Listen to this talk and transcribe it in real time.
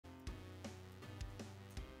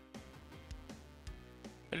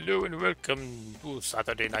Hello and welcome to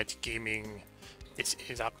Saturday Night Gaming. This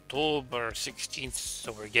is October 16th,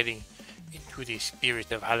 so we're getting into the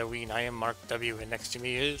spirit of Halloween. I am Mark W, and next to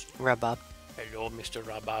me is... Rabab. Hello, Mr.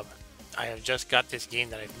 Rabab. I have just got this game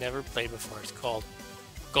that I've never played before. It's called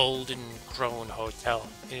Golden Krone Hotel.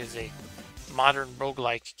 It is a modern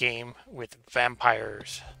roguelike game with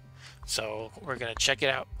vampires. So we're going to check it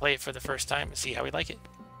out, play it for the first time, and see how we like it.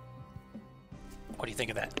 What do you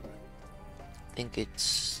think of that? I think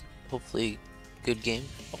it's hopefully a good game.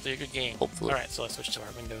 Hopefully a good game. Hopefully. Alright, so let's switch to our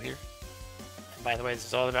window here. And by the way, this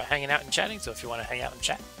is all about hanging out and chatting, so if you want to hang out and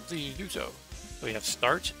chat, please do so. So we have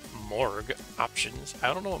start, morgue, options.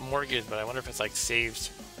 I don't know what morgue is, but I wonder if it's like saves.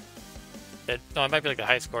 No, it might be like a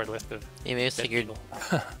high scored list of Yeah, maybe it's like people.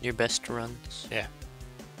 your best runs. Yeah.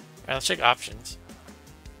 Alright, let's check options.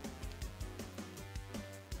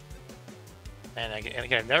 And again,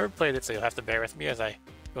 I've never played it, so you'll have to bear with me as I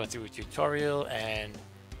go through a tutorial and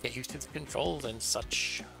get used to the controls and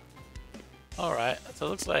such. Alright, so it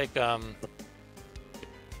looks like our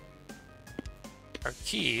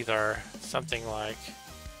keys are something like,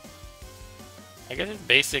 I guess it's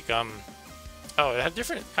basic, oh, it has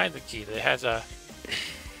different kinds of keys. It has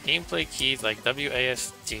gameplay keys like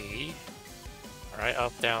WASD, alright,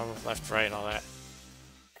 up, down, left, right, and all that.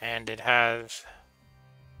 And it has,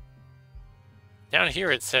 down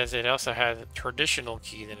here it says it also has traditional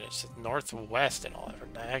keys, and it says northwest and all that for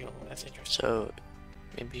diagonal. That's interesting. So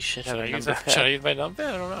maybe you should have a number pad. Should I use my numpad?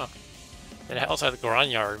 I don't know. And it also has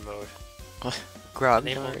grognard mode.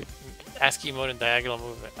 Grognard. ASCII mode and diagonal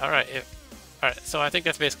movement. Alright, so I think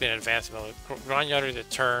that's basically an advanced mode. Grognard is a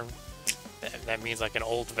term that means like an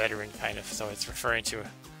old veteran kind of, so it's referring to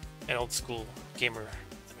an old school gamer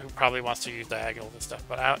who probably wants to use diagonals and stuff.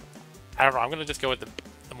 But I don't know, I'm gonna just go with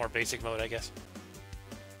the more basic mode, I guess.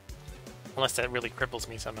 Unless that really cripples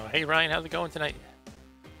me somehow. Hey Ryan, how's it going tonight?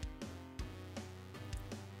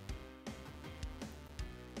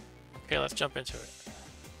 Okay, let's jump into it.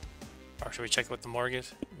 Or should we check what the morgue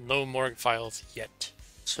is? No morgue files yet.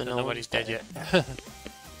 So nobody's dead yet.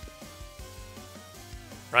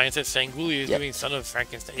 Ryan says Svengoolie is doing Son of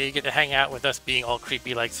Frankenstein. Yeah, you get to hang out with us being all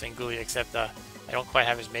creepy like Svengoolie, except I don't quite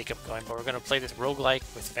have his makeup going, but we're going to play this roguelike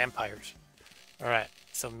with vampires. Alright,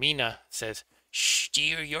 so Mina says, shh,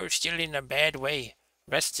 dear, you're still in a bad way.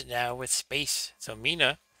 Rest now with space. So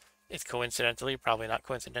Mina is coincidentally, probably not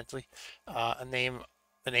coincidentally, the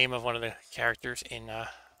name of one of the characters in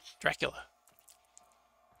Dracula.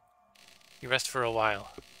 You rest for a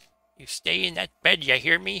while. You stay in that bed, you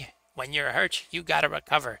hear me? When you're hurt, you gotta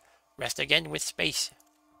recover. Rest again with space.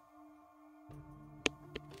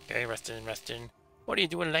 Okay, resting. What are you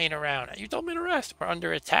doing laying around? You told me to rest. We're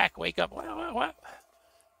under attack. Wake up. What?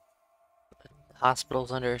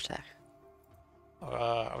 Hospital's under attack.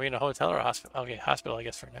 Are we in a hotel or a hospital? Okay, hospital, I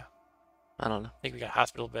guess, for now. I don't know. I think we got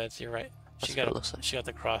hospital beds. You're right. She got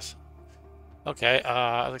the cross. Okay,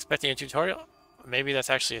 I was expecting a tutorial. Maybe that's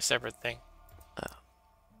actually a separate thing.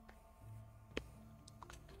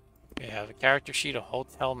 We have a character sheet, a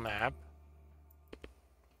hotel map.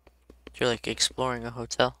 You're like exploring a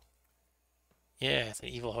hotel. Yeah, it's an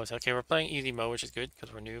evil hotel. Okay, we're playing easy mode, which is good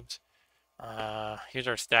because we're noobs. Here's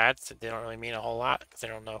our stats. They don't really mean a whole lot because they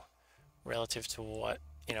don't know relative to what,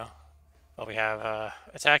 you know. But we have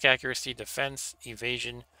attack accuracy, defense,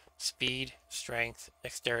 evasion, speed, strength,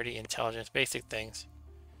 dexterity, intelligence, basic things.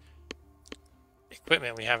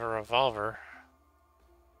 Equipment, we have a revolver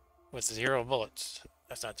with 0 bullets.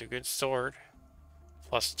 That's not too good. Sword,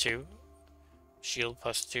 +2. Shield,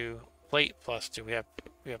 +2. Plate, +2. We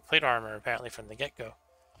have plate armor, apparently, from the get-go.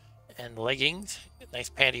 And leggings. Nice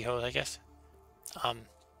pantyhose, I guess.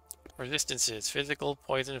 Resistances. Physical,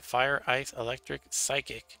 poison, fire, ice, electric,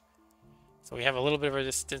 psychic. So we have a little bit of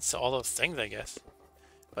resistance to all those things, I guess.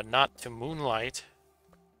 But not to moonlight,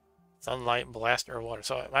 sunlight, blast, or water.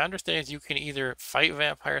 So my understanding is you can either fight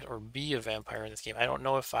vampires or be a vampire in this game. I don't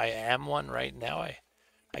know if I am one right now.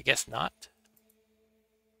 I guess not.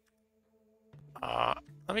 Let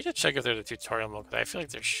me just check if there's a tutorial mode, because I feel like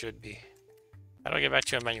there should be. How do I get back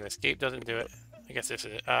to a menu? Escape doesn't do it. I guess this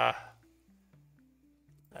is it. That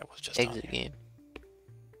was just exit game.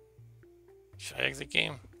 Should I exit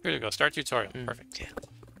game? Here we go. Start tutorial. Perfect. Yeah.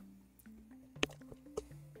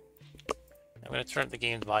 I'm going to turn up the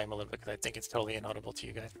game's volume a little bit because I think it's totally inaudible to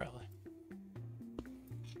you guys, probably.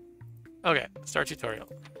 Okay, start tutorial.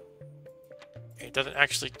 It doesn't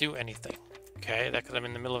actually do anything. Okay, that's because I'm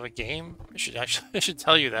in the middle of a game. I should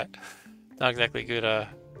tell you that. Not exactly good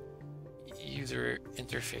user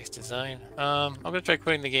interface design. I'm going to try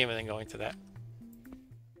quitting the game and then going to that.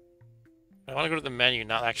 I want to go to the menu,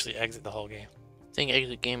 not actually exit the whole game. I think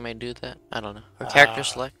exit game might do that. I don't know. Or character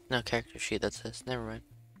select? No, character sheet, that's this. Never mind.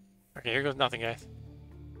 Okay, here goes nothing, guys.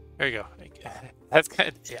 There you go. That's kind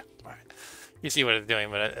of, yeah. All right. You see what it's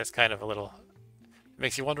doing, but it's kind of a little... It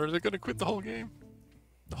makes you wonder, are they going to quit the whole game?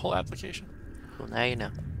 The whole application? Well, now you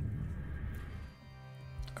know.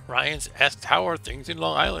 Ryan's asked, how are things in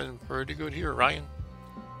Long Island? Pretty good here, Ryan.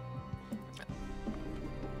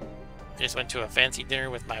 I just went to a fancy dinner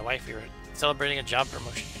with my wife. We were celebrating a job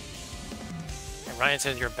promotion. And Ryan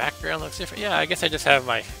says, your background looks different. Yeah, I guess I just have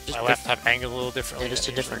my laptop angled a little differently. Yeah, just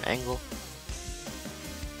a different angle.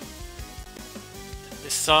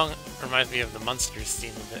 This song reminds me of the Munsters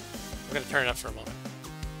theme a bit. I'm going to turn it up for a moment.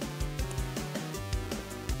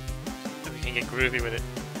 So we can get groovy with it.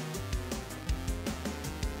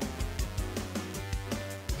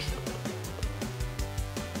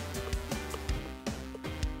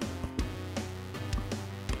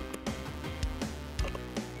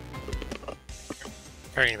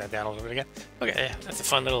 Turning that down a little bit again. Okay, yeah, that's a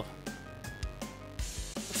fun little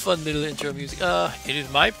intro music. It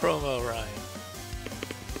is my promo, Ryan.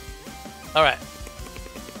 Alright.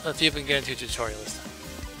 Let's see if we can get into a tutorial this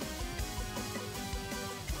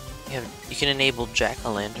time. You can enable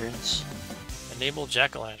jack-o'-lanterns. Enable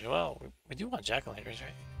jack-o'-lantern. Well, we do want jack-o'-lanterns,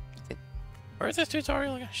 right? Where is this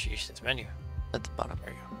tutorial again? Sheesh, this menu. At the bottom.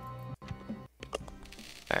 There you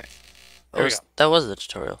go. Alright. That was the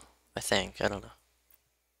tutorial, I think. I don't know.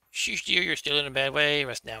 Sheesh, dear, you're still in a bad way.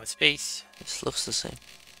 Rest now in space. This looks the same.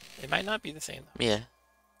 It might not be the same, though. Yeah.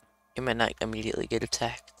 You might not immediately get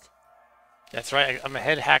attacked. That's right. I'm a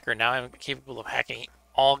head hacker now. I'm capable of hacking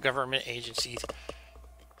all government agencies.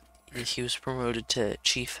 He was promoted to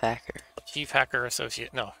chief hacker. Chief hacker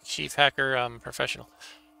associate. No, chief hacker professional.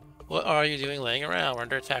 What are you doing laying around? We're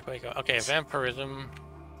under attack. Wake up. Okay, vampirism.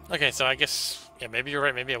 Okay, so I guess, yeah, maybe you're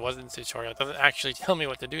right. Maybe it wasn't the tutorial. It doesn't actually tell me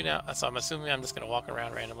what to do now. So I'm assuming I'm just going to walk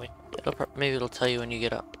around randomly. Maybe it'll tell you when you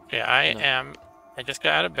get up. Okay, I just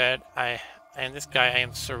got out of bed. I am this guy. I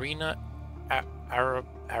am Serena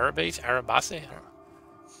Arabase? I don't know.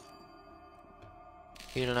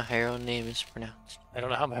 You don't know how your own name is pronounced. I don't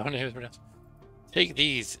know how my own name is pronounced. Take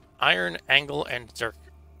these. Iron, Angle, and Zerk.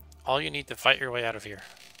 All you need to fight your way out of here.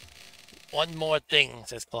 One more thing,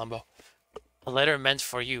 says Columbo. A letter meant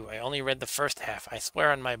for you. I only read the first half. I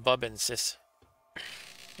swear on my bubbin, sis.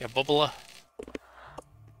 Yeah, bubbla.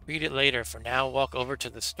 Read it later. For now, walk over to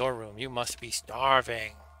the storeroom. You must be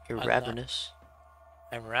starving. You're ravenous.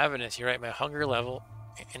 I'm ravenous. You're right. My hunger level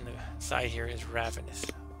in the side here is ravenous.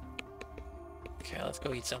 Okay, let's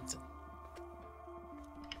go eat something.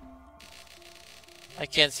 I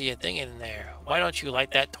can't see a thing in there. Why don't you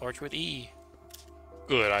light that torch with E?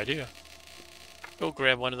 Good idea. Go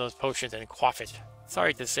grab one of those potions and quaff it.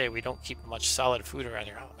 Sorry to say, we don't keep much solid food around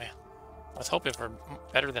here. Oh, man. I was hoping for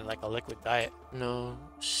better than, like, a liquid diet. No,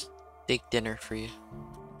 steak dinner for you.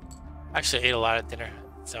 Actually, I ate a lot of dinner,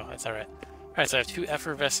 so that's alright. Alright, so I have 2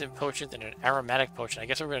 effervescent potions and an aromatic potion. I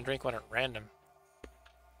guess we're going to drink one at random.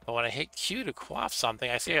 But when I hit Q to quaff something,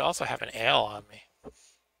 I see I also have an ale on me.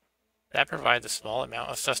 That provides a small amount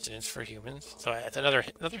of sustenance for humans. So it's another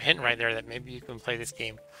hint right there that maybe you can play this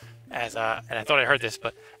game as a, and I thought I heard this,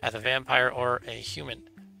 but as a vampire or a human.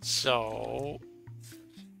 So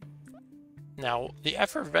now the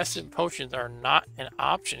effervescent potions are not an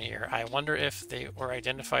option here. I wonder if they were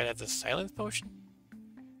identified as a silence potion.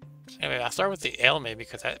 Anyway, I'll start with the ale maybe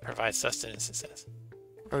because that provides sustenance, it says.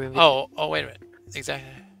 Oh, wait a minute.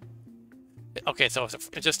 Exactly. Okay, so it's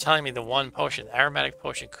just telling me the one potion. The aromatic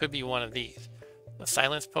potion could be one of these. A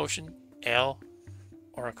silence potion, ale,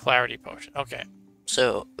 or a clarity potion. Okay.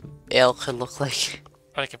 So, ale could look like...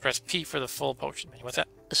 Or I can press P for the full potion. What's that?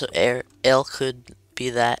 So, ale could be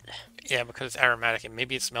that. Yeah, because it's aromatic, and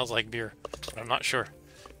maybe it smells like beer. But I'm not sure.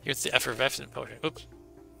 Here's the effervescent potion. Oops.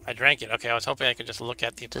 I drank it. Okay, I was hoping I could just look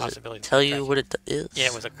at the possibilities. Does it tell you what it is? Yeah,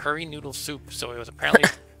 it was a curry noodle soup, so it was apparently...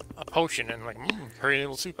 a potion, and like, curry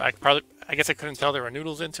noodle soup. I guess I couldn't tell there were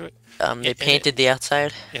noodles into it. They painted the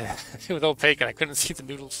outside? Yeah, it was opaque, and I couldn't see the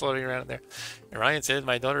noodles floating around there. And Ryan says,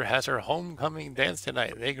 my daughter has her homecoming dance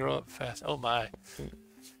tonight. They grow up fast. Oh my.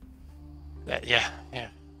 Yeah.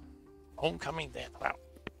 Homecoming dance. Wow.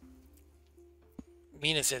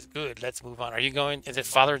 Mina says, good, let's move on. Are you going? Is it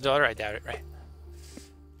father-daughter? I doubt it, right?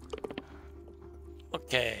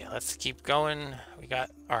 Okay, let's keep going. We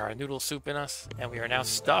got our noodle soup in us, and we are now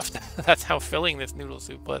stuffed. That's how filling this noodle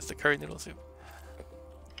soup was, the curry noodle soup.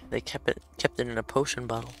 They kept it in a potion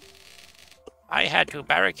bottle. I had to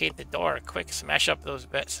barricade the door. Quick, smash up those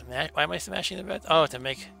beds. Why am I smashing the beds? Oh, to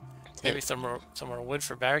make maybe some more wood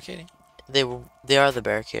for barricading? They are the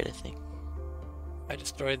barricade, I think. I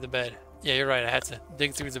destroyed the bed. Yeah, you're right. I had to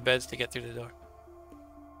dig through the beds to get through the door.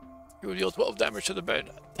 You deal 12 damage to the bed.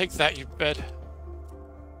 Take that, you bed.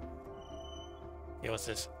 Okay, what's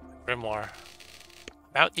this? Grimoire.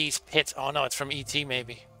 About these pits. Oh no, it's from ET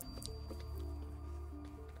maybe.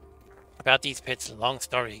 About these pits. Long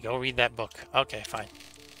story. Go read that book. Okay, fine.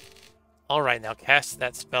 Alright, now cast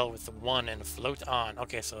that spell with the 1 and float on.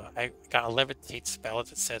 Okay, so I got a levitate spell,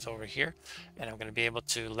 as it says over here. And I'm going to be able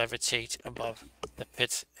to levitate above the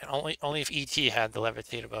pits. And only if ET had the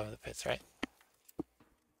levitate above the pits, right?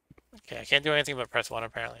 Okay, I can't do anything but press 1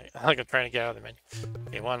 apparently. Like I'm trying to get out of the menu.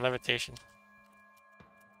 Okay, 1 levitation.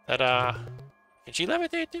 Ta-da! Can she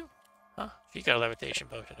levitate too? Huh? She got a levitation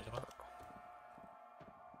potion as well.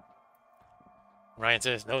 Ryan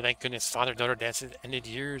says, no, thank goodness father-daughter dances ended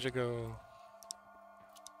years ago.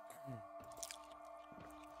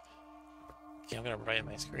 Okay, I'm gonna brighten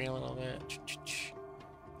my screen a little bit.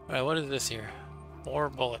 Alright, what is this here? 4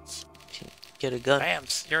 bullets. Get a gun.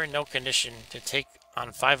 Bams! You're in no condition to take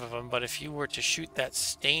on 5 of them, but if you were to shoot that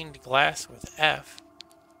stained glass with F,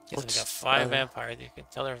 it's like a 5 vampires. You can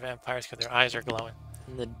tell they're vampires because their eyes are glowing.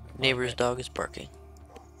 And the neighbor's dog is barking.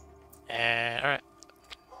 And, alright.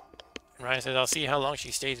 Ryan says, I'll see how long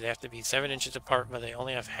she stays. They have to be 7 inches apart, but they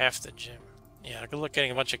only have half the gym. Yeah, good luck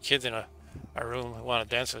getting a bunch of kids in a room who want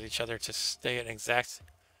to dance with each other to stay an exact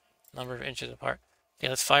number of inches apart. Okay,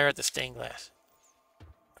 let's fire at the stained glass.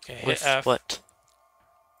 Okay, hit with F. What?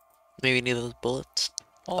 Maybe need those bullets?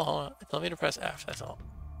 Hold on. Tell me to press F, that's all.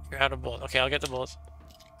 You're out of bullets. Okay, I'll get the bullets.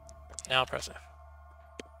 Now press F.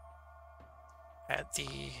 At the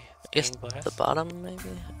stained glass. The bottom, maybe?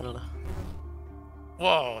 I don't know.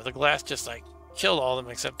 Whoa, the glass just like killed all of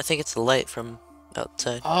them except... I think it's the light from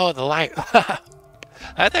outside. Oh, the light.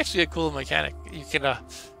 That's actually a cool mechanic. You can,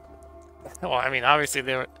 well, I mean, obviously,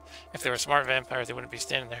 if they were smart vampires, they wouldn't be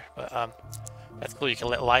standing there. But, that's cool. You can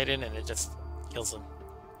let light in and it just kills them.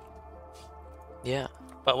 Yeah.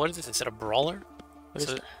 But what is this? Is it a brawler? What is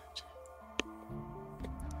that?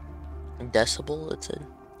 Decibel, it said.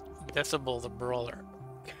 Decibel the brawler.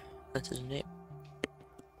 That's his name.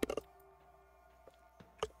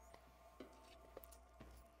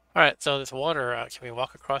 Alright, so this water, can we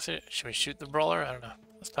walk across it? Should we shoot the brawler? I don't know.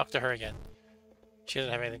 Let's talk to her again. She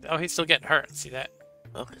doesn't have anything. Oh, he's still getting hurt. See that?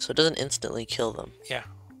 Okay, so it doesn't instantly kill them. Yeah.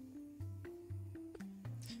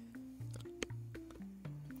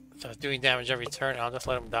 So it's doing damage every turn. I'll just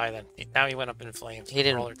let him die then. Now he went up in flames. He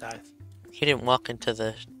didn't. Brawler dies. He didn't walk into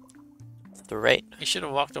the right. He should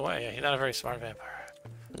have walked away. Yeah, he's not a very smart vampire.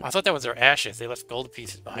 I thought that was their ashes. They left gold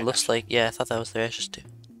pieces behind. It looks like, yeah, I thought that was their ashes too.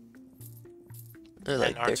 They're like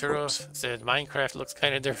and Arturo said Minecraft looks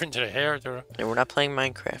kind of different today, Arturo. Yeah, we're not playing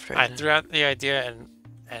Minecraft right now. I threw out the idea,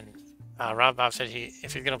 and Rob Bob said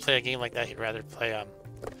if he's gonna play a game like that, he'd rather play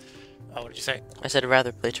what did you say? I said I'd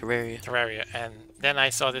rather play Terraria. Terraria, and then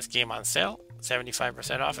I saw this game on sale,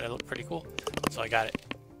 75% off, and it looked pretty cool, so I got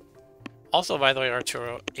it. Also, by the way,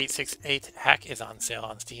 Arturo 868 Hack is on sale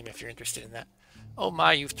on Steam if you're interested in that. Oh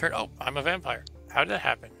my, you've turned. Oh, I'm a vampire. How did that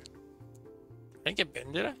happen? I didn't get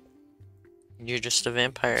bitten, did I? You're just a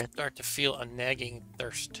vampire. I start to feel a nagging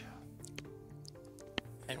thirst.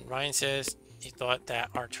 And Ryan says he thought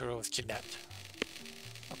that Arturo was kidnapped.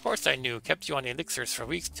 Of course I knew. Kept you on the elixirs for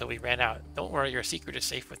weeks till we ran out. Don't worry, your secret is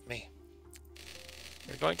safe with me.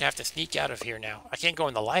 You're going to have to sneak out of here now. I can't go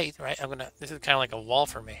in the light, right? This is kind of like a wall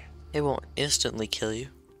for me. It won't instantly kill you.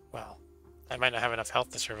 Well, I might not have enough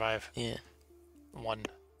health to survive. Yeah. One.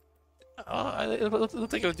 It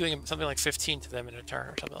looked like it was doing something like 15 to them in a turn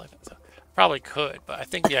or something like that. So probably could, but I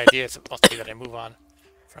think the idea is supposed to be that I move on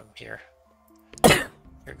from here.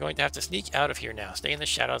 You're going to have to sneak out of here now. Stay in the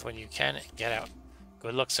shadows when you can and get out.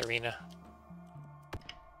 Good luck, Serena.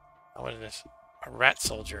 Oh, what is this? A rat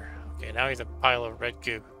soldier. Okay, now he's a pile of red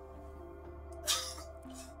goo.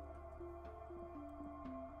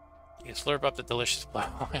 You slurp up the delicious blood.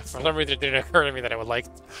 For some reason, it didn't occur to me that I would like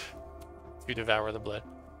to devour the blood.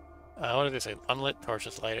 What did they say? Unlit torch,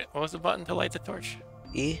 just light it. What was the button to light the torch?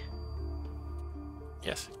 E?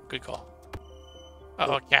 Yes, good call.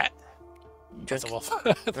 Uh-oh, cat. That's a wolf.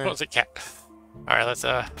 That was a cat. Alright, let's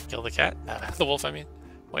kill the cat. The wolf, I mean.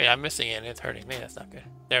 Wait, I'm missing it and it's hurting me. That's not good.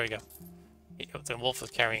 There we go. The wolf was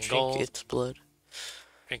carrying gold. Drink its blood.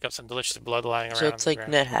 Drink up some delicious blood lying around. So it's like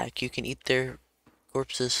Nethack. You can eat their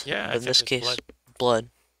corpses. Yeah, but in this case, blood.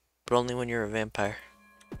 But only when you're a vampire.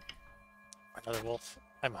 Another wolf.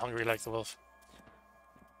 I'm hungry like the wolf.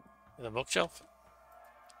 There's a bookshelf.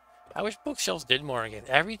 I wish bookshelves did more again.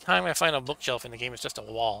 Every time I find a bookshelf in the game, it's just a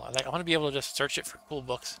wall. I want to be able to just search it for cool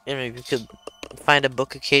books. Yeah, maybe you could find a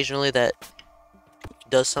book occasionally that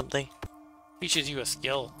does something. Teaches you a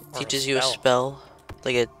skill. Teaches you a spell.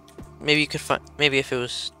 Like maybe you could find. Maybe if it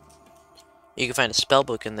was, you could find a spell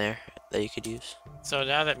book in there, that you could use. So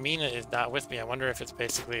now that Mina is not with me, I wonder if it's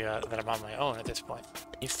basically that I'm on my own at this point.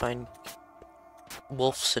 You find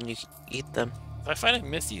wolves and you eat them. So I find I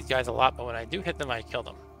miss these guys a lot, but when I do hit them, I kill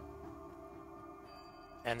them.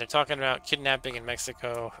 And they're talking about kidnapping in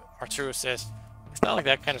Mexico. Arturo says, it's not like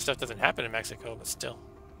that kind of stuff doesn't happen in Mexico, but still.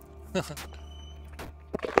 So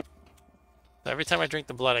every time I drink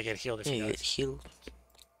the blood, I get healed. If Yeah, you you get healed.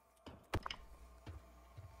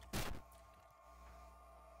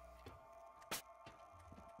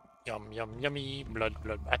 Yum, yum, yummy, blood,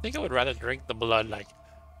 blood. I think I would rather drink the blood like,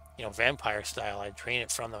 you know, vampire style. I drain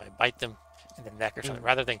it from them, I bite them in the neck or something,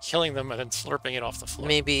 rather than killing them and then slurping it off the floor.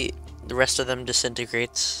 Maybe the rest of them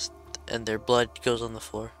disintegrates and their blood goes on the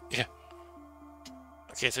floor. Yeah.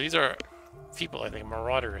 Okay, so these are people, I think,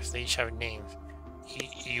 marauders. They each have names.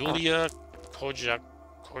 Yulia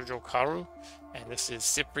Kojokaru, and this is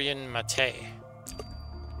Cyprian Mate.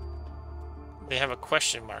 They have a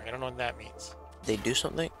question mark. I don't know what that means. They do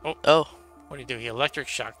something? Oh. What do you do? He electric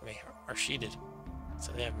shocked me, or she did.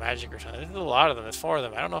 So they have magic or something. There's a lot of them. There's 4 of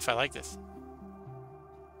them. I don't know if I like this.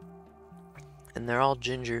 And they're all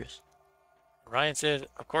gingers. Ryan said,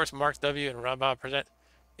 of course, Mark W. and Rob Bob present.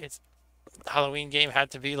 It's Halloween game had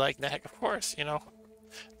to be like Nethack, of course, you know.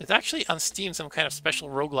 There's actually on Steam some kind of special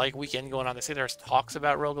roguelike weekend going on. They say there's talks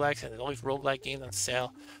about roguelikes, and there's always roguelike games on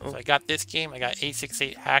sale. So I got this game. I got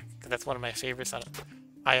 868 Hack, because that's one of my favorites on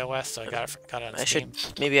iOS, so I got it on Steam.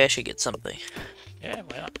 Maybe I should get something. Yeah,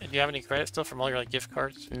 why not? Do you have any credit still from all your like gift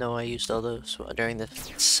cards? No, I used all those during the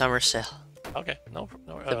summer sale. Okay, no.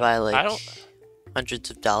 To buy like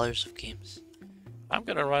hundreds of dollars of games. I'm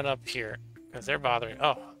gonna run up here because they're bothering.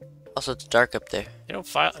 Oh, also it's dark up there. They don't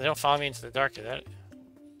follow me into the dark, is that?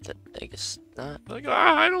 I guess not. Like,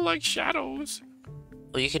 I don't like shadows.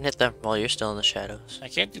 Well, you can hit them while you're still in the shadows. I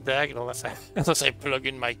can't do diagonal unless I plug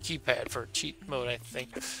in my keypad for cheat mode, I think.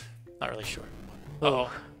 Not really sure.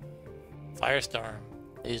 Uh-oh. Firestorm.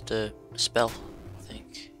 I used a spell, I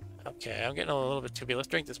think. Okay, I'm getting a little bit too big. Let's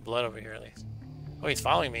drink this blood over here at least. Oh, he's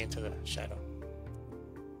following me into the shadow.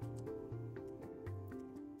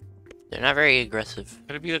 They're not very aggressive.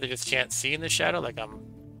 Could it be that they just can't see in the shadow, like I'm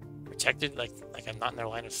protected, like I'm not in their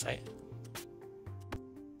line of sight?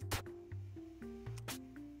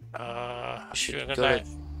 Shoot, I'm gonna die.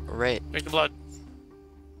 Right. Drink the blood.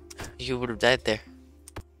 You would have died there.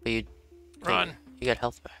 But you Run. You got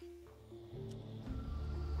health back.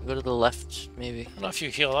 Go to the left, maybe. I don't know if you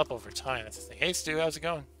heal up over time. That's the thing. Hey, Stu, how's it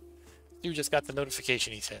going? Stu just got the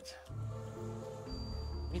notification, he said.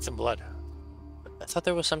 Need some blood. I thought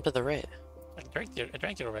there was some to the right. I drank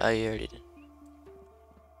it already. Oh, you already did.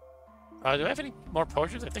 Do I have any more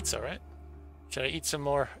potions? I think so, right? Should I eat some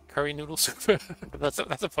more curry noodle soup? that's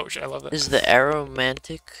a potion. I love that. This is the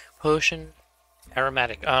aromantic potion.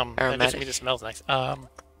 Aromatic. Aromatic. That just means it smells nice. I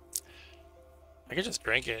could just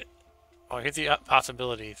drink it. Oh, here's the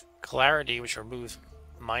possibilities. Clarity, which removes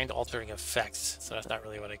mind-altering effects. So that's not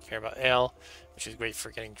really what I care about. Ale, which is great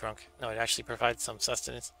for getting drunk. No, it actually provides some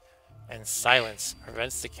sustenance. And silence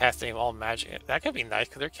prevents the casting of all magic. That could be nice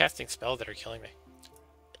because they're casting spells that are killing me.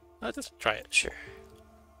 Let's just try it. Sure.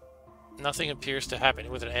 Nothing appears to happen.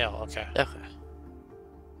 It was an ale. Okay. Okay.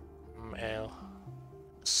 Ale.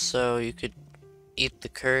 So you could eat the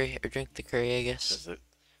curry or drink the curry, I guess.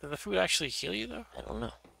 Does the food actually heal you though? I don't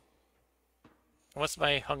know. What's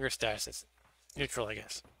my hunger status? It's neutral, I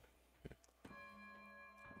guess.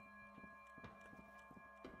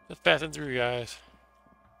 Just passing through, guys.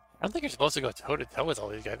 I don't think you're supposed to go toe-to-toe with all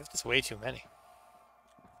these guys. There's just way too many.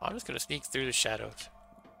 I'm just gonna sneak through the shadows.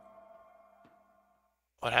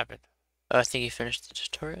 What happened? Oh, I think you finished the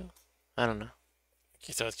tutorial? I don't know.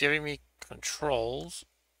 Okay, so it's giving me controls.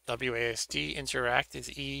 WASD, interact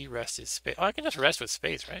is E, rest is space. Oh, I can just rest with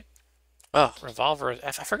space, right? Oh. Revolver is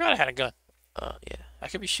F. I forgot I had a gun. Oh, yeah. I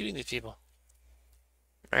could be shooting these people.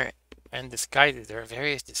 Alright. And disguises. There are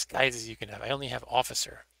various disguises you can have. I only have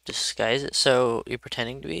officer. Disguise it? So you're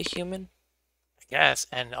pretending to be a human? I guess.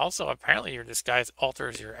 And also, apparently, your disguise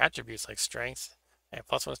alters your attributes like strength. And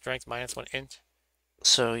 +1 strength, -1 int.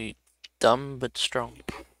 So you dumb but strong.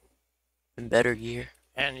 And better gear.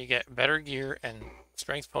 And you get better gear and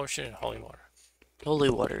strength potion and holy water. Holy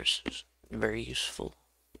water is very useful.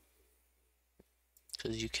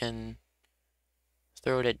 Because you can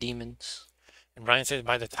throw it at demons. And Ryan says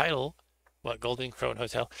by the title, what, Golden Krone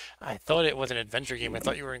Hotel, I thought it was an adventure game. I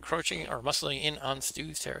thought you were encroaching or muscling in on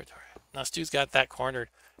Stu's territory. Now Stu's got that cornered.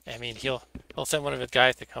 I mean, he'll send one of his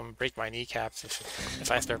guys to come break my kneecaps if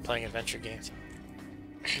I start playing adventure games.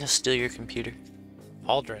 He'll steal your computer.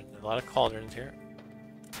 Cauldron. A lot of cauldrons here.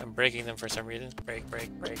 I'm breaking them for some reason. Break, break,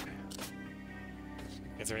 break.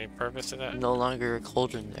 Is there any purpose to that? No longer a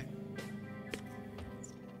cauldron there.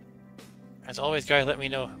 As always, guys, let me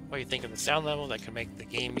know what you think of the sound level that can make the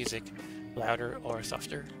game music louder or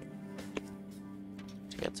softer.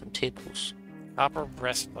 Got some tables. Copper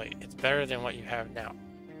breastplate. It's better than what you have now.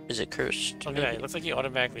 Is it cursed? Look at that. It looks like you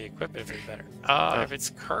automatically equip it if it's better. If it's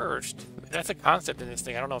cursed, that's a concept in this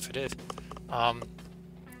thing. I don't know if it is.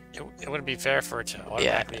 It wouldn't be fair for it to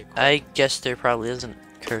automatically equip. I guess there probably isn't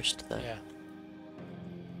cursed then. Yeah.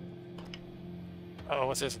 Oh,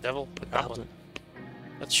 what's this? Devil? Goblin.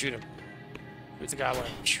 Let's shoot him. Who's the goblin?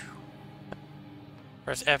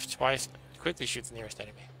 Press F twice. Quickly shoots the nearest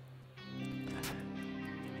enemy.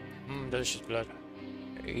 Delicious blood.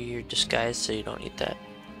 You're disguised, so you don't eat that.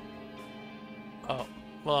 Oh,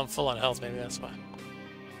 well, I'm full on health. Maybe that's why.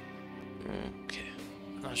 Okay.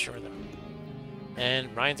 I'm not sure though.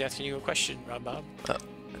 And Ryan's asking you a question, Bob. Oh,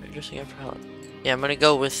 interesting for how. Yeah, I'm gonna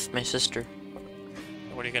go with my sister.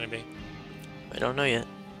 What are you gonna be? I don't know yet.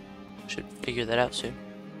 Should figure that out soon.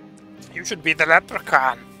 You should be the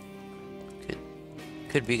leprechaun.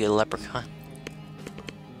 Could be a leprechaun.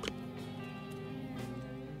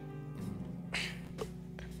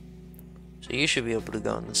 So you should be able to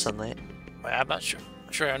go in the sunlight. Well, I'm not sure.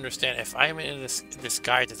 I'm sure I understand. If I'm in this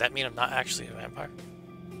guy, does that mean I'm not actually a vampire?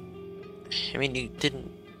 I mean, you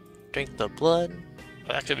didn't drink the blood.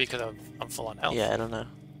 Well, that could be because I'm full on health. Yeah, I don't know.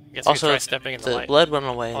 I guess also, we could try stepping in the light. Blood went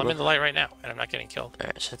away. Well, I'm in the light right now, and I'm not getting killed.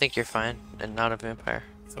 Alright, so I think you're fine, and not a vampire.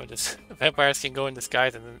 So just vampires can go in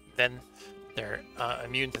disguise, and then they're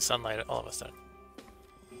immune to sunlight all of a sudden.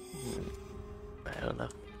 I don't know.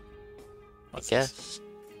 What's I guess. This?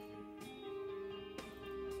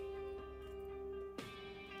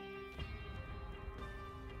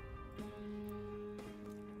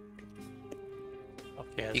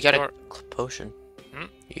 Okay, you got a potion.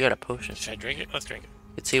 You got a potion. Should I drink it? Let's drink it.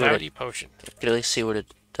 Let's see Cloudy what potion. You can at least see what it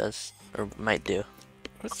does, or might do.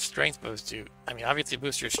 What's the strength boost do? I mean, obviously it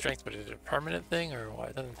boosts your strength, but is it a permanent thing, or what?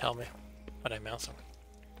 It doesn't tell me when I mouse them.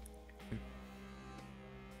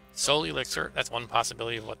 Soul Elixir, that's one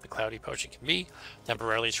possibility of what the cloudy potion can be.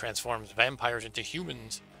 Temporarily transforms vampires into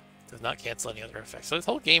humans. Does not cancel any other effects. So this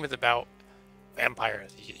whole game is about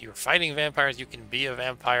vampires. You're fighting vampires, you can be a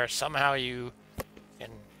vampire. Somehow you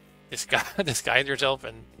can disguise yourself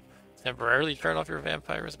and temporarily turn off your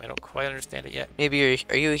vampirism. I don't quite understand it yet. Maybe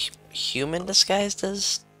are you a human disguised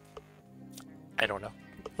as? I don't know.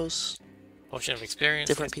 Those Potion of experience.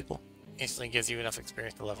 Different people. Instantly gives you enough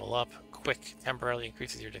experience to level up. Quick temporarily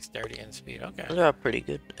increases your dexterity and speed. Okay. Those are all pretty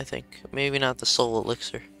good, I think. Maybe not the soul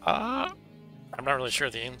elixir. I'm not really sure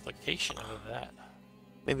the implication of that.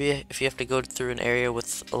 Maybe if you have to go through an area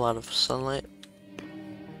with a lot of sunlight.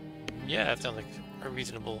 Yeah, that sounds like a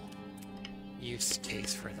reasonable use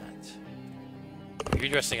case for that. You're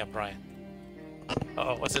dressing up, Brian. Uh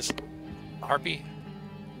oh, what's this? Harpy?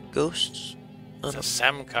 Ghosts? It's a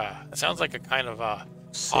Samka. It sounds like a kind of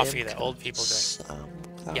coffee that old people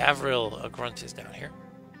drink. Gavril, a grunt, is down here.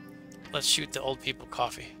 Let's shoot the old people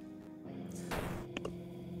coffee.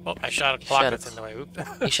 Oh, I shot a clock that's in the way. Oops.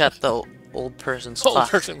 You shot the old person's old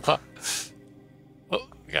clock. person clock. Oh,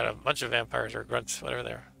 we got a bunch of vampires or grunts, whatever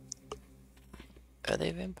they are. Are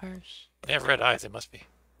they vampires? They have red eyes, it must be.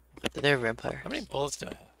 They're vampires. How many bullets do I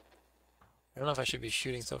have? I don't know if I should be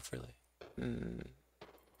shooting so freely. Do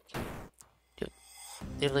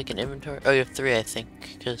you have like an inventory? Oh, you have 3, I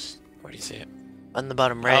think. Because where do you see it? On the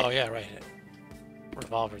bottom right. Oh yeah, right.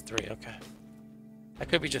 Revolver 3. Okay. That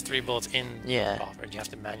could be just 3 bullets in the revolver, and you have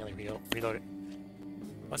to manually reload it.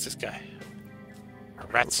 What's this guy? A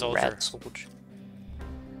rat soldier. Rat soldier.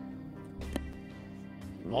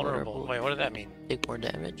 Vulnerable. Wait, what did that mean? Take more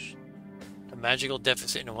damage. A magical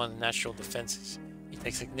deficit in one's natural defenses. You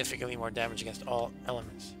take significantly more damage against all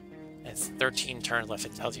elements. And it's 13 turns left.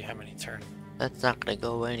 It tells you how many turns. That's not gonna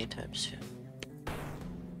go away anytime soon.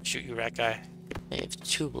 Shoot you, rat guy. I have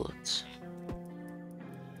 2 bullets.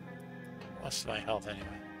 What's my health anyway?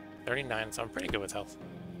 39, so I'm pretty good with health.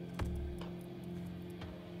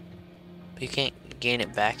 But you can't gain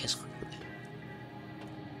it back as quickly.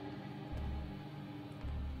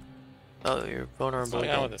 Oh, you're vulnerable. What's going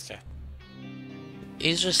on with this guy?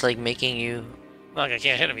 He's just like making you... Like I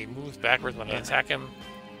can't hit him, he moves backwards when I attack him.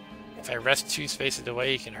 If I rest 2 spaces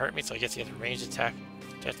away, he can hurt me, so I guess he has a ranged attack.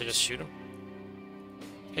 Do I have to just shoot him?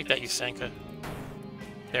 Take that, you Sanka.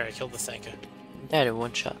 There, I killed the Sanka. Died in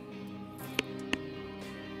 1 shot.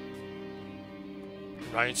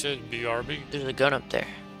 Ryan said BRB. There's a gun up there.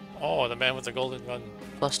 Oh, the man with the golden gun.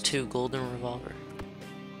 +2 golden revolver.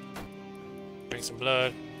 Drink some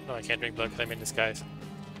blood. No, I can't drink blood because I'm in disguise.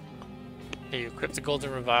 Hey, you equip the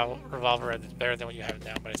golden revolver and it's better than what you have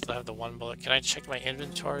now, but I still have the 1 bullet. Can I check my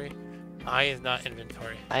inventory? I is not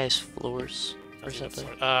inventory. I is floors or something.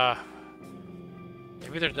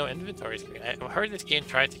 Maybe there's no inventory screen. I've heard this game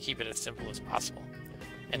tried to keep it as simple as possible,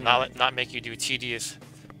 and not make you do tedious,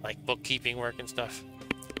 like bookkeeping work and stuff.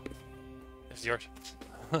 This is yours.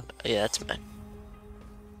 Yeah, that's mine.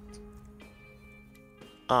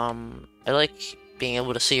 I like being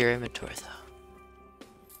able to see your inventory though.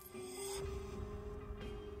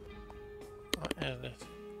 And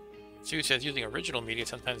Stu says using original media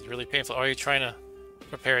sometimes is really painful. Are you trying to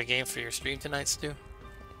prepare a game for your stream tonight, Stu?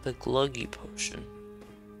 The gluggy potion.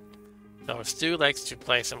 No, Stu likes to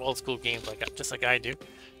play some old school games just like I do,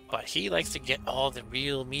 but he likes to get all the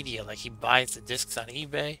real media. Like he buys the discs on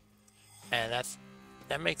eBay, and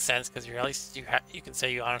that makes sense because you're at least you can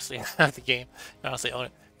say you honestly have the game, you honestly own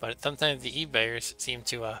it. But sometimes the eBayers seem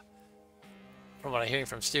to, from what I'm hearing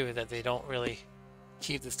from Stu, that they don't really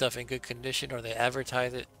keep the stuff in good condition, or they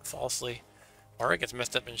advertise it falsely, or it gets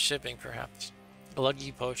messed up in shipping, perhaps.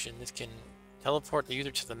 Gluggy potion. This can teleport the user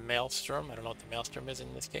to the maelstrom. I don't know what the maelstrom is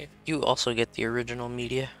in this case. You also get the original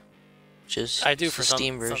media, which is I do for the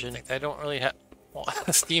Steam version. I don't really have. Well,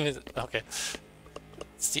 Steam is okay.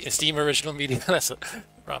 Steam original media. That's what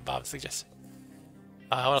Rob Bob suggested.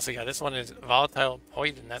 What else we got? This one is volatile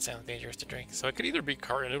poison. That sounds dangerous to drink. So it could either be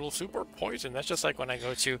carnitine soup or poison. That's just like when I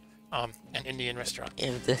go to an Indian restaurant.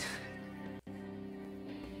 And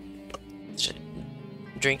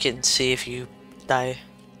drink it and see if you die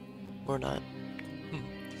or not.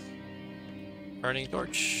 Burning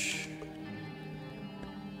torch.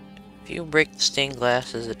 If you break the stained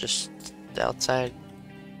glass, is it just outside?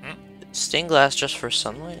 Stained glass just for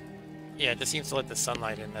sunlight? Yeah, it just seems to let the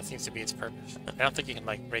sunlight in. That seems to be its purpose. I don't think you can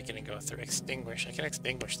like break it and go through. Extinguish. I can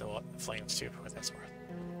extinguish the flames too, for what that's worth.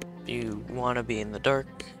 You want to be in the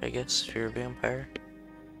dark, I guess, if you're a vampire.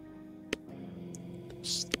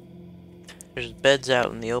 There's beds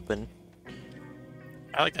out in the open.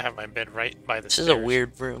 I like to have my bed right by the stairs. This is a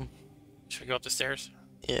weird room. Should we go up the stairs?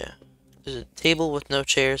 Yeah. There's a table with no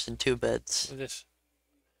chairs and 2 beds. Who's this?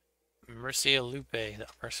 Mercia Lupe, the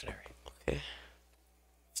mercenary. Okay.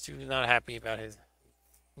 Stu's not happy about his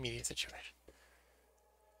media situation.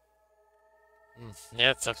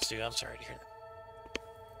 Yeah, it sucks, Stu. I'm sorry to hear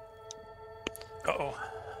that. Uh-oh.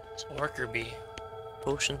 It's a worker bee.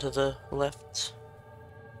 Potion to the left.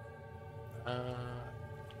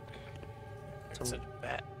 It's a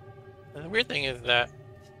bat. And the weird thing is that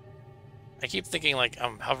I keep thinking like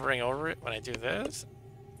I'm hovering over it when I do this,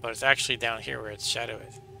 but it's actually down here where its shadow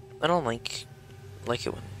is. I don't like it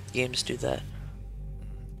when games do that.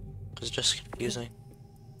 It's just confusing.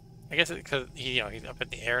 I guess it's because he's up in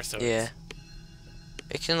the air, so yeah.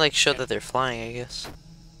 It can like show that they're flying, I guess.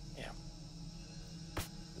 Yeah.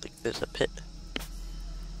 Like there's a pit.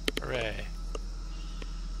 Hooray!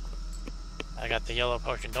 I got the yellow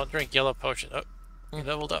potion. Don't drink yellow potion. Oh, you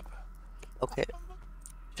leveled up. Okay.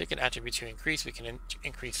 Pick an attribute to increase. We can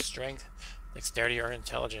increase strength, dexterity, or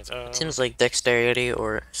intelligence. Oh. It seems like dexterity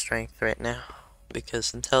or strength right now,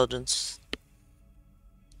 because intelligence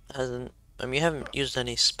hasn't. I mean, you haven't used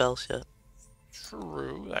any spells yet.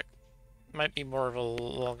 True. That might be more of a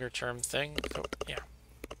longer-term thing. So, yeah.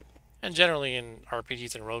 And generally in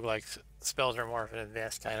RPGs and roguelikes, spells are more of an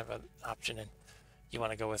advanced kind of an option, and you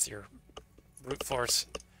want to go with your brute force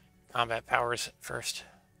combat powers first.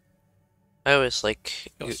 I always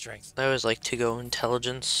like strength. I always like to go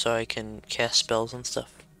intelligence so I can cast spells and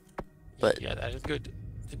stuff. But yeah, that is good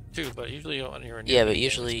too. But usually when you're in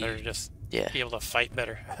usually it's better to just be able to fight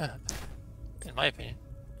better. In my opinion.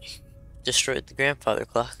 Destroyed the grandfather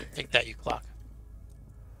clock. Take that, you clock.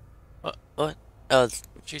 What? What? Oh,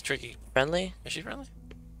 she's tricky. Friendly? Is she friendly?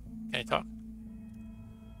 Can I talk?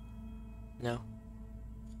 No.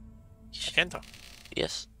 I can talk.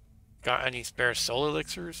 Yes. Got any spare soul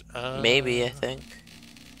elixirs? Maybe, I think.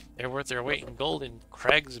 They're worth their weight in gold in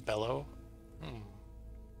Craig's Bellow.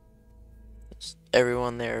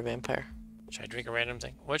 Everyone there a vampire. Should I drink a random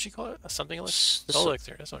thing? What'd she call it? Something elixir? Soul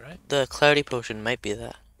elixir, this one, right? The cloudy potion might be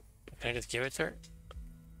that. Can I just give it to her?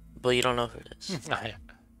 But you don't know who it is. I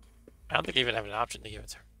don't think I even have an option to give it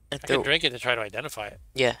to her. I can drink it to try to identify it.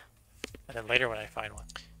 Yeah. And then later when I find one.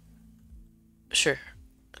 Sure.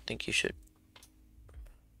 I think you should.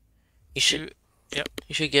 You should. Yep.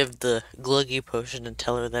 You should give the gluggy potion and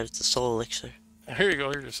tell her that it's a soul elixir. Here you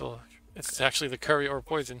go. Here's your soul elixir. It's actually the curry or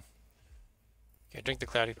poison. Okay, drink the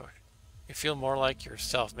cloudy potion. You feel more like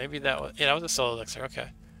yourself. Maybe that was... Yeah, that was a soul elixir. Okay.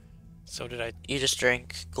 So did I... You just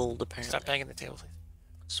drank gold, apparently. Stop banging the table, please.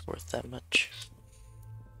 It's worth that much.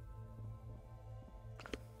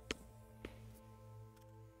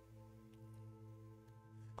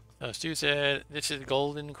 Stu said, this is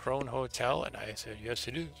Golden Krone Hotel, and I said, yes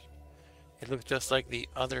it is. It looks just like the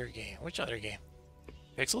other game. Which other game?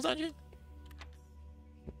 Pixel Dungeon?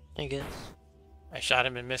 I guess. I shot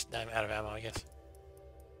him and missed. I'm out of ammo, I guess.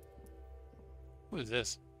 Who is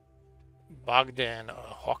this? Bogdan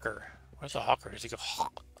Hawker. Where's the Hawker? Is he go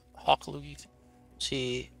Hawk Louis?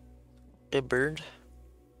 See a bird?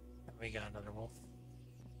 We got another wolf.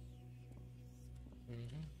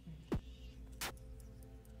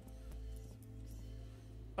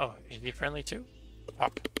 Oh, is he friendly too?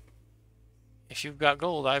 Hawk. If you've got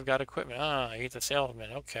gold, I've got equipment. Ah, he's a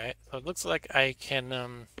salesman. Okay. So it looks like I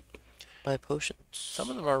can, Buy potions. some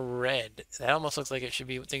of them are red. That almost looks like it should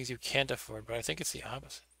be things you can't afford, but I think it's the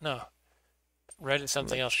opposite. No. Red is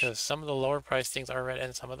something else, because some of the lower priced things are red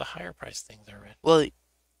and some of the higher priced things are red. Well, I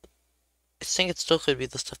think it still could be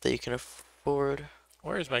the stuff that you can afford.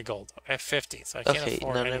 Where is my gold? I have 50, so I can't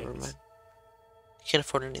afford any never of these. mind. You can't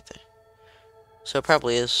afford anything. So it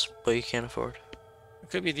probably is what you can't afford. It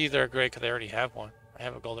could be these that are great because I already have one. I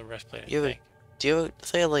have a golden breastplate, I think. Do you have,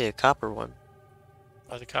 say like a copper one?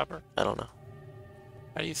 Oh, the copper? I don't know.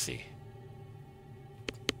 How do you see?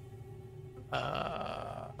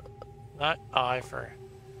 Not I for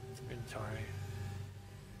inventory.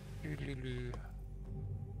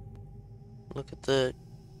 Look at the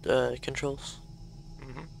controls.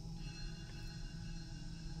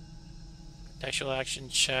 Actual action,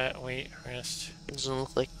 chat, wait, rest. Doesn't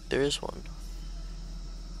look like there is one.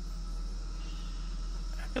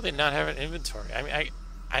 How could they not have an inventory? I mean,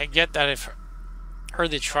 I get that I've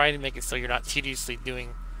heard they try to make it so you're not tediously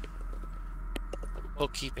doing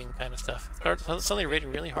bookkeeping kind of stuff. It's suddenly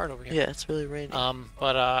raining really hard over here. Yeah, it's really raining.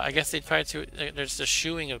 But I guess they try to, there's the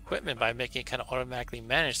shoeing equipment by making it kind of automatically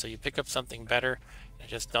managed, so you pick up something better, and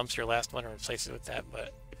it just dumps your last one and replaces it with that,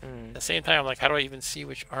 but at the same time, I'm like, how do I even see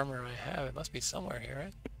which armor I have? It must be somewhere here,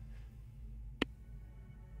 right?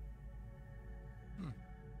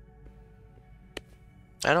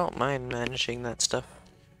 I don't mind managing that stuff.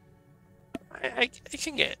 I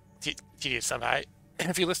can get tedious somehow.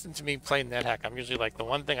 If you listen to me play Nethack, I'm usually like, the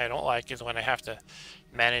one thing I don't like is when I have to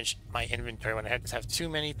manage my inventory, when I just have too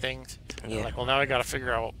many things. Yeah. I'm like, well, now I gotta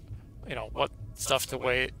figure out, you know, what stuff to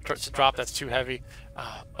weigh, to drop that's too heavy,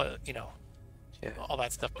 but, you know, all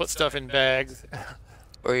that stuff. Put stuff in bags.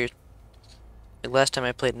 Or you, like last time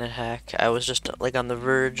I played Nethack, I was just like on the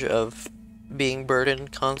verge of being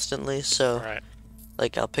burdened constantly, so Right.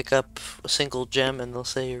 like I'll pick up a single gem and they'll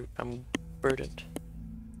say I'm burdened.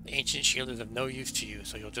 The ancient shield is of no use to you,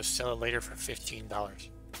 so you'll just sell it later for $15.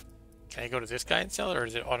 Can I go to this guy and sell it, or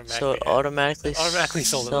is it automatically? So it automatically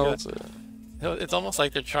sells it. It's almost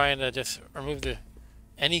like they're trying to just remove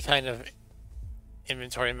any kind of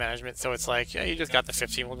inventory management. So it's like, yeah, you just got the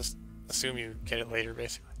 15. We'll just assume you get it later,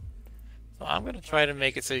 basically. So I'm gonna try to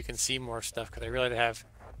make it so you can see more stuff, because I realize I have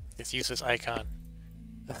this useless icon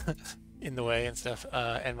in the way and stuff,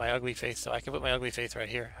 and my ugly face. So I can put my ugly face right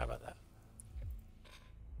here. How about that?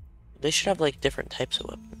 They should have like different types of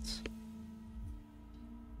weapons.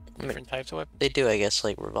 Different types of weapons? They do, I guess,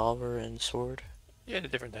 like revolver and sword. Yeah, the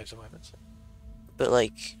different types of weapons. But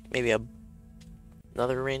like maybe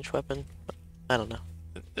another ranged weapon. I don't know.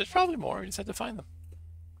 There's probably more. You just have to find them,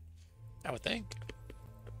 I would think.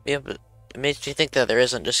 Yeah, but it makes me think that there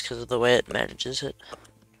isn't just because of the way it manages it.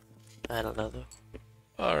 I don't know though.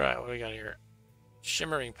 Alright, what do we got here?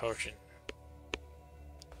 Shimmering potion.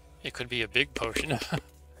 It could be a big potion,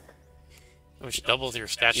 which doubles your You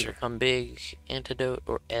stature. become big, antidote,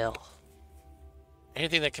 or ale.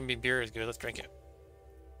 Anything that can be beer is good. Let's drink it.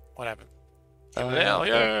 What happened? Ale,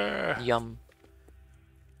 yeah! Yum.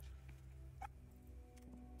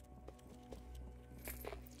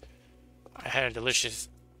 I had a delicious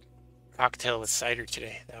cocktail with cider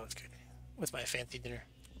today. That was good. With my fancy dinner.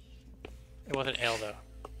 It wasn't ale, though.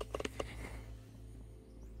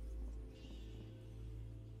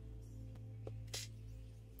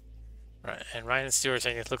 Right, and Ryan and Stuart are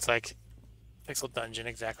saying it looks like Pixel Dungeon,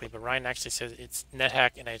 exactly, but Ryan actually says it's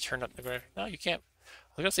Nethack, and I turned up the graphic. No, you can't.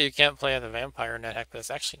 I was gonna say you can't play as a vampire in Nethack, but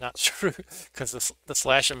it's actually not true, because the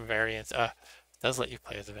Slash'em variant does let you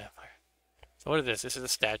play as a vampire. So what is this? This is a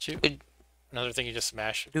statue? Another thing you just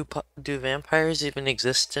smash. Do vampires even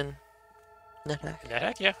exist in Nethack?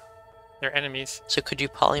 Nethack, yeah. They're enemies. So could you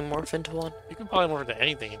polymorph into one? You can polymorph into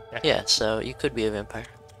anything in Nethack. Yeah, so you could be a vampire.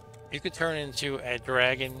 You could turn into a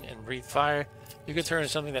dragon and breathe fire. You could turn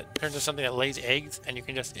into something that lays eggs, and you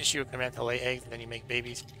can just issue a command to lay eggs, and then you make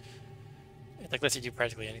babies. It like lets you do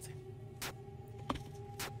practically anything.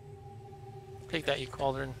 Take that, you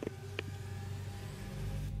cauldron.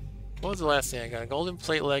 What was the last thing I got? Golden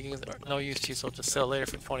plate leggings, no use to, so I'll just sell later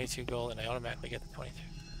for 22 gold, and I automatically get the 22.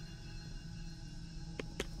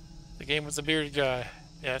 The game was a bearded guy.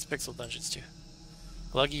 Yeah, it's Pixel Dungeons too.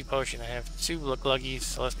 Gluggy potion. I have 2 gluggies,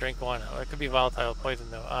 so let's drink 1. Oh, it could be volatile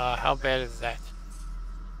poison though. How bad is that?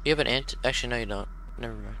 You have an actually, no, you don't.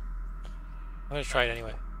 Never mind. I'm gonna try it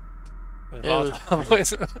anyway. With It was volatile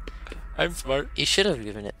poison. I'm smart. You should have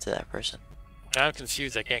given it to that person. I'm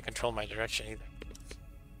confused. I can't control my direction either.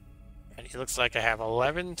 And it looks like I have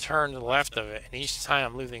 11 turns left of it, and each time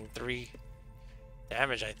I'm losing 3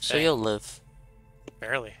 damage, I think. So you'll live.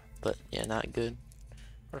 Barely. But, yeah, not good.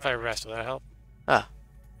 What if I rest? Will that help? Ah.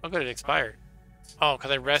 Oh, good, it expired. Oh,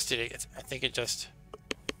 because I rested it. I think it just...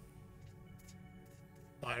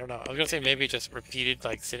 I don't know. I was going to say maybe it just repeated,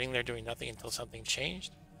 like, sitting there doing nothing until something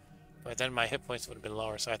changed. But then my hit points would have been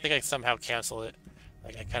lower, so I think I somehow canceled it.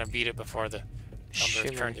 Like, I kind of beat it before the number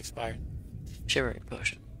of turns expired. Shimmering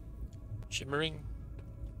potion. Shimmering?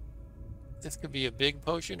 This could be a big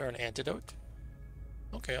potion or an antidote.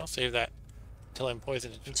 Okay, I'll save that until I'm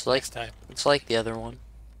poisoned next time. It's like the other one.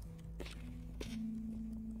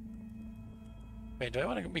 Wait, do I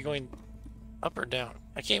want to be going up or down?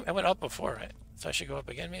 I went up before, right? So I should go up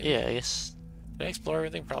again, maybe? Yeah, I guess. Did I explore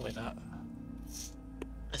everything? Probably not.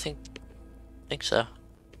 I think so.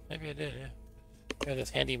 Maybe I did, yeah. Got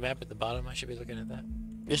this handy map at the bottom. I should be looking at that.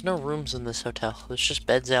 There's no rooms in this hotel. There's just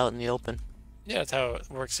beds out in the open. Yeah, that's how it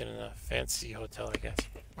works in a fancy hotel, I guess.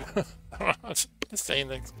 I don't know, just saying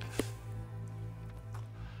things.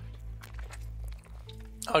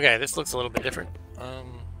 Okay, this looks a little bit different.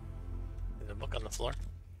 There's a book on the floor.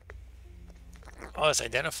 Oh, it's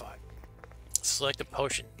identify. Select a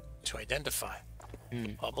potion to identify.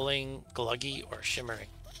 Bubbling, gluggy, or shimmering.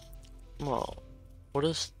 Well, what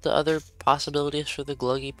is the other possibilities for the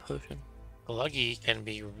gluggy potion? Gluggy can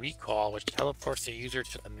be recall, which teleports the user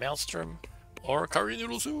to the maelstrom or curry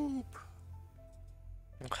noodle soup.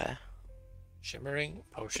 Okay. Shimmering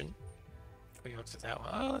potion. We looked at that one.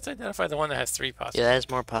 Oh, let's identify the one that has 3 possibilities. Yeah, that has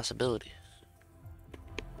more possibilities.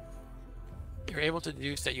 You're able to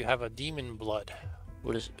deduce that you have a demon blood.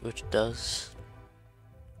 Which does?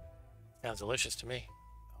 Sounds delicious to me.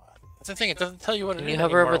 That's the thing, it doesn't tell you what it is. Can you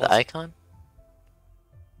hover over the icon?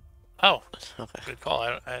 Oh, okay. Good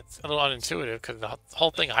call. It's a little unintuitive because the whole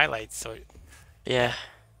thing highlights, so... Yeah.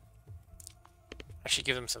 I should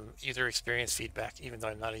give them some user experience feedback, even though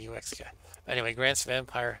I'm not a UX guy. Anyway, grants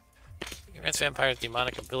vampires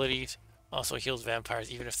demonic abilities. Also heals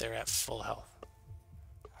vampires even if they're at full health.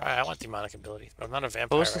 Alright, I want demonic abilities, but I'm not a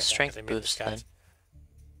vampire. What was the strength boost then?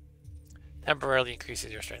 Temporarily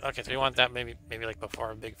increases your strength. Okay, so you want that maybe like before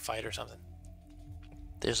a big fight or something.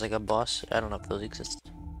 There's like a boss. I don't know if those exist.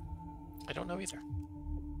 I don't know either.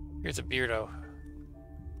 Here's a Beardo.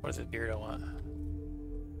 What does this Beardo want?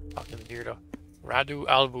 Talk to the Beardo. Radu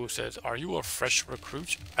Albu says, "Are you a fresh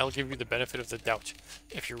recruit? I'll give you the benefit of the doubt.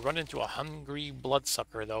 If you run into a hungry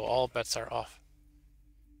bloodsucker, though, all bets are off."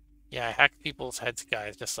 Yeah, I hack people's heads,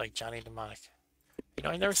 guys, just like Johnny Mnemonic. You know,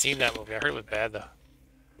 I've never seen that movie. I heard it was bad, though.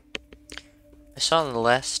 I saw on the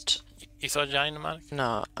last... You saw Johnny Mnemonic?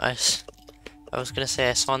 No, I was gonna say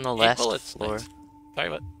I saw on the last floor. Nice. Sorry,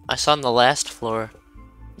 what? I saw on the last floor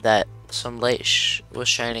that some light was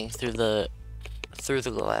shining through the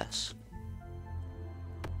glass.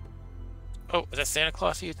 Oh, is that Santa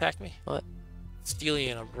Claus who attacked me? What? Steely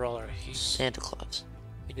and a brawler. Santa Claus.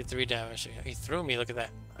 He did 3 damage. He threw me, look at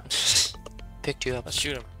that. Picked you up. Let's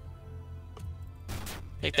shoot him.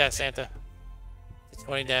 Take that, Santa. It's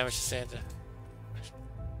 20 damage to Santa.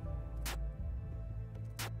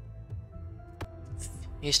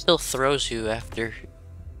 He still throws you after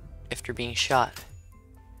being shot.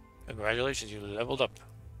 Congratulations, you leveled up.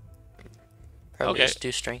 Probably Okay. just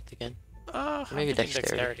do strength again. Maybe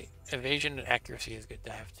dexterity. Evasion and accuracy is good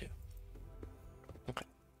to have too. Okay.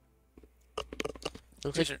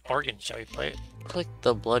 Looks Here's an organ. Shall we play it? looks like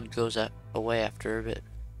the blood goes away after a bit.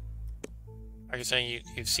 Are you saying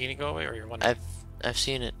you've seen it go away, or you're wondering? I've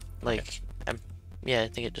seen it. Like, yeah, I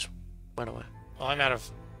think it just went away. Well, I'm out of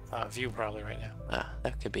view probably right now. Ah,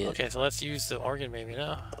 that could be it. Okay, so let's use the organ maybe.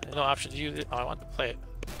 No, there's no option to use it. Oh, I want to play it.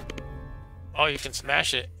 Oh, you can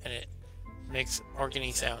smash it, and it makes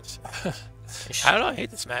organ-y sounds. I don't know. I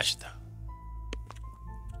hate to smash it though.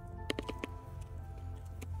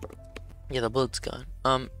 Yeah, the blood's gone.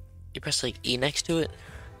 You press like E next to it.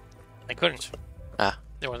 I couldn't. Ah.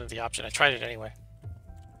 There wasn't the option. I tried it anyway.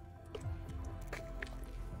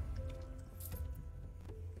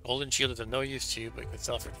 Golden shield is of no use to you, but you can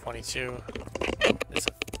sell it for 22. There's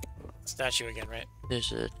a statue again, right?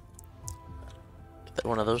 There's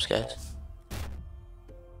one of those guys.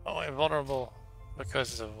 Oh, invulnerable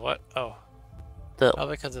because of what? Oh,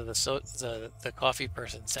 because of the coffee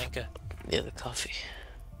person, Senka. Yeah, the coffee.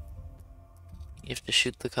 You have to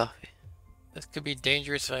shoot the coffee. This could be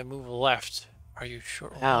dangerous if I move left. Are you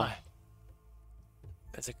sure? How? Why?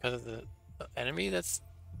 Is it because of the enemy that's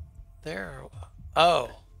there? Oh,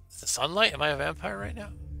 it's the sunlight? Am I a vampire right now?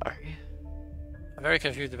 Are you? I'm very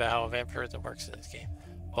confused about how vampirism works in this game.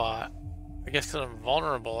 But I guess because I'm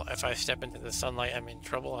vulnerable, if I step into the sunlight, I'm in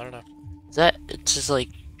trouble. I don't know. Is that, it's just like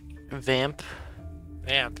vamp?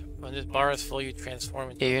 Vamp. When this bar is full, you transform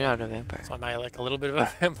into. Yeah, you're not a vampire. So am I like a little bit of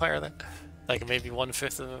a vampire then? Like maybe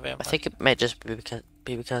 1/5 of a vampire? I think it might just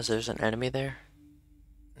be because there's an enemy there.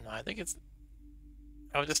 No, I think it's.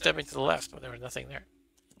 I was just stepping to the left, but there was nothing there.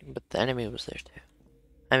 But the enemy was there too.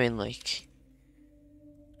 I mean, like,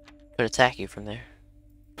 could attack you from there.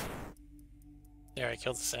 There, I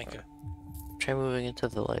killed the Sanka. Try moving into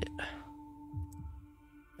the light.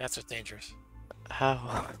 That's what's dangerous.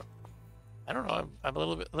 How? I don't know. I'm a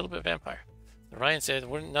little bit vampire. Ryan said,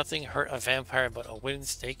 "Wouldn't nothing hurt a vampire but a wooden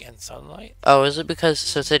stake and sunlight?" Oh, is it because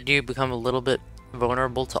so it said you become a little bit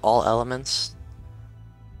vulnerable to all elements?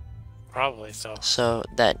 Probably so. So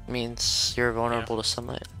that means you're vulnerable to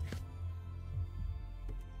sunlight.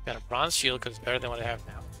 Got a bronze shield because it's better than what I have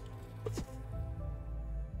now.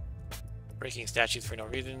 Breaking statues for no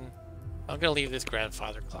reason. I'm gonna leave this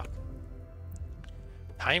grandfather clock.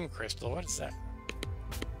 Time crystal. What is that?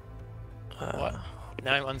 What?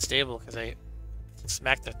 Now I'm unstable because I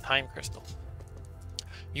smacked the time crystal.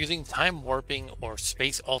 Using time warping or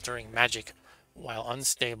space altering magic while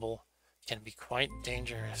unstable can be quite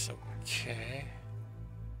dangerous. Okay.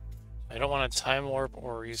 I don't want to time warp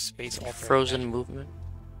or use space altering Frozen magic. movement.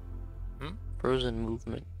 Hmm? Frozen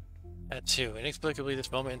movement. That too. Inexplicably,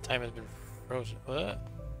 this moment in time has been frozen. What?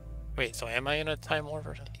 Wait, so am I in a time warp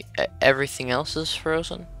or something? Everything else is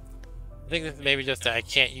frozen? I think this maybe just that I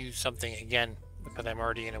can't use something again because I'm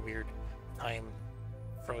already in a weird time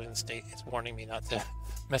frozen state. It's warning me not to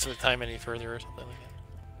mess with time any further or something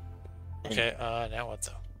like that. Okay, now what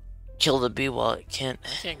though? Kill the bee while it can't. I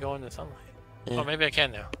can't go in the sunlight. Yeah. Oh, maybe I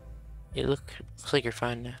can now. You looks like you're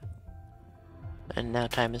fine now. And now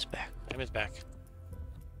time is back. Time is back.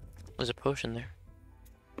 There's a potion there.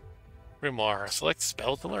 Grimoire. Select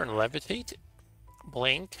spell to learn. Levitate.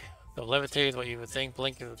 Blink. So levitate is what you would think.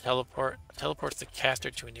 Blink is a teleport. Teleports the caster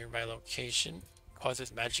to a nearby location.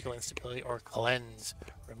 Causes magical instability or cleanse.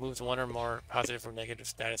 Removes one or more positive or negative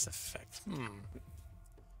status effects.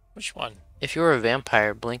 Which one? If you were a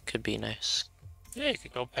vampire, blink could be nice. Yeah, you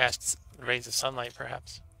could go past the rays of sunlight,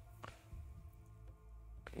 perhaps.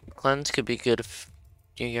 Cleanse could be good if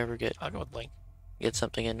you ever get I'll go with blink.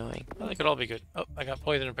 something annoying. Well, they could all be good. Oh, I got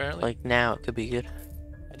poison apparently. Like now, it could be good.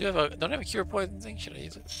 I do have a. Don't I have a cure poison thing? Should I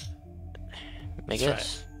use it? I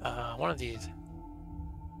guess. One of these.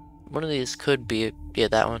 One of these could be, yeah,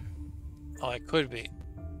 that one. Oh, it could be.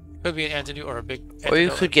 Could be an antidote or a big. Or you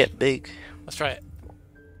antidote. could get big. Let's try it.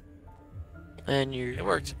 And you're It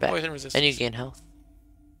worked. back. Poison resistance. And you gain health.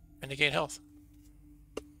 And you gain health.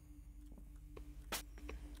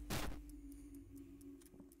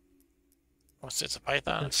 What's this? A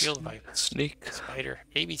python? A field python. Snake. Spider.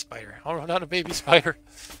 Baby spider. Oh, not a baby spider.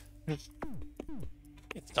 It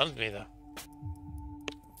stuns me though.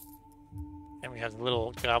 And we have the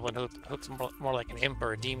little goblin who looks more like an imp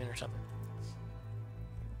or a demon or something.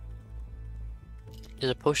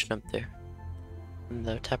 There's a potion up there. In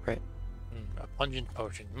the top right. A pungent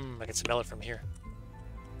potion. I can smell it from here.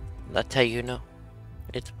 That's how you know.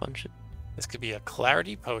 It's pungent. This could be a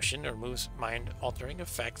clarity potion, removes mind-altering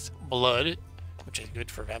effects, blood, which is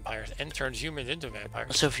good for vampires, and turns humans into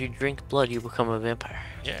vampires. So if you drink blood, you become a vampire.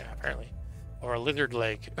 Yeah, apparently. Or a lizard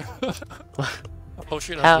leg. A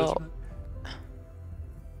potion of How? lizard.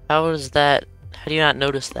 How is that? How do you not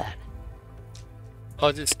notice that?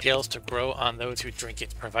 Causes scales to grow on those who drink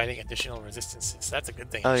it, providing additional resistances. That's a good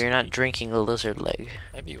thing. Oh, you're not drinking a lizard leg.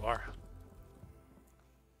 Maybe you are.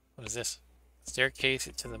 What is this? Staircase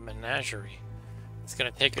to the menagerie. It's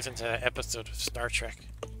gonna take us into that episode of Star Trek.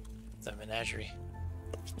 The menagerie.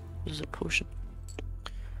 There's a potion.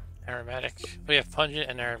 Aromatic. We have pungent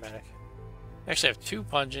and aromatic. We actually have two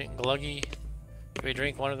pungent. Gluggy. Can we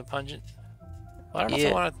drink one of the pungent? Well, I don't know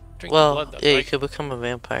if I want to drink the blood though. Yeah, you Like, could become a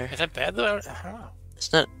vampire. is that bad though? I don't know.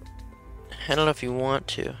 It's not. I don't know if you want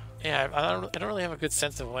to. Yeah, I don't really have a good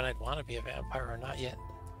sense of when I'd want to be a vampire or not yet.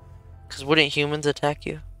 Because wouldn't humans attack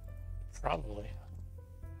you? Probably.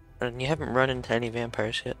 And you haven't run into any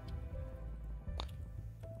vampires yet.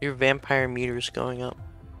 Your vampire meter's going up.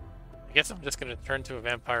 I guess I'm just gonna turn to a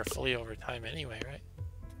vampire fully over time anyway, right?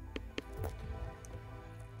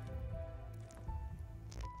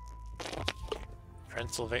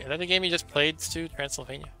 Transylvania. Is that the game you just played, Stu?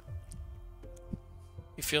 Transylvania?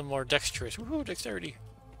 You feel more dexterous. Woohoo, dexterity.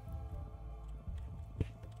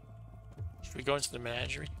 Should we go into the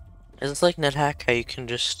menagerie? Is it like Nethack how you can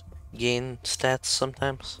just gain stats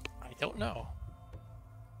sometimes? I don't know.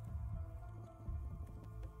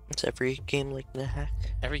 It's every game like Nethack.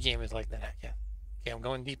 Every game is like that, yeah. Okay, I'm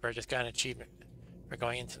going deeper. I just got an achievement. We're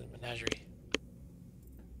going into the menagerie.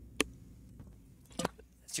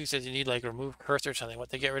 Stu says you need like remove curse or something. What,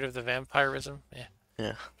 to get rid of the vampirism? Yeah.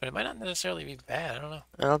 Yeah. But it might not necessarily be bad. I don't know.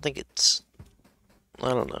 I don't think it's... I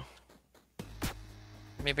don't know.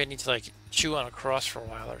 Maybe I need to like chew on a cross for a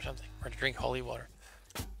while or something, or to drink holy water.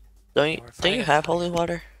 Don't you have holy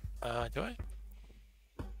water? Do I?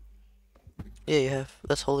 Yeah, you have.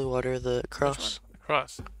 That's holy water, the cross. The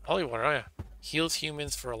cross. Holy water, oh yeah. Heals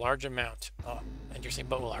humans for a large amount. Oh, interesting,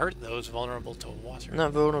 but will hurt those vulnerable to water.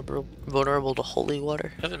 Not vulnerable to holy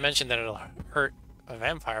water. It doesn't mention that it'll hurt a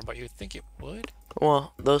vampire, but you'd think it would.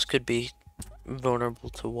 Well, those could be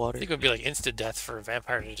vulnerable to I water. think it would be like instant death for a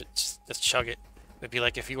vampire to just chug it. It would be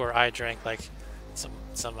like if you or I drank like some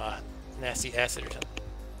nasty acid or something.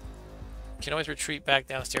 You can always retreat back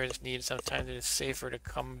downstairs if needed. Sometimes it is safer to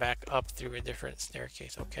come back up through a different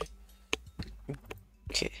staircase. Okay.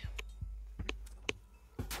 Okay.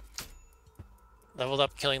 Leveled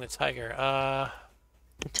up killing the tiger.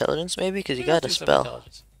 Intelligence maybe? Because you yeah, got a spell.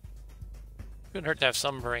 Couldn't hurt to have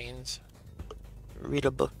some brains. Read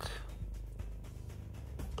a book.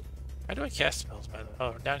 How do I cast spells, by the way?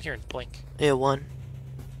 Oh, down here in blink. Yeah, 1.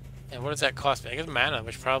 And what does that cost me? I guess mana,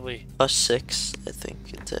 which probably... +6, I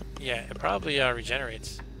think it's it. Yeah, it probably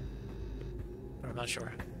regenerates. But I'm not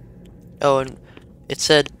sure. Oh, and it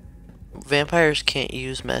said vampires can't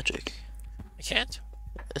use magic. I can't?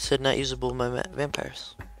 It said not usable by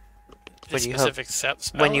vampires.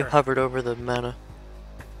 When you hovered over the mana.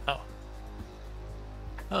 Oh.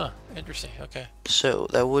 Huh, interesting, okay. So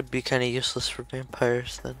that would be kind of useless for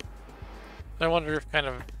vampires then. I wonder if kind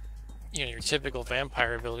of, you know, your typical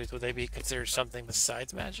vampire abilities, would they be considered something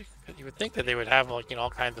besides magic? Because you would think that they would have, like, you know,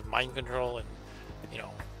 all kinds of mind control and, you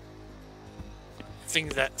know,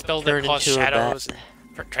 things that spells that cause shadows,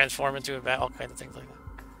 and transform into a bat, all kinds of things like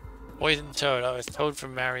that. Poison Toad. Oh, it's Toad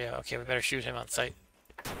from Mario. Okay, we better shoot him on sight.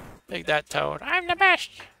 Take that, Toad. I'm the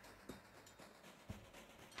best!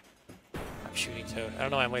 I'm shooting Toad. I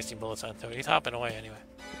don't know why I'm wasting bullets on Toad. He's hopping away anyway.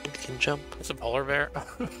 You can jump. It's a polar bear.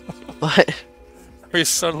 What? We're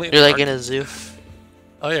suddenly You're like in a zoo.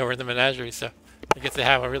 Oh yeah, we're in the menagerie, so I guess they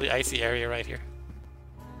have a really icy area right here.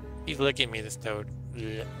 He's licking me, this Toad.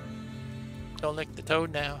 Blech. Don't lick the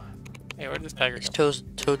Toad now. Hey, where did this tiger go?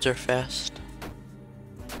 Toads are fast.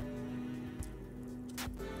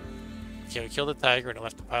 Okay, we killed the tiger and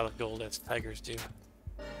left a pile of gold as tigers do.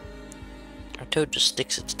 Our toad just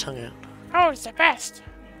sticks its tongue out. Oh, it's the best!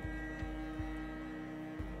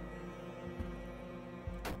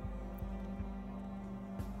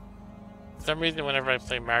 For some reason, whenever I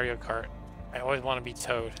play Mario Kart, I always want to be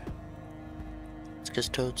Toad. It's because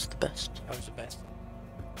Toad's the best. Toad's the best.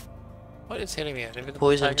 What is hitting me?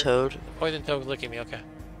 Poison Toad. The poison Toad's licking me, okay.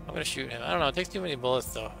 I'm gonna shoot him. I don't know, it takes too many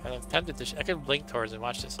bullets though. And I'm tempted to I could blink towards him,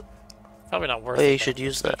 watch this. Probably not worth it. Oh, you should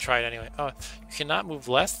use that. Try it anyway. Oh, you cannot move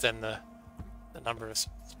less than the number of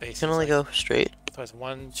spaces. You can only go straight. So it's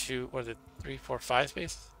 1, 2, what is it, 3, 4, 5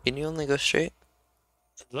 spaces? Can you only go straight?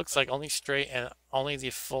 It looks like only straight and only the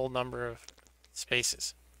full number of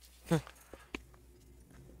spaces. I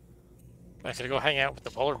could go hang out with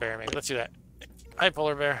the polar bear maybe. Let's do that. Hi,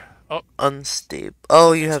 polar bear. Oh. Unstable.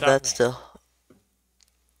 Oh, you have that still.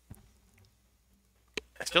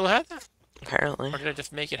 I still have that? Apparently. Or did I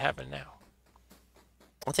just make it happen now?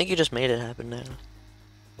 I think you just made it happen now.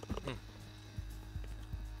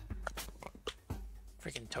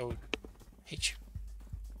 Freaking Toad. Hate you.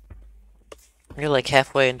 You're like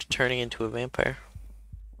halfway into turning into a vampire.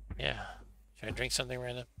 Yeah. Should I drink something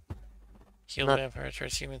random? Heal vampire,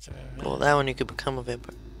 turns humans. Well, that one you could become a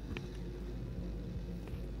vampire.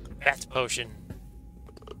 Bat potion.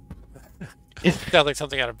 Sounds like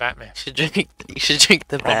something out of Batman. You should drink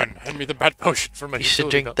the bat. Robin, hand me the bat potion for my You should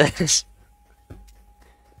drink this.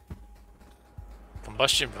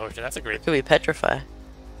 Combustion potion, that's a great... It could be petrify.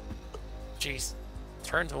 Jeez.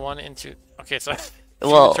 Turn to one into... Okay, so...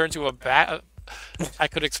 Well... turn to a bat... I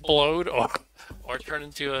could explode or turn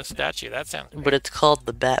into a statue. That sounds great. But it's called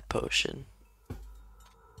the bat potion.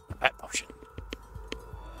 Bat potion.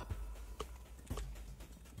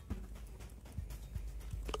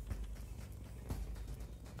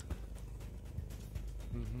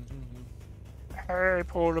 Hey,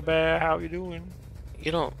 polar bear, how you doing?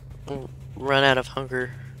 You don't run out of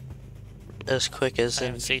hunger as quick as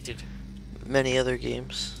in many other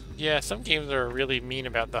games. Yeah, some games are really mean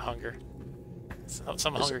about the hunger.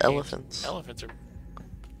 Some hunger elephants. Games. Elephants are...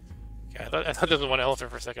 Yeah, I thought there was one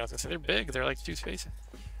elephant for a second. I was going to say, they're big. They're like 2 spaces.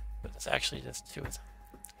 But it's actually just 2 of them.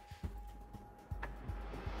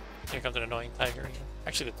 Here comes an annoying tiger again.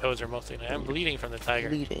 Actually, the toads are mostly annoying. I'm bleeding from the tiger.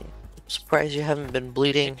 Bleeding. I'm surprised you haven't been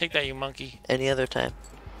bleeding. Take that, you monkey. Any other time.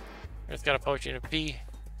 It's got a potion of pee.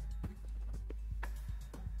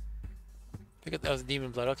 Look at that, was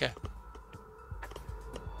demon blood. Okay.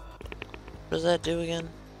 What does that do again?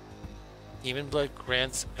 Demon blood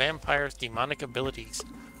grants vampires demonic abilities.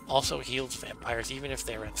 Also heals vampires even if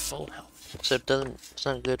they're at full health. So it doesn't. It's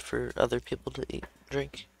not good for other people to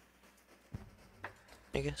drink.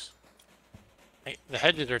 I guess. Hey, the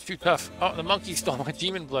hedges are too tough. Oh, the monkey stole my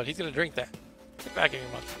demon blood. He's gonna drink that. Get back here,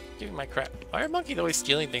 monkey. Give me my crap. Why are monkeys always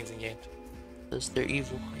stealing things in games? Because they're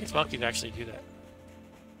evil. I guess monkeys actually do that.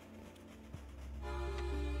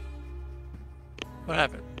 What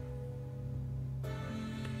happened?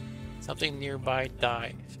 Something nearby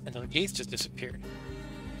died, and the gates just disappeared.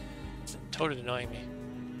 It's totally annoying me.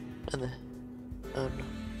 And oh no.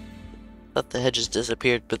 Thought the hedges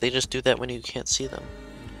disappeared, but they just do that when you can't see them.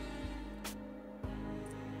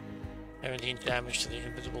 17 damage to the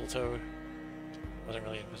invisible toad. Wasn't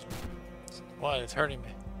really invisible. What? It's hurting me.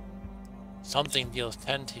 Something deals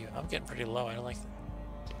 10 to you. I'm getting pretty low. I don't like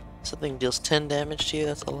that. Something deals 10 damage to you?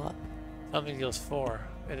 That's a lot. Something deals 4.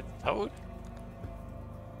 Is it a toad?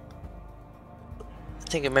 I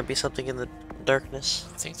think it might be something in the darkness.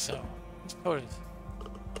 I think so. This toad is...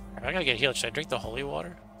 Alright, I gotta get healed. Should I drink the holy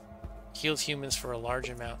water? Heals humans for a large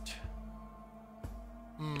amount.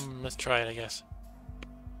 Let's try it, I guess.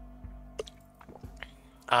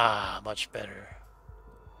 Ah, much better.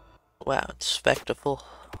 Wow, it's spectacle.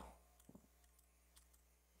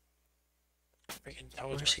 Freaking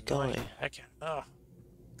toads. Where's he going? Heck yeah. Oh.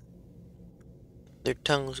 Their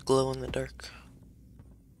tongues glow in the dark.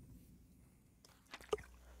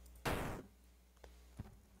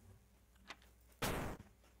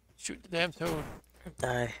 Shoot the damn toad.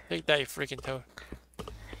 Die. Take that, you freaking toad.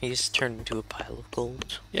 He's turned into a pile of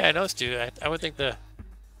gold. Yeah, I noticed, dude. I would think the...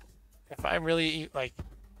 If I'm really, like,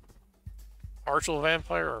 partial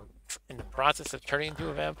vampire or in the process of turning into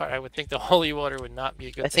a vampire, I would think the holy water would not be a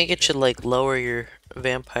good thing. I think it should, like, lower your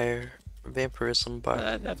vampirism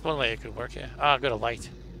bar. That's one way it could work, yeah. Ah, good, a light.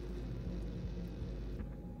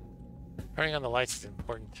 Turning on the lights is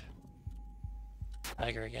important.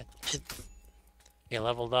 Tiger again. Yeah,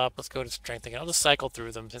 leveled up. Let's go to strength again. I'll just cycle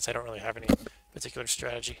through them since I don't really have any particular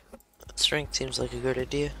strategy. Strength seems like a good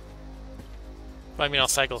idea. I mean, I'll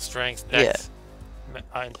cycle strength, dex,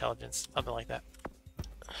 intelligence, something like that.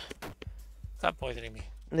 Stop poisoning me.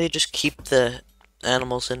 They just keep the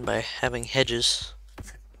animals in by having hedges.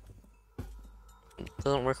 It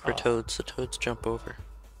doesn't work for toads. The toads jump over.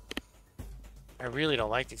 I really don't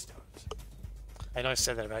like these toads. I know I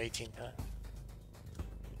said that about 18 times.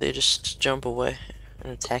 They just jump away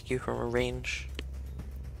and attack you from a range.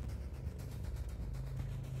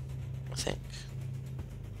 I think.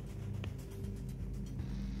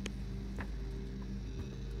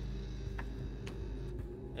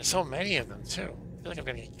 There's so many of them, too. I feel like I'm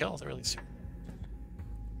gonna get killed really soon.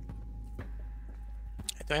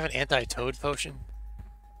 Do I have an anti-toad potion?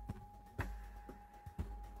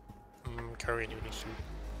 Curry noodle soup.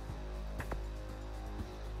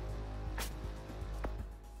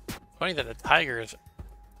 Funny that the tigers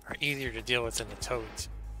are easier to deal with than the toads.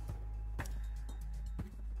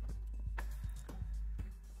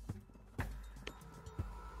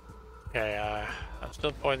 Okay, I'm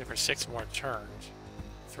still poisoned for 6 more turns.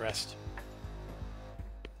 Rest.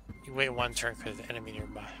 You wait 1 turn because the enemy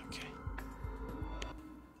nearby. Okay.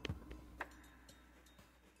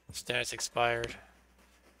 Status expired.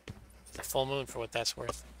 It's a full moon for what that's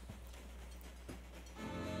worth.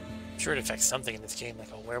 I'm sure it affects something in this game,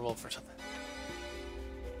 like a werewolf or something.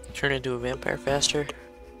 Turn into a vampire faster?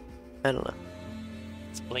 I don't know.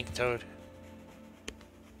 It's Blink Toad.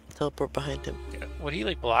 Teleport behind him. Would he,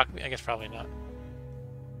 like, block me? I guess probably not.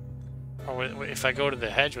 Or if I go to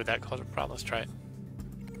the hedge, would that cause a problem? Let's try it.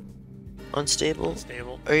 Unstable?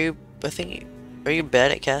 Unstable. Are you, are you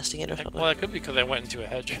bad at casting it or something? Well, it could be because I went into a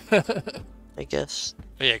hedge. I guess.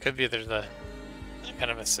 But yeah, it could be there's a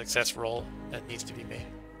kind of a success roll that needs to be made.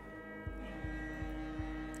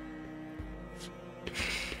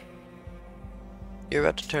 You're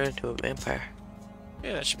about to turn into a vampire.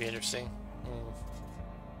 Yeah, that should be interesting.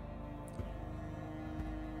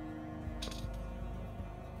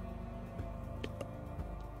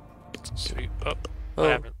 Oh, what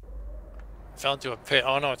happened? I fell into a pit.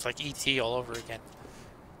 Oh no, it's like ET all over again.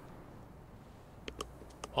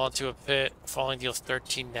 Fall into a pit. Falling deals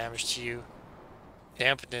 13 damage to you.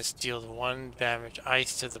 Dampness deals 1 damage.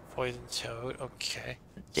 Ice to the poison toad. Okay.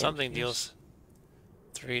 Something deals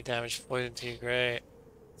 3 damage. Poison to you. Great.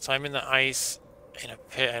 So I'm in the ice in a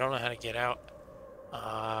pit. I don't know how to get out.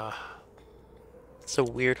 It's a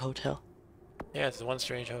weird hotel. Yeah, it's one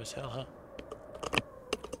strange hotel, huh?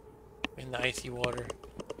 In the icy water.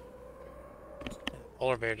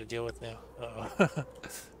 Polar bear to deal with now. Uh-oh.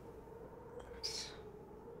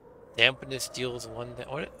 Dampness deals one.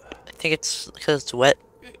 What? I think it's because it's wet.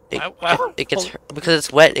 Wow. It gets hurt, because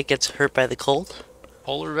it's wet. It gets hurt by the cold.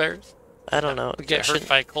 Polar bears? I don't know. We get hurt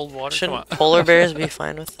by cold water. Shouldn't polar bears be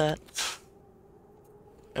fine with that?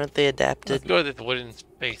 Aren't they adapted? Let's go to the wooden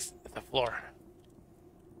space at the floor.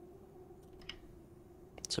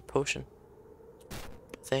 It's a potion. I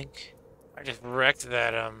think. I just wrecked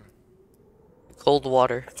that Cold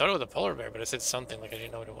water. I thought it was a polar bear, but it said something like I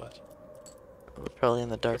didn't know what it was. It was probably in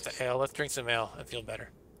the dark. What's the ale? Let's drink some ale. I feel better.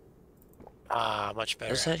 Ah, much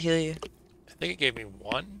better. Does that heal you? I think it gave me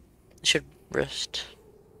one. You should rest.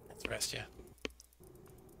 Let's rest, yeah.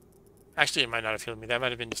 Actually, it might not have healed me. That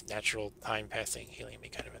might have been just natural time passing, healing me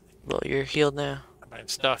kind of a thing. Well, you're healed now. But I'm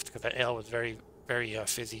stuffed because that ale was very, very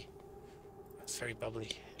fizzy. It's very bubbly.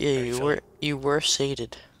 Yeah, very you were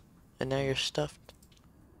sated, and now you're stuffed.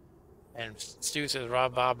 And Stu says,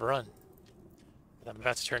 "Rob Bob, run." I'm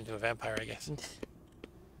about to turn into a vampire, I guess.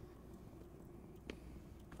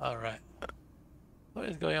 Alright. What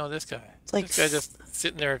is going on with this guy? It's like this guy just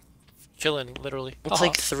sitting there chilling, literally. It's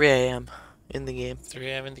like 3 a.m. in the game. 3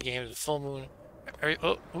 a.m. in the game. There's a full moon.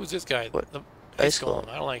 Oh, who's this guy? What? The Ice Golem. Golem.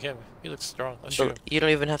 I don't like him. He looks strong. Let's So shoot him. you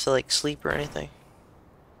don't even have to like sleep or anything.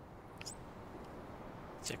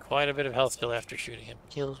 He's got quite a bit of health still after shooting him.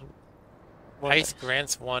 Heals. Ice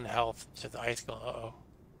grants 1 health to the Ice Golem. Uh-oh.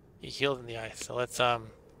 He healed in the ice. So let's, I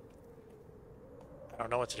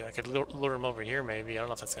don't know what to do. I could lure him over here, maybe. I don't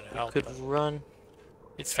know if that's going to help. Could run.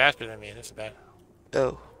 It's faster than me. This is bad.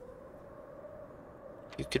 Oh.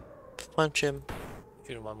 You could punch him.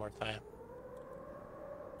 Shoot him one more time.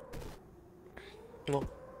 Well,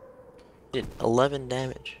 did 11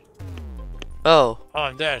 damage. Oh. Oh,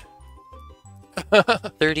 I'm dead.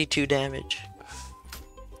 32 damage.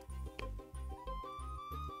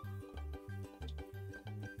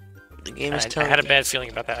 The game is telling I had a bad feeling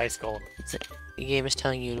about that Ice Golem. The game is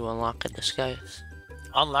telling you to unlock a disguise.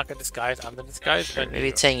 Unlock a disguise. I'm the disguise. Or maybe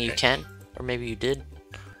it's saying you can, or maybe you did.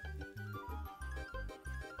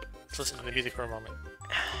 Let's listen to the music for a moment.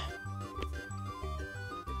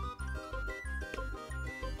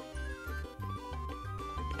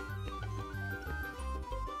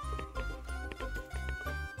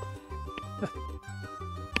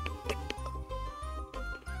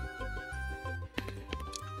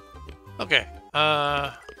 Okay.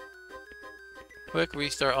 Quick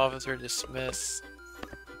restart, officer dismiss.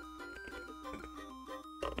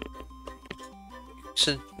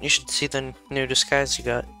 So you should see the new disguise you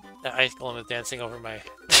got. That Ice Golem is dancing over my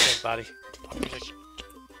dead body.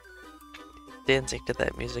 Dancing to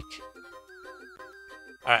that music.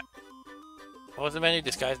 Alright. What was the menu?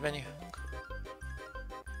 Disguise menu?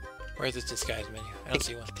 Where's this disguise menu? I don't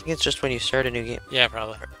see one. I think it's just when you start a new game. Yeah,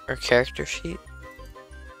 probably. Or character sheet.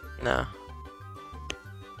 No.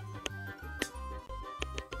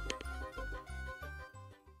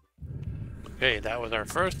 Okay, that was our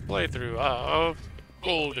first playthrough of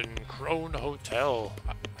Golden Krone Hotel.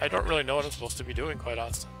 I don't really know what I'm supposed to be doing, quite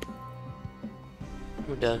honestly.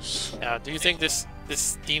 Who does? Now, do you think this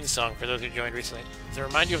theme song, for those who joined recently, does it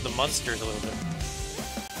remind you of the Munsters a little bit?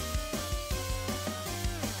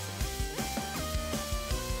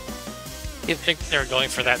 You think they're going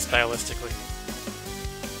for that stylistically?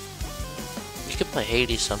 You could play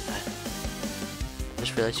Hades sometime. I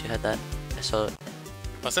just realized you had that. I saw it.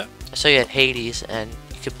 What's that? I saw you had Hades, and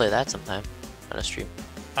you could play that sometime on a stream.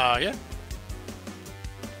 Yeah.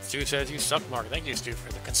 Stu says you suck, Mark. Thank you, Stu,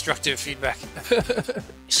 for the constructive feedback. You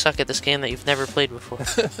suck at this game that you've never played before.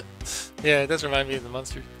 Yeah, it does remind me of the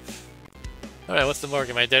Munsters. Alright, what's the morgue?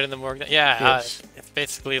 Am I dead in the morgue? Yeah, Yes. it's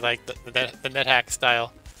basically like the Nethack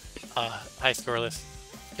style high score list.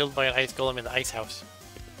 Killed by an ice golem in the ice house.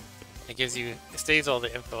 It gives you, it stays all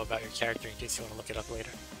the info about your character in case you want to look it up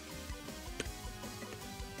later.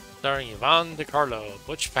 Starring Yvonne DiCarlo,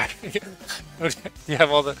 Butch Factory. Do you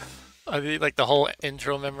have all the, like the whole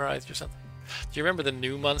intro memorized or something? Do you remember the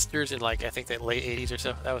new Munsters in like, I think the late 80s or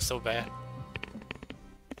so? That was so bad.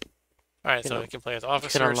 Alright, so we can play as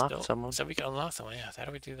officer can unlock still. someone. So we can unlock someone, yeah. How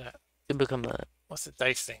do we do that? You become a What's the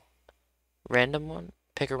dice thing? random one?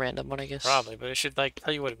 Pick a random one, I guess. Probably, but it should like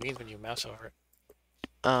tell you what it means when you mouse over it.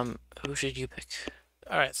 Who should you pick?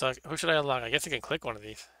 Alright, so who should I unlock? I guess I can click one of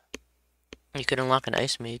these. You could unlock an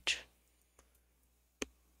ice mage.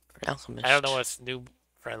 Or an alchemist. I don't know what's new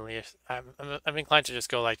friendliest. I'm inclined to just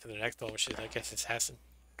go like to the next one, which is I guess assassin.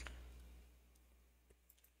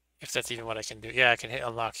 if that's even what I can do. Yeah, I can hit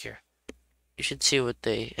unlock here. You should see what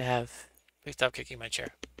they have. Please stop kicking my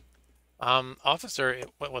chair. Officer, it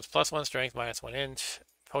was +1 strength, -1 int.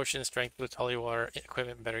 Potion, strength, boost, holy water,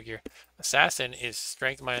 equipment, better gear. Assassin is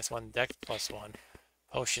strength -1, dex +1.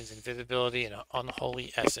 Potions, invisibility, and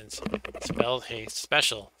unholy essence. Spell, haste,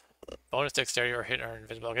 special. Bonus dexterity or hit or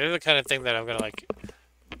invisible. Okay, this is the kind of thing that I'm gonna like,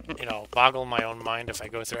 you know, boggle my own mind if I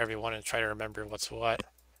go through every one and try to remember what's what.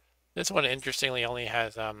 This one, interestingly, only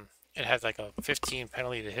has it has like a 15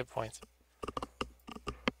 penalty to hit points.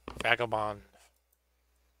 Vagabond,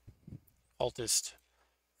 cultist,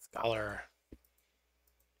 scholar.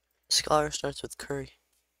 Scholar starts with curry.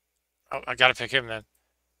 Oh, I gotta pick him then.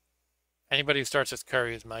 Anybody who starts with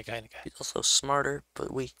curry is my kind of guy. He's also smarter,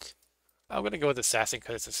 but weak. I'm gonna go with assassin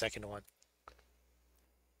because it's the second one.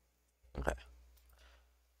 Okay.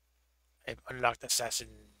 I've unlocked assassin.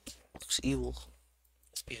 Looks evil.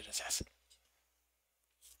 Let's be an assassin.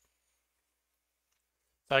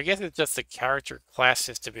 So I guess it's just the character class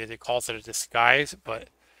system. It calls it a disguise, but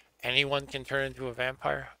anyone can turn into a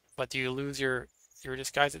vampire. But do you lose your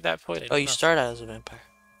disguise at that point? Oh, you start out as a vampire.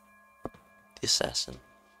 The assassin.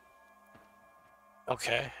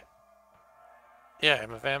 Okay. Yeah,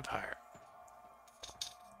 I'm a vampire.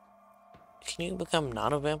 Can you become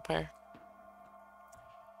not a vampire?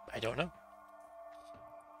 I don't know.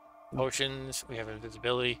 Potions, we have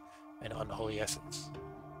invisibility, and unholy essence.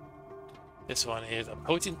 This one is a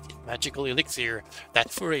potent magical elixir that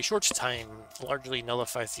for a short time largely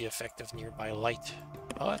nullifies the effect of nearby light.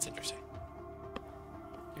 Oh, that's interesting.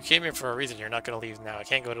 You came here for a reason. You're not going to leave now. I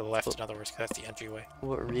can't go to the left, in other words, because that's the entryway.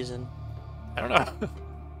 What reason? I don't know.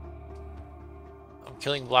 I'm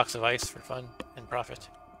killing blocks of ice for fun and profit.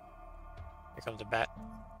 Here comes a bat.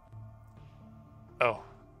 Oh.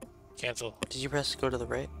 Cancel. Did you press go to the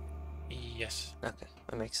right? Yes. Okay,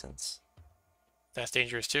 that makes sense. That's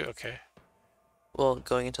dangerous too? Okay. Well,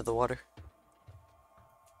 going into the water.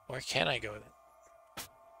 Where can I go then?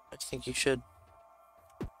 I think you should.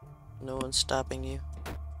 No one's stopping you.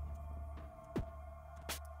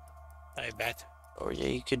 I bet. Or yeah,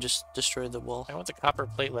 you could just destroy the wall. I want the copper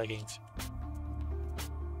plate leggings.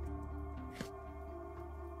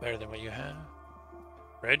 Better than what you have.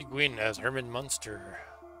 Red Gwyn as Herman Munster.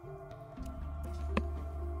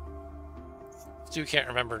 Stu can't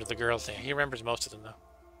remember the girl's name. He remembers most of them though.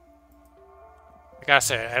 I gotta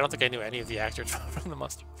say, I don't think I knew any of the actors from the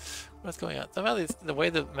Munster. What's going on? Somehow the way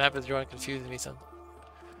the map is drawn confuses me some.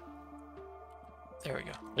 There we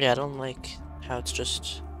go. Yeah, I don't like how it's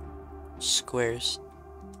just squares.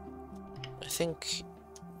 I think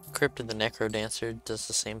Crypt of the Necro Dancer does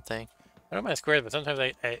the same thing. I don't mind squares, but sometimes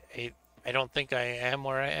I don't think I am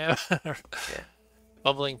where I am. Yeah.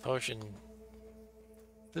 Bubbling potion.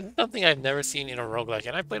 This is something I've never seen in a roguelike,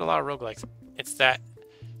 and I've played a lot of roguelikes. It's that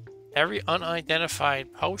every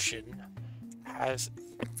unidentified potion has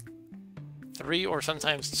 3 or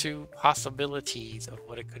sometimes 2 possibilities of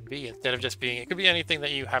what it could be, instead of just being, it could be anything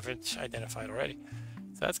that you haven't identified already.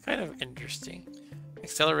 So that's kind of interesting.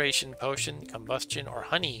 Acceleration potion, combustion, or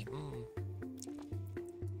honey.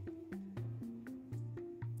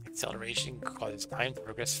 Acceleration causes time to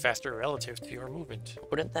progress faster relative to your movement.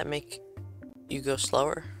 Wouldn't that make you go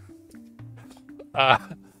slower?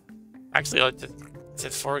 Actually, it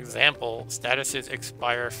says, for example, statuses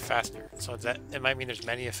expire faster. So that it might mean there's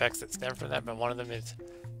many effects that stem from that, but one of them is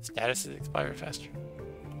statuses expire faster.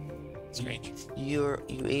 Strange. You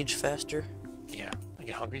age faster? Yeah, I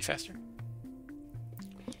get hungry faster.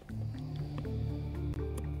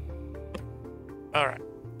 Alright.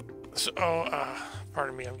 So,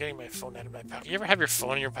 pardon me, I'm getting my phone out of my pocket. You ever have your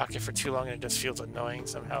phone in your pocket for too long and it just feels annoying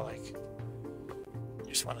somehow? Like, you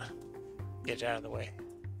just want to get it out of the way.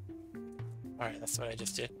 Alright, that's what I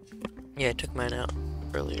just did. Yeah, I took mine out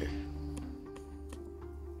earlier.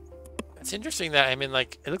 It's interesting that I'm in,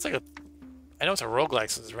 like, it looks like a... I know it's a roguelike,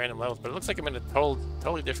 so it's random levels, but it looks like I'm in a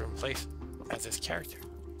totally different place as this character.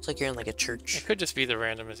 It's like you're in, like, a church. It could just be the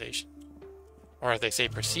randomization. Or as they say,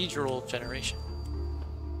 procedural generation.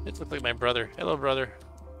 It looks like my brother. Hello, brother.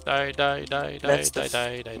 Die, die, die, die, die,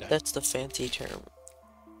 die, die, die. That's the fancy term.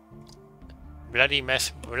 Bloody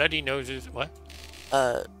mess, bloody noses. What?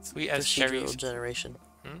 Sweet as cherries. Generation.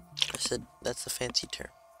 I said that's the fancy term.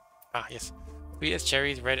 Ah, yes. Sweet as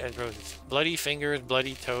cherries, red as roses. Bloody fingers,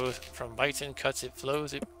 bloody toes. From bites and cuts, it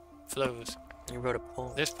flows, it flows. You wrote a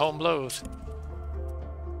poem. This poem blows.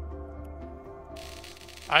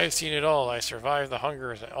 I've seen it all. I survived the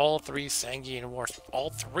hungers at all 3 Sanguine wars.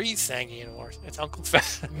 All 3 Sanguine wars. It's Uncle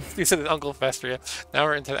Fester. You said it's Uncle Fester, yeah. Now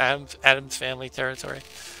we're into Adam's family territory.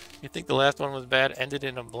 You think the last one was bad? Ended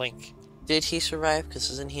in a blink. Did he survive? Because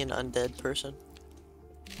isn't he an undead person?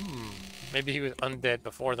 Maybe he was undead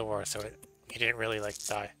before the war, so he didn't really, like,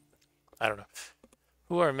 die. I don't know.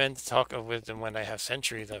 Who are men to talk of wisdom when I have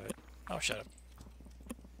centuries of it? Oh, shut up.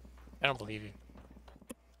 I don't believe you.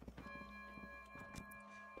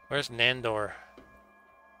 Where's Nandor?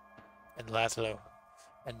 And Laszlo?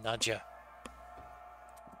 And Nadja?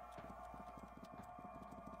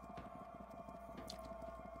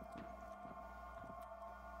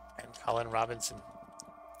 And Colin Robinson.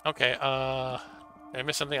 Okay, did I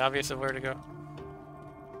miss something obvious of where to go?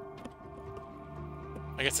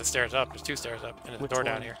 I guess the stairs up. There's 2 stairs up, and there's a door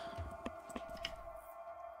down here.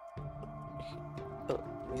 Oh,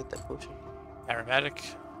 let me get that potion. Aromatic.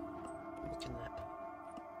 Looking at.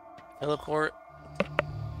 Teleport,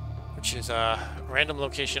 which is a random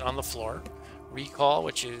location on the floor. Recall,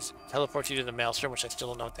 which is teleports you to the maelstrom, which I still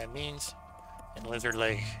don't know what that means. And lizard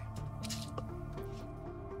leg.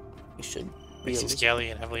 You should be Makes you scaly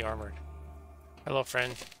and heavily armored. Hello,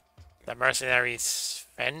 friend. The mercenaries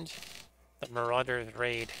fend. The marauders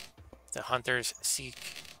raid. The hunters seek.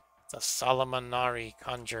 The Solomonari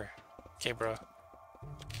conjure. Okay, bro.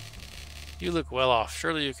 You look well off.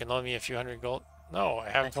 Surely you can loan me a few hundred gold. No, I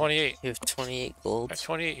have 28. You have 28 gold. I have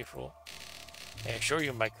 28, you fool. I assure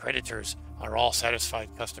you my creditors are all satisfied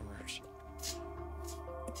customers.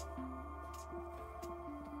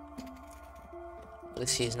 At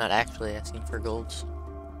least he's not actually asking for golds.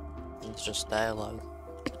 It's just dialogue.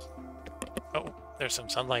 Oh, there's some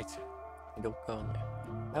sunlight. Don't go in there.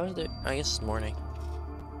 How is it? I guess it's morning.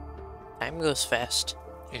 Time goes fast.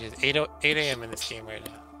 It is 8 a.m. in this game right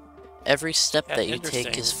now. Every step That's that you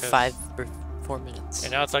take is interesting, 5 or 4 minutes.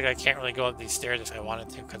 And now it's like I can't really go up these stairs if I wanted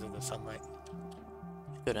to because of the sunlight.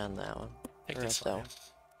 Go down that one. Take Or this up that one.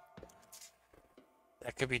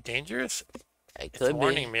 That could be dangerous. It It's could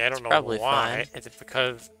warning be. me. I don't know Probably why. fine. Is it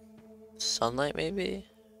because... Sunlight, maybe?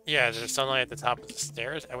 Yeah, there's sunlight at the top of the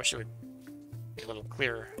stairs. I wish it would be a little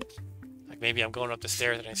clearer. Like maybe I'm going up the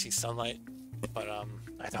stairs and I see sunlight. But,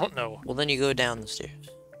 I don't know. Well, then you go down the stairs.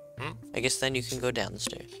 Hmm? I guess then you can go down the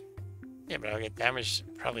stairs. Yeah, but I'll get damaged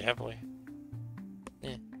probably heavily.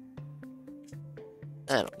 Yeah.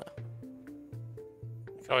 I don't know.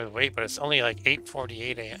 I can always wait, but it's only like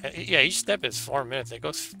 8:48 a.m. Yeah, each step is 4 minutes. It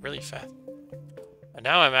goes really fast. And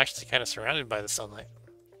now I'm actually kind of surrounded by the sunlight.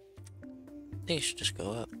 I think you should just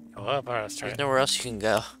go up. Go up. Alright, let's try There's it. nowhere else you can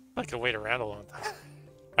go. I could wait around a long time. Alright,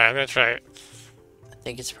 I'm gonna try it. I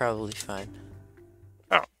think it's probably fine.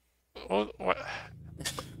 Oh. Well, what?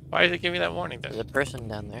 Why did it give me that warning then? There's a person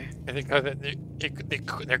down there. I think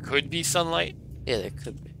because there could be sunlight. Yeah, there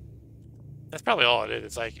could be. That's probably all it is.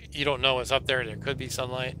 It's like, you don't know what's up there. There could be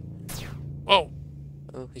sunlight. Whoa!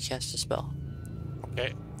 Oh, he cast a spell.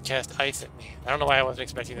 Okay. Cast ice at me. I don't know why I wasn't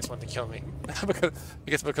expecting this one to kill me.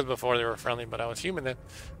 because before they were friendly, but I was human then.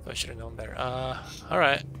 So I should have known better.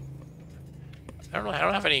 Alright. I don't know. I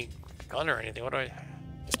don't have any gun or anything. What do I...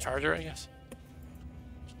 Just charge her, I guess?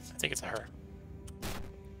 I think it's a her.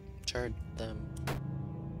 Charge them.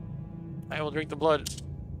 I will drink the blood.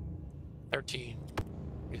 13.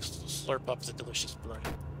 You slurp up the delicious blood.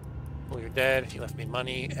 Well, you're dead. You left me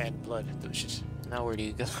money and blood. Delicious. Now where do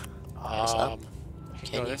you go? Up? I can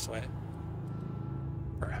Can go you? this way.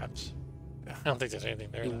 Perhaps. I don't think there's anything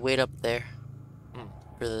there. You though. wait up there Hmm.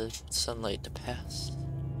 for the sunlight to pass.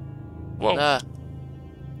 Whoa! Ah,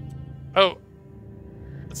 Oh!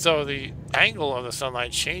 So the angle of the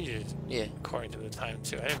sunlight changes yeah, according to the time,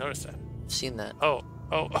 too. I didn't notice that. I've seen that. Oh!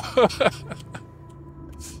 Oh!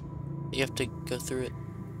 You have to go through it.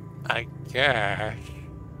 I guess.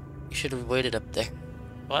 You should have waited up there.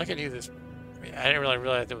 Well, I could do this. I didn't really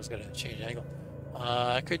realize it was going to change angle.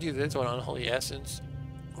 I could do this one. Unholy Essence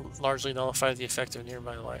largely nullifies the effect of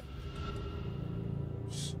nearby light.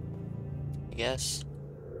 I guess.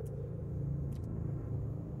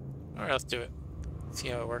 Alright, let's do it. See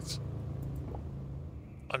how it works.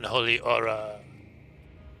 Unholy aura.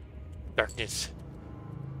 Darkness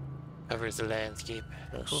covers the landscape.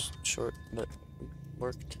 That was short, but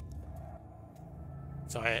worked.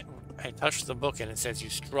 So I touched the book and it says you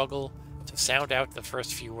struggle to sound out the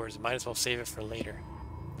first few words. Might as well save it for later.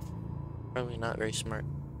 Probably not very smart.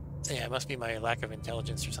 Yeah, it must be my lack of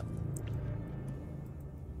intelligence or something.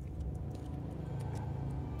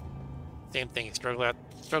 Same thing. You struggle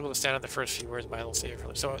to sound out the first few words. Might as well save it for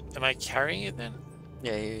later. So am I carrying it then?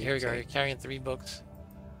 Yeah, Here we go. You're carrying 3 books.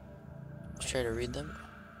 Try to read them.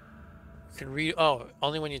 You can read. Oh,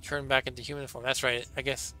 only when you turn back into human form. That's right. I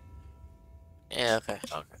guess. Yeah, okay.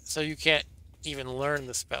 Okay. So you can't even learn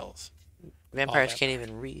the spells. Vampires that can't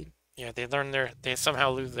even read. Yeah, they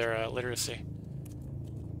somehow lose their literacy.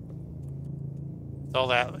 All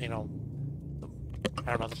that, you know,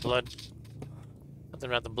 I don't know, the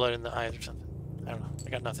Something about the blood in the eyes or something. I don't know. I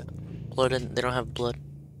got nothing. Blood in, they don't have blood.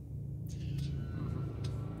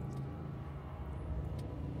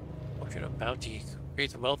 Portrait of bounty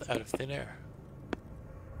creates wealth out of thin air.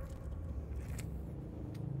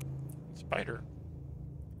 Spider.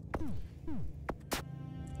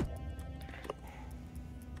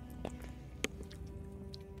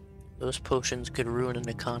 Those potions could ruin an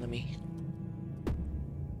economy.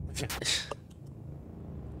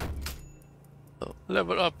 Oh.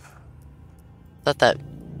 Level up. Thought that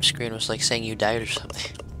screen was like saying you died or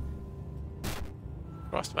something.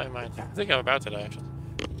 Crossed my mind. I think I'm about to die, actually.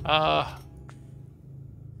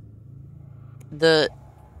 The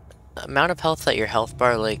amount of health that your health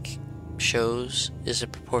bar like shows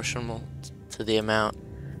isn't proportional to the amount.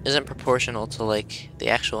 Isn't proportional to like the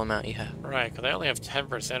actual amount you have. Right, because I only have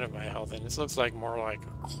 10% of my health, and this looks like more like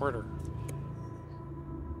a quarter.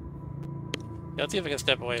 Yeah, let's see if I can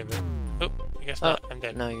step away a bit. Oh, I guess not. I'm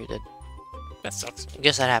dead. No, you're dead. That sucks. I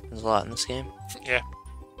guess that happens a lot in this game. Yeah.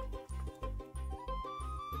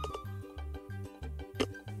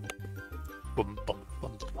 Boom, boom,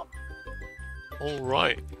 boom, boom.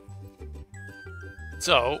 Alright.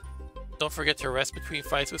 So, don't forget to rest between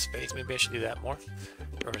fights with space. Maybe I should do that more.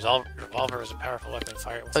 A revolver is a powerful weapon.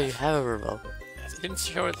 Fire it with. Oh, you have a revolver. Yes, it didn't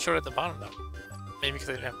show it at the bottom, though. Maybe because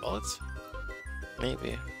I didn't have bullets?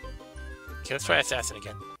 Maybe. Okay, let's try assassin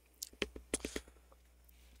again.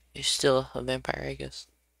 You're still a vampire, I guess.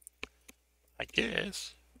 I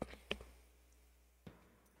guess.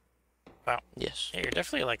 Wow. Yes. Yeah, you're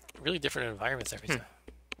definitely like really different environments every time.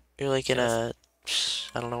 You're like in a...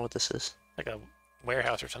 I don't know what this is. Like a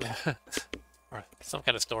warehouse or something. Or some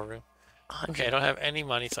kind of storeroom. Okay, I don't have any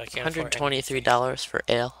money, so I can't afford $123 for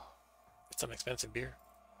ale. It's some expensive beer.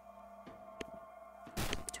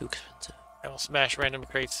 Too expensive. I will smash random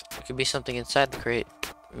crates. There could be something inside the crate.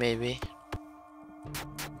 Maybe.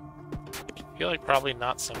 I feel like probably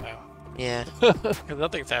not somehow. Yeah. Because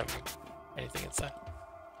nothing's having anything inside.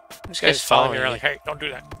 This guy's following me around like, hey, don't do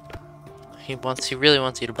that. He really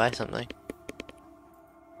wants you to buy something.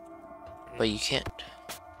 But you can't.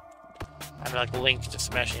 I'm like Link, just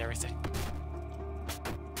smashing everything.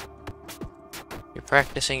 You're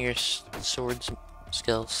practicing your swords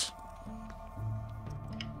skills.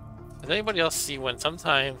 Does anybody else see when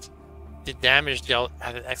sometimes the damage dealt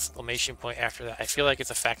has an exclamation point after that? I feel like it's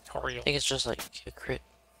a factorial. I think it's just like a crit.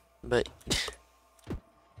 But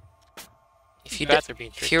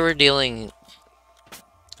if you were dealing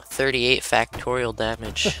 38 factorial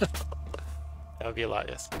damage, that would be a lot,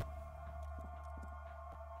 yes.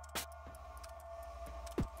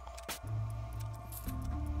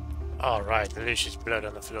 Alright, delicious blood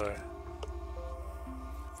on the floor.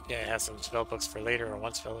 Yeah, I have some spell books for later, or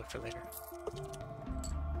one spell book for later.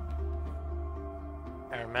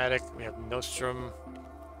 Aromatic, we have Nostrum.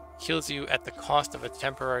 Heals you at the cost of a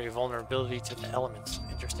temporary vulnerability to the elements.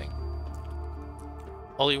 Interesting.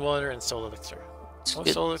 Holy Water and Soul Elixir.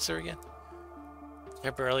 What's Soul Elixir again?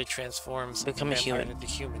 Temporarily transforms become a human into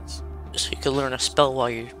humans. So you could learn a spell while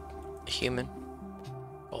you're a human.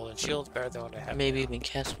 Golden Shield's better than what I have. Maybe even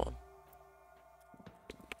cast one.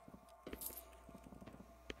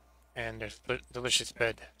 And there's delicious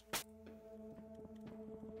bed.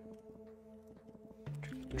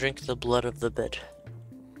 Drink the blood of the bed.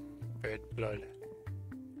 Bed blood.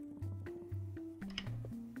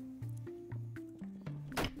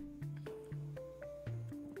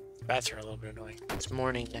 Bats are a little bit annoying. It's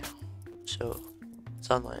morning now, so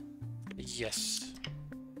sunlight. Yes.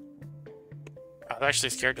 I was actually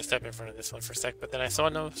scared to step in front of this one for a sec, but then I saw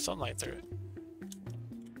no sunlight through it.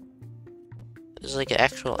 There's like an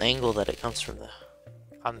actual angle that it comes from, though.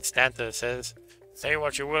 On the stanza it says, "Say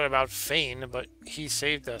what you will about Fane, but he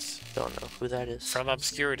saved us. Don't know who that is. From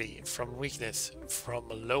obscurity, from weakness, from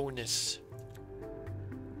lowness."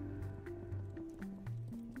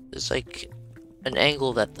 There's like an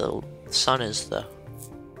angle that the sun is, though.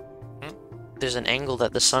 There's an angle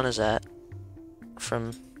that the sun is at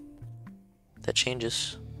from that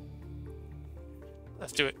changes.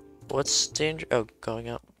 Let's do it. What's danger? Oh, going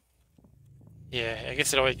up. Yeah, I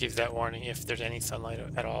guess it always gives that warning if there's any sunlight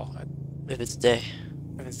at all. If it's day.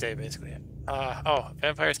 If it's day, basically. Oh,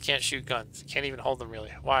 vampires can't shoot guns. Can't even hold them,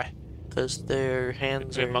 really. Why? Because their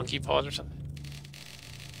hands are... monkey paws or something?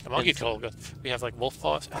 A monkey can hold guns. We have, like, wolf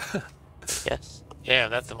paws? Yes. Yeah,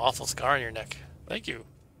 that's an awful scar on your neck. Thank you.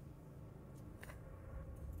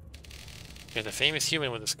 There's a famous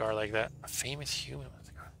human with a scar like that. A famous human with a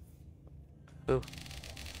scar. Who?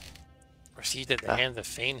 Received at the hands of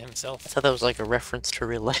Fane himself. I thought that was like a reference to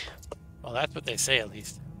real life. Well, that's what they say, at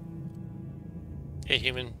least. Hey,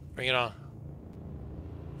 human, bring it on.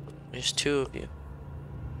 There's two of you.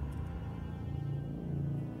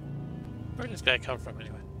 Where did this guy come from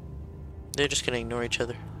anyway? They're just gonna ignore each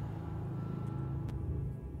other.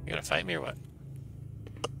 You gonna fight me or what?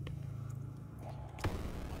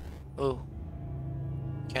 Oh.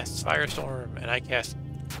 Casts Firestorm, and I cast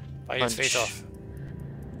Bite his face off.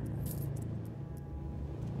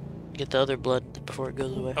 Get the other blood before it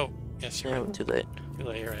goes away. Oh, yes, you're right. Too late. Too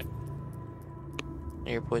late, you're right.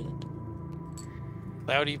 Now you're poisoned.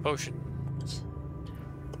 Cloudy potion.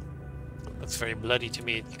 Looks very bloody to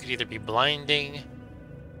me. It could either be blinding,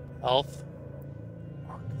 health,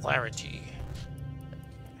 or clarity.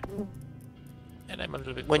 And I'm a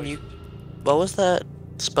little bit poisoned. What was that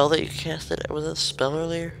spell that you casted? Was it a spell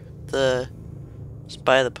earlier?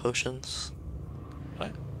 By the potions.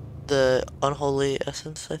 What? The unholy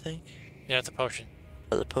essence, I think. Yeah, it's a potion.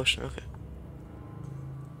 Oh, the potion. Okay.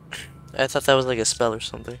 I thought that was like a spell or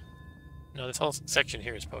something. No, this whole section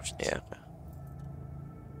here is potions. Yeah.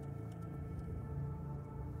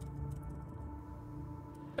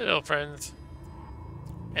 Hello, friends.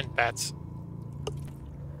 And bats.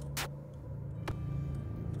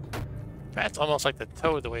 Bat's almost like the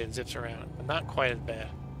toad the way it zips around, but not quite as bad.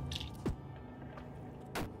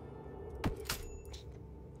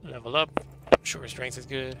 Level up. Sure, strength is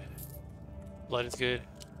good. Blood is good.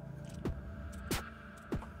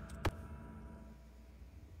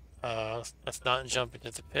 Let's not jump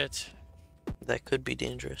into the pit. That could be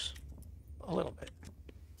dangerous. A little bit.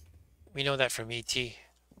 We know that from E.T.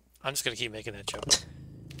 I'm just gonna keep making that joke.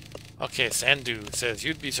 Okay, Sandu says,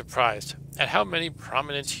 you'd be surprised at how many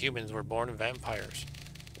prominent humans were born vampires.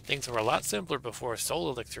 Things were a lot simpler before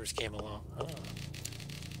soul elixirs came along. Oh.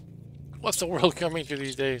 What's the world coming to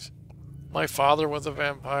these days? My father was a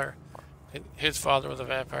vampire. His father was a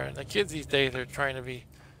vampire. The kids these days are trying to be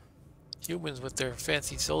humans with their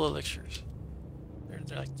fancy soul elixirs.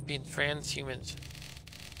 They're like being transhumans.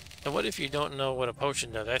 And what if you don't know what a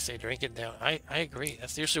potion does? I say drink it down. I agree.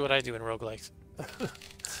 That's usually what I do in roguelikes.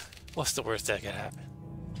 What's the worst that could happen?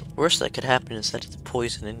 Worst that could happen is that it's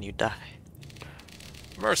poison and you die.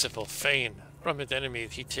 Merciful Fane. From his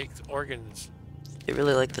enemies he takes organs. They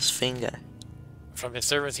really like this Fane guy. From his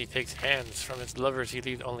servants he takes hands. From his lovers he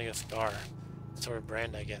leaves only a scar. Sort of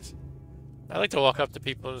brand, I guess. I like to walk up to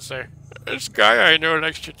people and say, this guy I know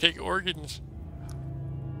likes to take organs.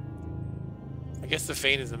 I guess the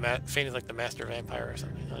Fane is Fane is like the master vampire or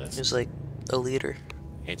something. No, he's like a leader.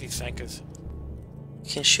 I hate these Sankas. You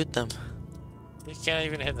can't shoot them. You can't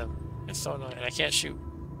even hit them. It's so annoying. And I can't shoot.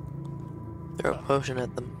 Throw a potion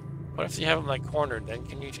at them. What if you have them like cornered? Then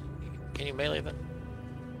can you melee them?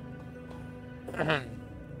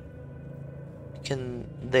 Can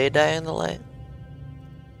they die in the light?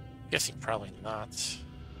 Guessing probably not.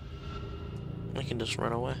 We can just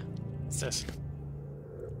run away. What's this?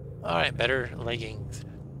 Alright, better leggings.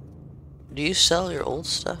 Do you sell your old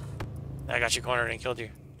stuff? I got you cornered and killed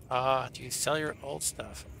you. Do you sell your old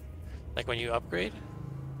stuff? Like when you upgrade?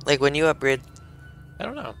 Like when you upgrade, I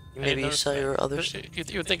don't know. maybe you sell your other stuff?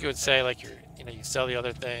 You would think it would say like you sell the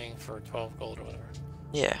other thing for 12 gold or whatever.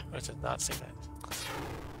 Yeah. But it does not say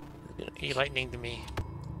that. He lightninged me.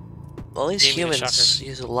 All these humans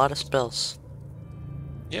use a lot of spells.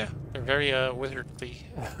 Yeah, they're very wizardly.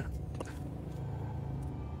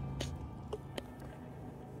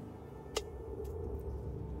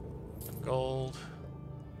 Gold.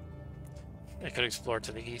 I could explore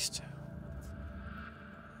to the east.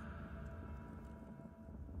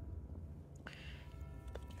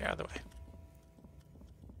 Get out of the way.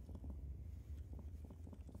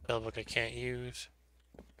 Spellbook I can't use.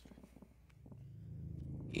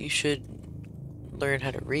 You should learn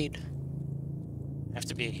how to read. I have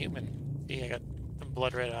to be a human. See, I got the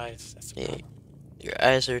blood red eyes. That's the problem. Your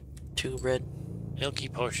eyes are too red. Milky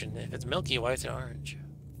potion. If it's milky, why is it orange?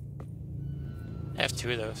 I have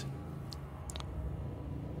 2 of those.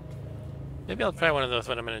 Maybe I'll try one of those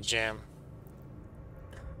when I'm in a jam.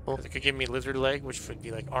 Well, it could give me lizard leg, which would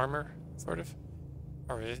be like armor, sort of,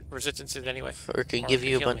 or resistances anyway. Or it could give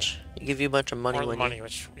you a bunch. Give you a bunch of money. Or money,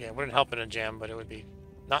 which wouldn't help in a jam, but it would be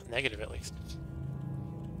not negative at least.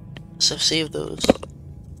 So save those.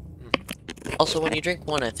 Also, when you drink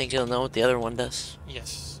one, I think you'll know what the other one does.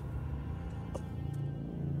 Yes.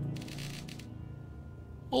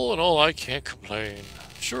 All in all, I can't complain.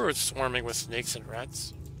 Sure, it's swarming with snakes and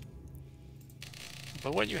rats.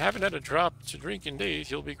 But when you haven't had a drop to drink in days,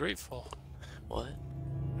 you'll be grateful. What? I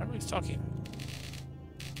don't know what he's talking about.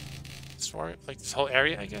 Swarm, like this whole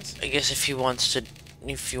area, I guess? I guess if you want to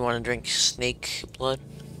drink snake blood.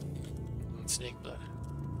 Snake blood.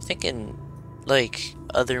 I'm thinking, like,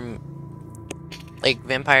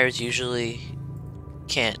 vampires usually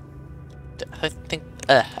can't.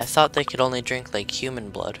 I thought they could only drink, like, human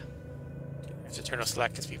blood. It's eternal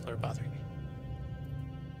slack because people are bothering me.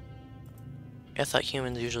 I thought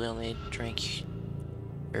humans usually only drank,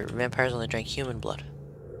 or vampires only drank human blood.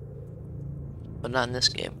 But not in this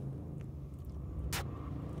game.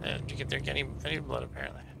 And you can drink any blood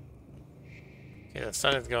apparently. Okay, the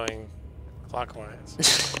sun is going clockwise.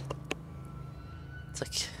 It's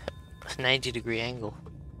like a 90-degree angle.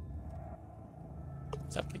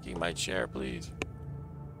 Stop kicking my chair, please.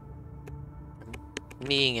 I'm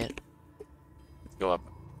kneeing it. Let's go up.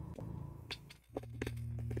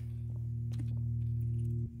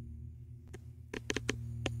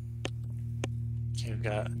 Okay, we've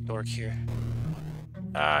got a dork here.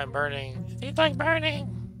 Ah, I'm burning. It's like burning!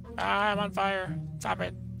 Ah, I'm on fire. Stop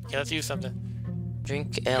it. Okay, let's use something.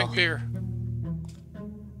 Drink ale. Drink beer.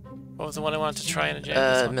 What was the one I wanted to try in a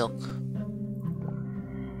jam? Milk.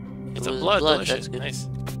 It's It a was blood, blood, delicious. that's good. Nice.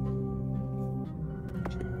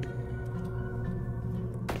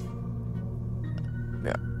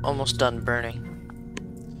 Yeah, almost done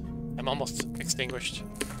burning. I'm almost extinguished.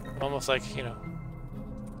 I'm almost like, you know,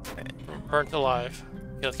 burnt alive.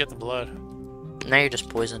 Okay, let's get the blood. Now you're just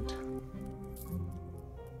poisoned.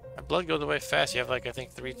 My blood goes away fast. You have like, I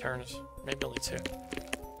think 3 turns. Maybe only 2.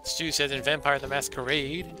 Stu says in Vampire the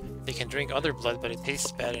Masquerade, they can drink other blood, but it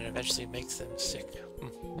tastes bad and eventually makes them sick.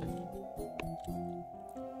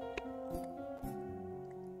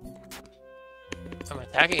 I'm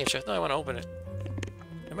attacking a chest. No, I want to open it.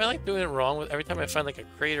 Am I like doing it wrong with every time I find like a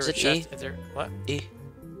crate or a chest? Is there what? E.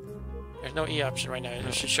 There's no E option right now.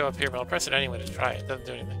 It should show up here, but I'll press it anyway to try it. It doesn't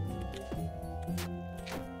do anything.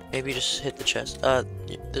 Maybe just hit the chest.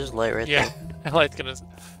 There's light right Yeah, there. the light's gonna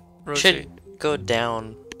rotate. Should go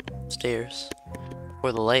downstairs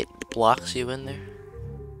where the light blocks you in there.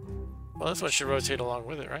 Well, this one should rotate along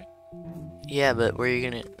with it, right? Yeah, but where you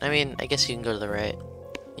gonna? I mean, I guess you can go to the right.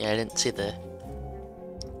 Yeah, I didn't see the.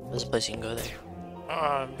 There's a place you can go there.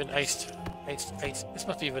 Oh, I've been iced. Iced. This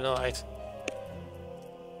must be vanilla ice.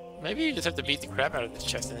 Maybe you just have to beat the crap out of this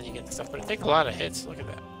chest and then you get the stuff. But it takes a lot of hits. Look at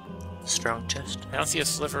that. Strong chest. I don't see a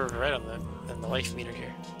sliver of red on the life meter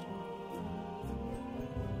here.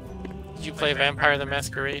 Did you play Vampire the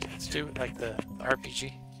Masquerade, Stu? Like the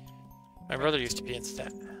RPG? My brother used to be into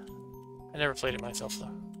that. I never played it myself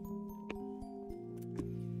though.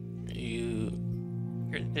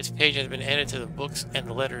 This page has been added to the books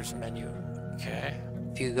and letters menu. Okay.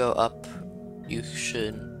 If you go up, you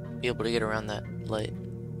should be able to get around that light.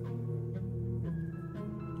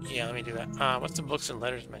 Yeah, let me do that. What's the books and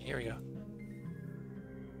letters menu? Here we go.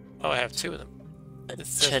 Oh, I have 2 of them. It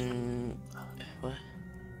says, What?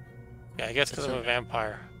 yeah, I guess because I'm a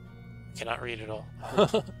vampire. I cannot read at all.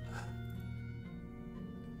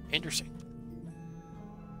 Interesting.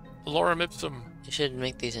 Lorem ipsum. You should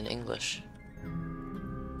make these in English.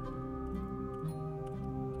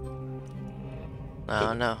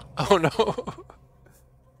 Oh no. Oh no.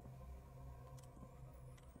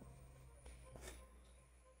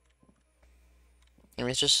 I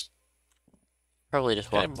mean, it's just probably just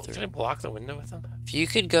walk through. Can I block the window with them? If you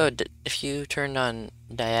could go, if you turned on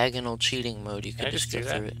diagonal cheating mode, you could just go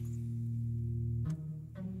through it.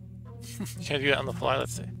 Can I do that on the fly?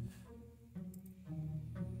 Let's see.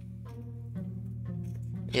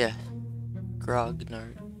 Yeah.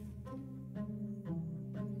 Grognard.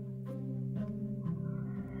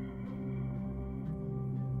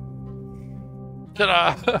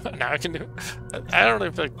 Ta-da! Now I can do it. I don't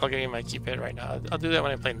really feel like plugging in my keypad right now. I'll do that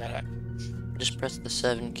when I play Nethack. Just press the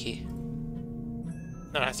 7 key.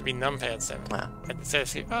 No, it has to be numpad 7. Wow. It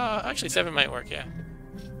says, actually 7 might work, yeah.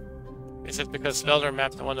 It says because spells are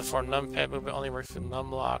mapped to 1 to 4, numpad movement only works with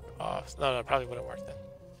numlock off. No, it probably wouldn't work then.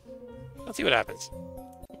 Let's see what happens.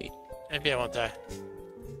 Maybe I won't die.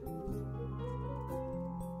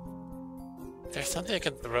 There's something I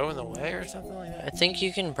can throw in the way or something like that? I think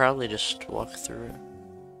you can probably just walk through it.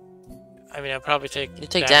 I mean, I'll probably take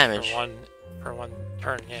damage for one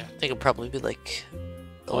turn, yeah. I think it'll probably be like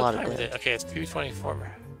a lot of damage. Okay, it's 2:24.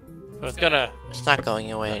 So it's gonna... It's not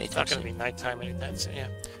going away anytime It's not gonna be nighttime anytime soon, yeah.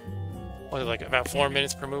 What, like about 4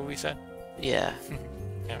 minutes per move, we said? Yeah.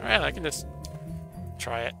 Yeah, alright, I can just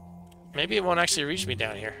try it. Maybe it won't actually reach me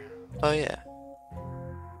down here. Oh yeah.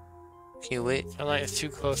 Can you wait? Sunlight is too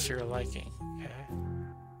close for your liking. Okay.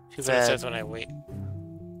 Too That's what it bad. says when I wait.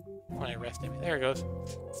 When I rest it. There it goes.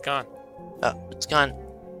 It's gone. Oh, it's gone.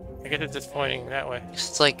 I guess it's just pointing that way.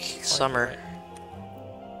 It's like Pointing summer. right.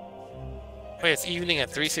 Wait, it's evening at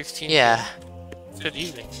 3:16? Yeah. It's good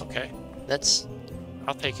evening. Okay. That's...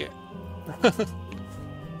 I'll take it.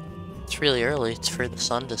 It's really early. It's for the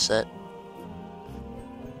sun to set.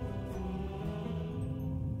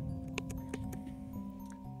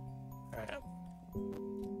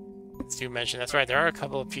 Stu mentioned, that's right, there are a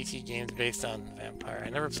couple of PC games based on Vampire. I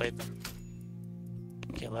never played them.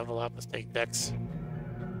 Okay, level up, let's take Dex.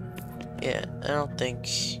 Yeah, I don't think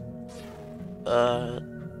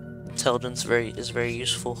intelligence is very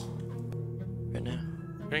useful right now.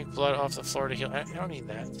 Drink blood off the floor to heal. I don't need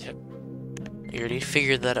that tip. You already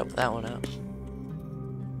figured that one out.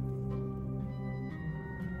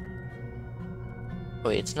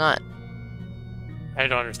 Wait, it's not. I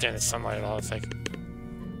don't understand the sunlight at all. It's like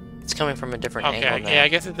It's coming from a different angle now. Yeah, I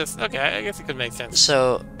guess it does. Okay, I guess it could make sense.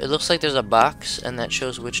 So it looks like there's a box, and that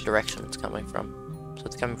shows which direction it's coming from. So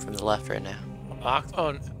it's coming from the left right now. A box?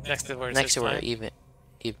 Oh, next to where it says time?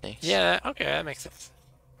 Evenings. Yeah, okay, that makes sense.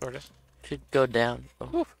 Sort of. Should go down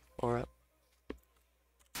or up.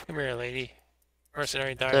 Come here, lady.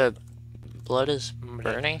 Mercenary diary. The blood is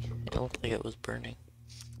burning? It looked like it was burning.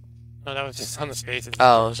 No, that was just on the spaces.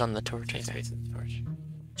 Oh, it was on the torch. Spaces, torch.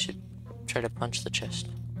 Should try to punch the chest.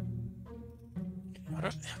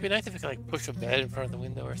 It'd be nice if I could like push a bed in front of the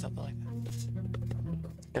window or something like that.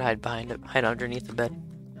 Could hide behind it, hide underneath the bed.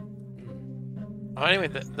 Oh, anyway,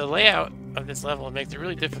 the layout of this level makes it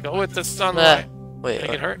really difficult. Oh, it's the sunlight. Wait, Did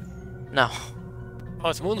I get hurt? No. Oh,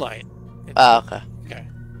 it's moonlight. Oh, okay. Okay.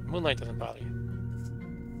 Moonlight doesn't bother you.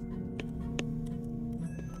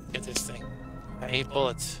 Get this thing. I hate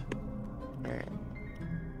bullets. Alright.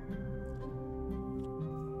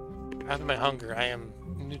 After my hunger, I am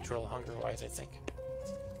neutral hunger-wise, I think.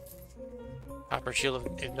 Copper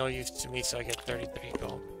shield is no use to me, so I get 33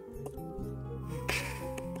 gold.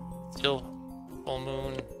 Still full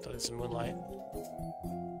moon, so there's some moonlight.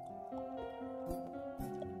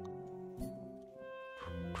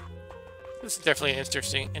 This is definitely an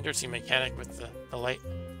interesting mechanic with the light.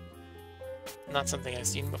 Not something I've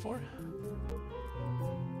seen before.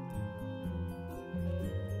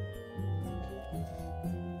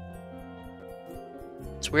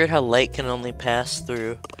 It's weird how light can only pass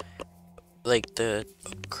through, like, the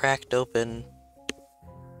cracked open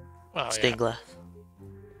stained glass.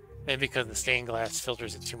 Maybe because the stained glass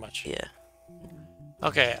filters it too much. Yeah.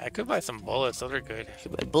 Okay, I could buy some bullets. Those are good. You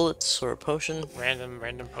could buy bullets or a potion. Random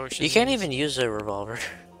potions. You can't even use a revolver.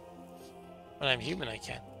 When I'm human, I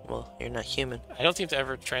can. Well, you're not human. I don't seem to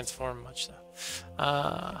ever transform much, though.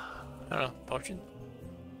 I don't know. Potion?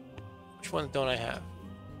 Which ones don't I have?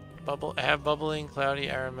 I have bubbling, cloudy,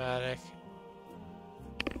 aromatic.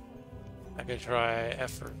 I could try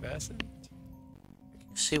effervescent.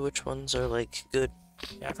 See which ones are, like, good.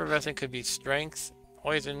 Effervescent could be strength,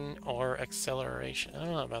 poison, or acceleration. I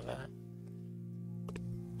don't know about that.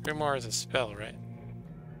 Grimoire is a spell, right?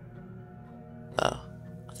 Oh.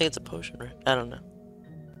 I think it's a potion, right? I don't know.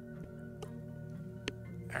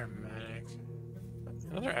 Aromatic.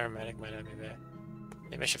 Another aromatic might not be bad.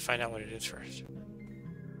 Maybe I should find out what it is first.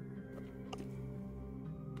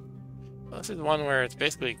 Well, this is one where it's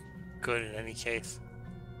basically good in any case.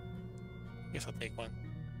 I guess I'll take one.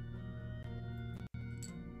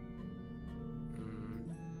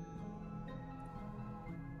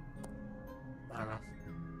 I don't know.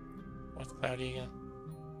 What's cloudy again?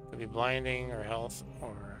 Could be blinding or health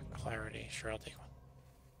or clarity. Sure, I'll take one.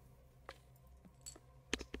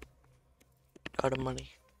 Out of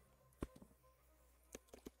money.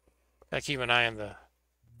 Gotta keep an eye on the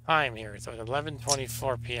time here. So it's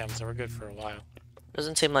 11:24 p.m., so we're good for a while.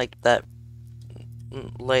 Doesn't seem like that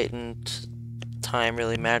latent time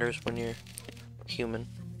really matters when you're human.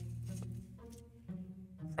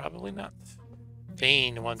 Probably not.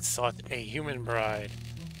 Bane once sought a human bride.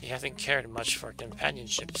 He hasn't cared much for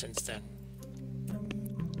companionship since then.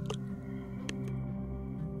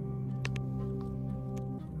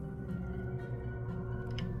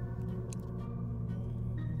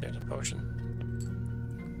 There's a potion.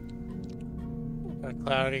 Got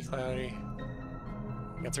cloudy.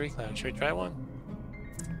 Got 3 clouds. Should we try one?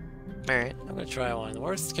 Alright. I'm gonna try one. The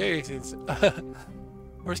worst case is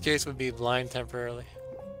worst case would be blind temporarily.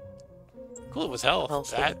 Cool, it was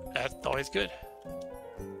health. That's always good.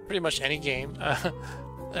 Pretty much any game, the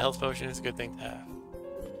health potion is a good thing to have.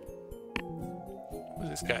 Who's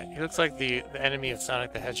this guy? He looks like the enemy of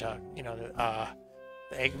Sonic the Hedgehog. You know, the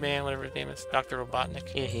Eggman, whatever his name is, Dr.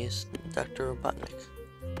 Robotnik. Yeah, he's Dr. Robotnik.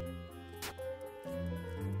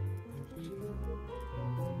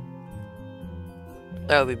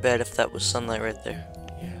 That would be bad if that was sunlight right there.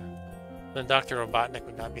 Yeah. Then Dr. Robotnik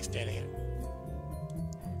would not be standing in it.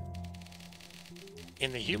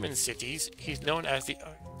 In the human cities, he's known as the...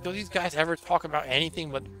 do these guys ever talk about anything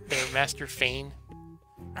but their master Fane?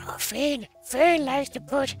 Oh, Fane! Fane likes to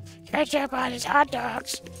put ketchup on his hot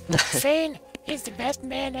dogs! Fane is the best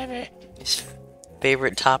man ever! His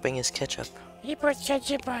favorite topping is ketchup. He puts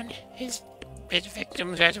ketchup on his bit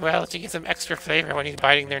victims as well to get some extra flavor when he's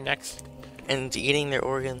biting their necks. And eating their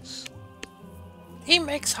organs. He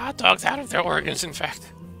makes hot dogs out of their organs, in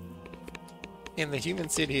fact. In the human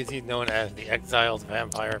cities, he's known as the exiled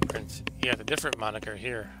vampire prince. He has a different moniker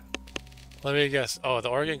here. Let me guess. Oh, the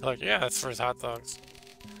organ collector. Yeah, that's for his hot dogs.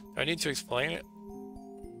 Do I need to explain it?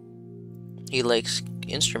 He likes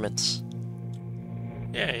instruments.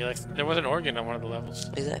 Yeah, he likes. There was an organ on one of the levels.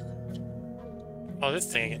 Exactly. Oh,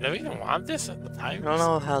 this thing. Do we even want this at the time? I don't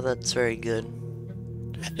know how that's very good.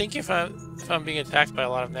 I think if I'm being attacked by a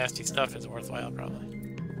lot of nasty stuff, it's worthwhile,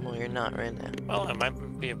 probably. Well, you're not right now. Well, I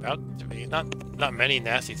might be about to be. Not many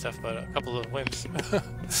nasty stuff, but a couple of wimps.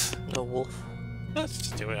 A wolf. Let's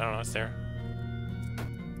just do it. I don't know. It's there.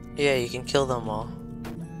 Yeah, you can kill them all.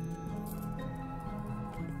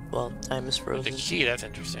 Well, time is With frozen. the key, that's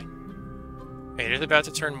interesting. Hey, it is about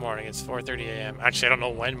to turn morning. It's 4:30 a.m. Actually, I don't know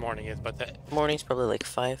when morning is, but that. Morning's probably like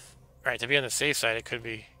 5. Right, to be on the safe side, it could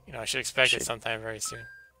be. You know, I should expect it sometime very soon.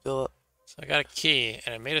 Go up. So I got a key,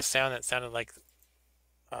 and it made a sound that sounded like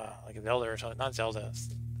Zelda or something. Not Zelda.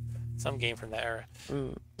 Some game from that era.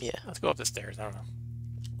 Yeah. Let's go up the stairs. I don't know.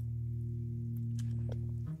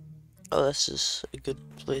 Oh, this is a good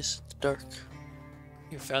place. It's dark.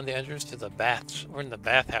 You found the entrance to the baths. We're in the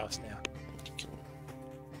bathhouse now. You can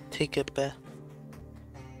take a bath.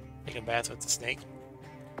 Take a bath with the snake.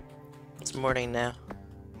 It's morning now.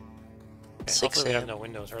 Okay, 6 hopefully we have a.m. no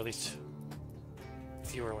windows, or at least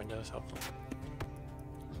fewer windows, hopefully.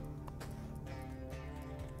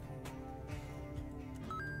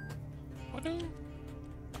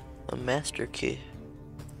 A master key.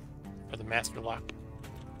 For the master lock.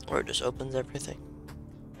 Or it just opens everything.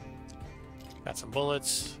 Got some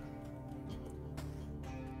bullets.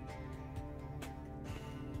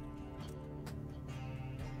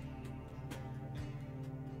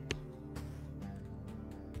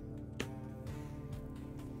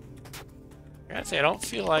 I gotta say, I don't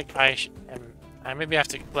feel like I maybe have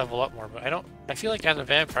to level up more, but I feel like as a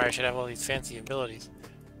vampire I should have all these fancy abilities.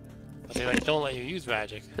 But they like don't let you use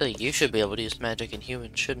magic. I feel like you should be able to use magic and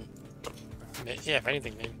humans shouldn't. Yeah, if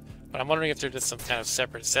anything, maybe. But I'm wondering if there's just some kind of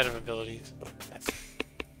separate set of abilities.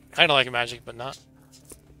 Kind of like magic, but not.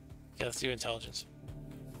 Yeah, let's do intelligence.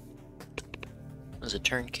 There's a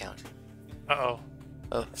turn counter. Uh-oh.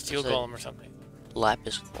 Oh, Steel there's a golem or something.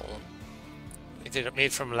 lapis golem. Is it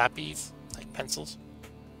made from lapis? Like pencils?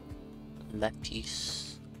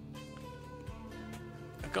 Lapis.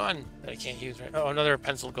 A gun that I can't use, right? Oh, another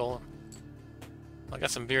pencil golem. I got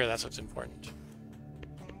some beer, that's what's important.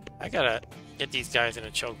 I gotta get these guys in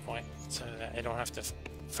a choke point so that I don't have to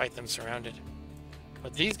fight them surrounded.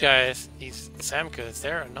 But these guys, these Samkas,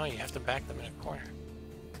 they're annoying. You have to back them in a corner.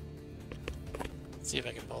 Let's see if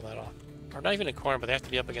I can pull that off. Or not even a corner, but they have to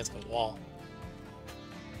be up against the wall.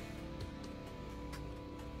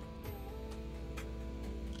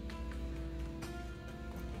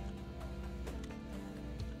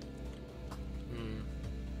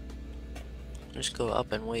 Just go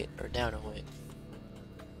up and wait, or down and wait.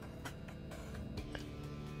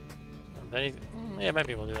 Then yeah, I might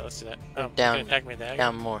be able to do that. Let's do that. Oh, Down, you can attack me there.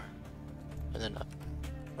 down more, and then up.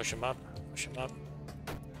 Push him up. Push him up.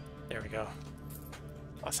 There we go.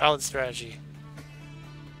 A solid strategy.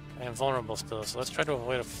 I am vulnerable still, so let's try to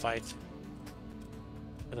avoid a fight.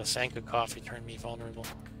 The Sanka coffee turned me vulnerable.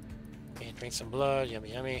 Okay, drink some blood.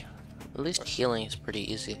 Yummy, yummy. At least healing is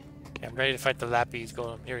pretty easy. Okay, I'm ready to fight the Lapis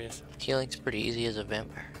golem. Here he is. Healing's pretty easy as a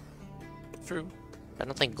vampire. True. I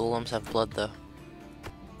don't think golems have blood though.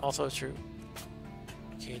 Also true.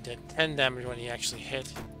 Okay, he did 10 damage when he actually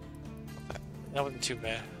hit. That wasn't too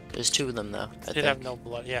bad. There's 2 of them though. I Did think. have no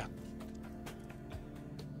blood, yeah.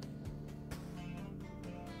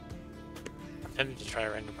 I'm tempted to try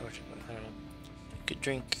a random potion, but I don't know. You could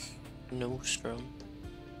drink Nostrum,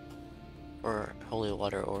 or holy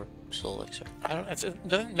water, or soul elixir. I don't. It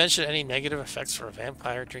doesn't mention any negative effects for a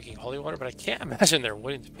vampire drinking holy water, but I can't imagine there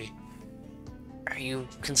wouldn't be. Are you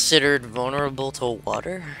considered vulnerable to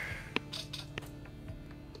water?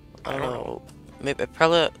 I don't know. Maybe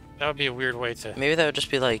probably. That would be a weird way to. Maybe that would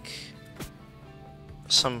just be like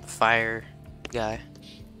some fire guy,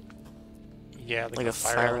 Yeah, like a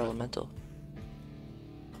fire elemental.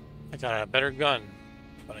 I got a better gun,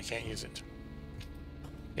 but I can't use it.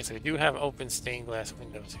 Okay, so we do have open stained glass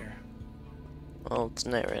windows here. Well, it's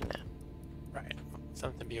night right now. Right.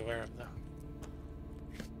 Something to be aware of, though.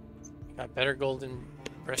 Got better golden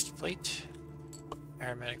breastplate.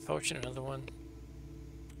 Aromatic potion, another one.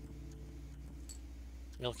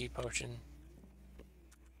 Milky potion.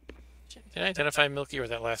 Did I identify Milky or was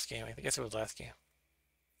that last game? I guess it was last game.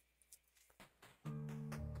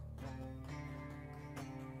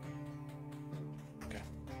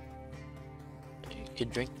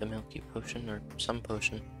 could drink the milky potion or some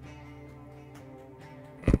potion.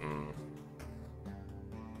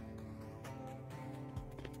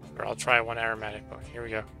 Or I'll try one aromatic potion. Here we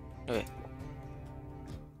go. Okay.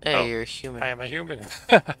 Hey, you're a human. I am a human.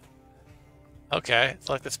 Okay,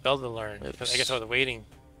 select the spell to learn. Because I guess I was waiting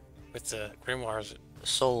with the grimoires.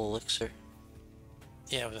 Soul elixir.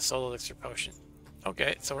 Yeah, with a soul elixir potion.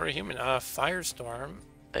 Okay, so we're a human. Firestorm.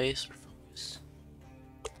 Ice or focus.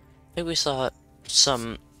 I think we saw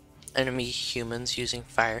some enemy humans using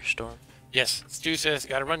Firestorm. Yes, Stu says,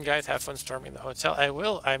 gotta run, guys. Have fun storming the hotel. I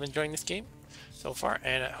will. I'm enjoying this game so far,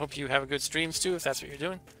 and I hope you have a good stream, Stu, if that's what you're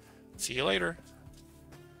doing. See you later.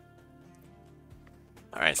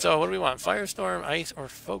 Alright, so what do we want? Firestorm, ice, or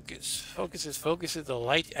focus? Focuses the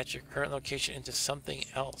light at your current location into something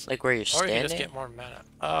else. Like where you're standing? Or you can just get more mana.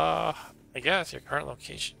 I guess your current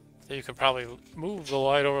location. So you can probably move the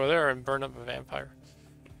light over there and burn up a vampire.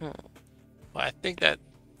 Well, I think that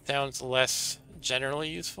sounds less generally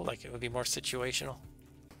useful, like it would be more situational.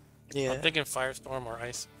 Yeah. I'm thinking firestorm or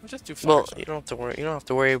ice. We'll just do firestorm. Well, you don't have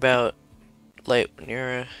to worry about light when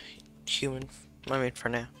you're a human. I mean, for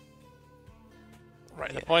now.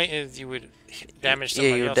 Right. Yeah. The point is you would damage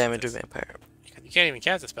somebody else. Yeah, you would damage a vampire. You can't even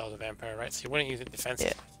cast a spell as a vampire, right? So you wouldn't use it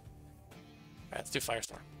defensively. Yeah. Alright, let's do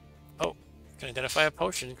firestorm. Oh, can identify a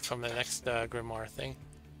potion from the next grimoire thing.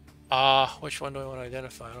 Which one do I want to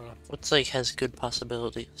identify? I don't know. What's like has good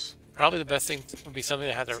possibilities? Probably the best thing would be something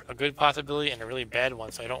that has a good possibility and a really bad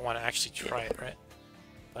one, so I don't want to actually try it, right?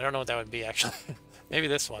 I don't know what that would be, actually. Maybe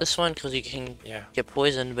this one. This one, because you can get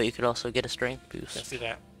poisoned, but you could also get a strength boost. Let's do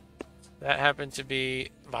that. That happened to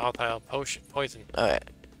be volatile poison. Alright.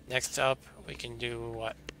 Next up, we can do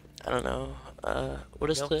what? I don't know. What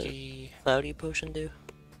does Milky... the cloudy potion do?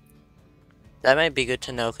 That might be good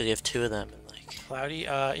to know, because you have two of them. And like Cloudy?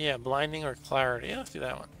 Yeah, blinding or clarity. Yeah, let's do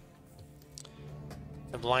that one.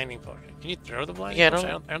 The blinding potion. Can you throw the blinding potion?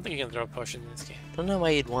 I don't think you can throw a potion in this game. I don't know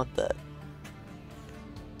why you'd want that.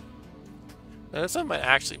 Now, this one might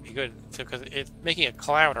actually be good, because it's making a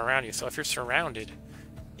cloud around you, so if you're surrounded,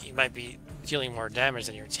 you might be dealing more damage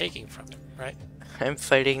than you're taking from it, right? I'm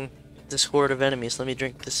fighting this horde of enemies. Let me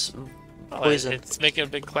drink this poison. It's making a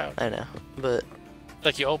big cloud. I know, but...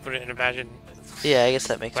 Like you open it and imagine... Yeah, I guess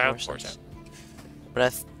that makes more sense. Out.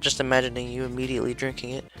 But just imagining you immediately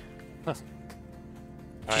drinking it. Huh.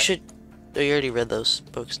 You should... Oh, you already read those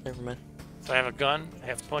books, never mind. So I have a gun, I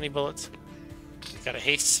have 20 bullets. I've got a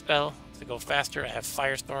haste spell to go faster, I have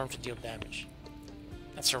firestorm to deal damage.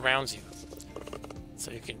 That surrounds you.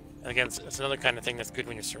 So you can, again, it's another kind of thing that's good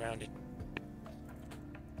when you're surrounded.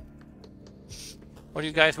 What do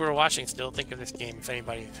you guys who are watching still think of this game, if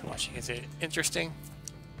anybody's watching? Is it interesting?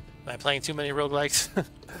 Am I playing too many roguelikes?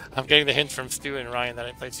 I'm getting the hint from Stu and Ryan that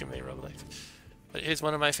I play too many roguelikes. But it is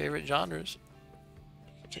one of my favorite genres.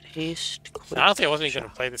 Get haste, honestly, I wasn't even going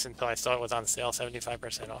to play this until I saw it was on sale,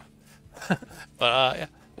 75% off. But yeah,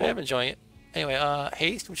 I am enjoying it. Anyway,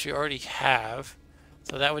 haste, which we already have.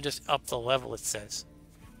 So that would just up the level, it says.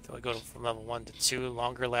 So we go from level 1 to 2,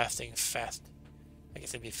 longer lasting, fast. I guess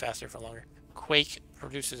it'd be faster for longer. Quake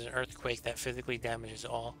produces an earthquake that physically damages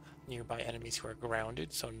all nearby enemies who are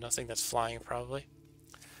grounded, so nothing that's flying probably.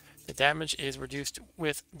 The damage is reduced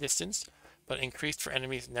with distance, but increased for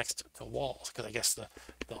enemies next to walls, because I guess the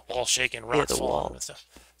wall shake and rocks fall and stuff.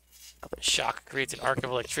 Shock creates an arc of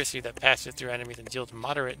electricity that passes through enemies and deals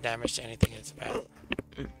moderate damage to anything in its path.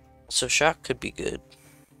 So shock could be good.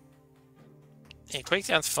 Yeah, Quake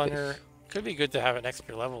sounds funner. Could be good to have an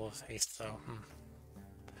extra level of haste, though.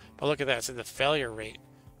 But look at that. So the failure rate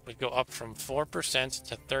would go up from 4%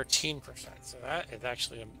 to 13%. So that is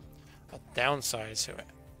actually a downside to it.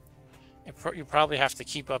 You probably have to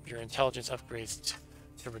keep up your intelligence upgrades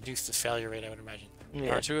to reduce the failure rate, I would imagine.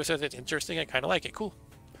 Yeah. Arturo says it's interesting. I kind of like it. Cool.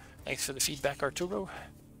 Thanks for the feedback, Arturo.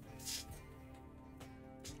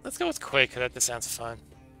 Let's go with Quake, because that just sounds fun.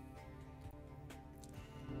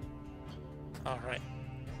 Alright.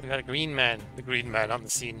 We got a green man. The green man on the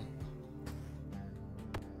scene.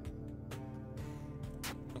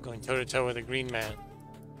 I'm going toe-to-toe with a green man.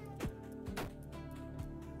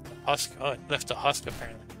 Husk. Oh, it left a husk,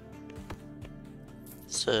 apparently.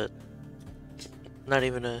 It's not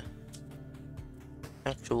even a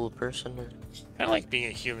actual person. Or... I like being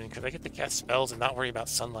a human, because I get to cast spells and not worry about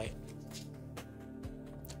sunlight.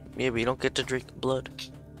 Yeah, but you don't get to drink blood.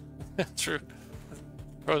 True.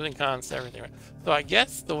 Pros and cons to everything. Right? So I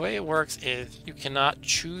guess the way it works is you cannot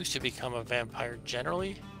choose to become a vampire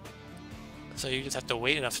generally. So you just have to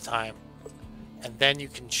wait enough time. And then you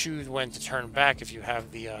can choose when to turn back if you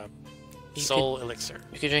have the soul elixir.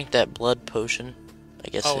 You could drink that blood potion, I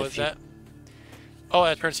guess. Oh, is that? Oh,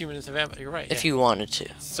 that turns human into vampire. You're right. If Yeah. you wanted to.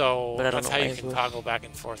 So But I don't that's know how why you it can would. toggle back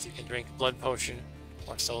and forth. You can drink blood potion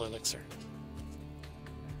or soul elixir.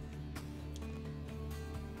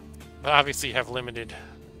 But obviously you have limited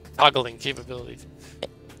toggling capabilities.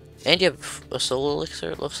 And you have a soul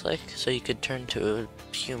elixir, it looks like, so you could turn to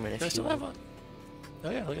a human Do I if you still have want. one? Oh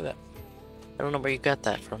yeah, look at that. I don't know where you got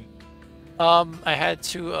that from. I had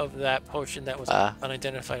 2 of that potion that was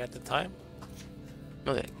unidentified at the time.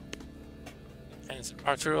 Okay. And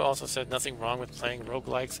Arturo also said nothing wrong with playing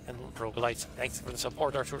roguelikes and roguelites. Thanks for the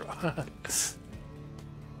support, Arturo.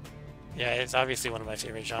 Yeah, it's obviously one of my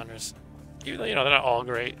favorite genres. Even though, you know, they're not all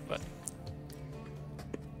great, but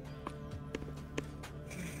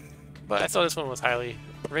I thought this one was highly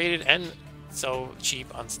rated and so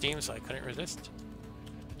cheap on Steam, so I couldn't resist.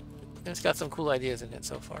 And it's got some cool ideas in it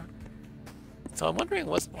so far. So I'm wondering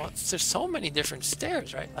there's so many different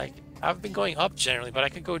stairs, right? Like, I've been going up generally, but I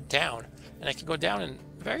could go down, and I can go down in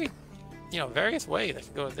various ways. I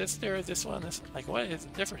can go this stair, this one, this. Like, what is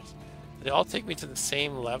the difference? Do they all take me to the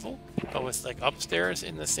same level, but with like upstairs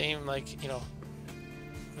in the same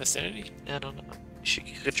vicinity? I don't know. You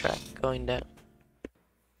could try going down.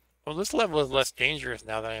 Well, this level is less dangerous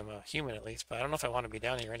now that I'm a human, at least, but I don't know if I want to be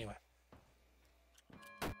down here anyway.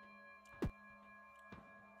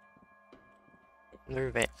 I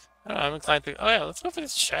don't know, I'm inclined to. Oh yeah, let's go for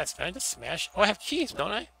this chest. Can I just smash? Oh, I have keys,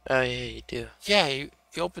 don't I? Oh yeah, you do. Yeah, you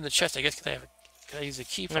open the chest. I guess can I use the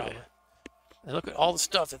key probably? Okay. And look at all the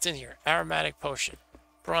stuff that's in here. Aromatic potion,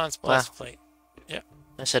 bronze breastplate. Yep.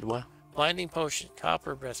 I said wow. Blinding potion,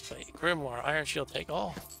 copper breastplate, grimoire, iron shield. Take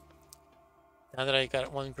all. Now that I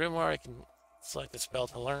got 1 grimoire, I can select a spell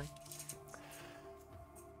to learn.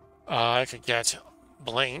 I could get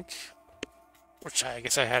blink, which I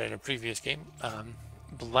guess I had in a previous game.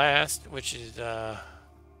 Blast, which is that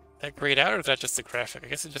grayed out, or is that just the graphic? I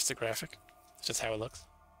guess it's just the graphic. It's just how it looks.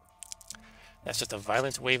 That's just a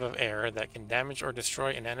violent wave of air that can damage or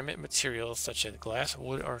destroy inanimate materials such as glass,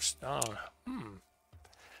 wood, or stone.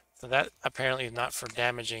 So that apparently is not for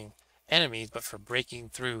damaging enemies, but for breaking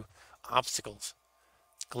through obstacles.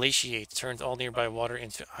 Glaciates, turns all nearby water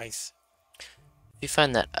into ice. If you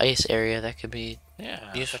find that ice area, that could be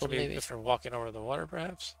useful, that could be maybe. good for walking over the water,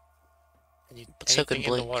 perhaps. And But so could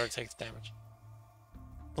anything in the blink. water takes damage.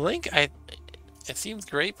 Blink, it seems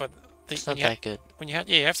great, but It's not that good. When you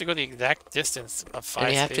have to go the exact distance of 5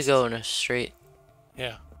 And you have spaces. to go in a straight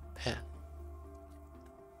Yeah. path.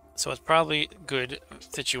 So it's probably good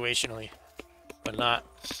situationally, but not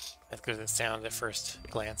as good as it sounds at first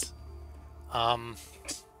glance. I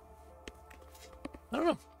don't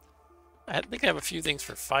know. I think I have a few things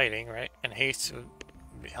for fighting, right? And haste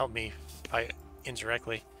would help me fight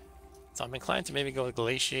indirectly. So I'm inclined to maybe go with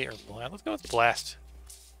Glaciate or Blast. Let's go with Blast.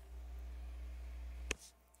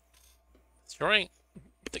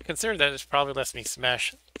 Consider that it probably lets me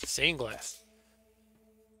smash stained glass.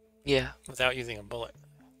 Yeah. Without using a bullet.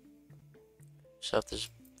 So if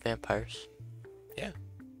there's vampires. Yeah.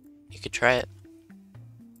 You could try it.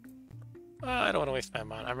 I don't want to waste my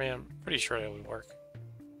mind. I mean, I'm pretty sure it would work.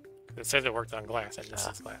 It says it worked on glass. I just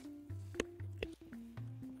says glass.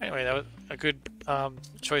 Anyway, that was a good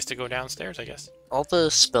choice to go downstairs, I guess. All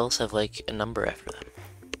the spells have like a number after them.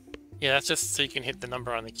 Yeah, that's just so you can hit the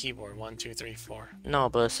number on the keyboard. 1, 2, 3, 4. No,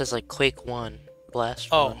 but it says like Quake 1,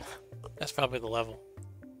 Blast 1. Oh, that's probably the level.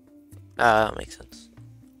 That makes sense.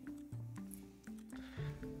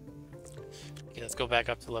 Okay, let's go back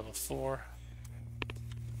up to level 4.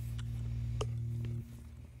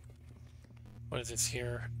 What is this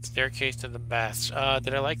here? Staircase to the baths.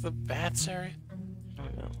 Did I like the baths area? I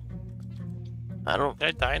don't know. I don't... Did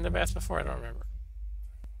I die in the baths before? I don't remember.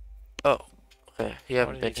 Oh. Okay, you What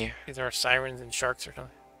haven't are been these? here. These are sirens and sharks or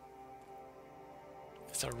something.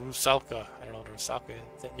 It's a rusalka. I don't know what a rusalka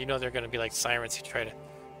is. You know they're going to be like sirens who try to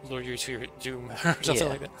lure you to your doom or something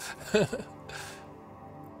like that.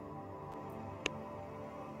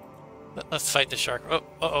 Let's fight the shark.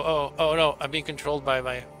 Oh no, I'm being controlled by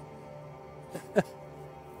my...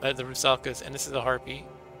 by the rusalkas, and this is a harpy.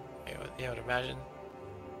 I would imagine.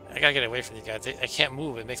 I gotta get away from these guys. I can't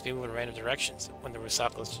move. It makes me move in random directions when the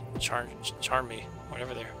rusalkas charm me.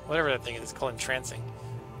 Whatever that thing is. It's called entrancing.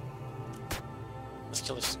 Let's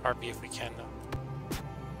kill this harpy if we can, though.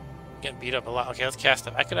 Getting beat up a lot. Okay, let's cast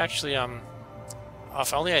up. I could actually,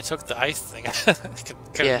 if only I took the ice thing, I could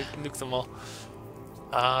kind of nuke them all.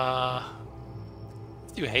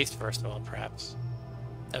 Let's do haste first of all, perhaps.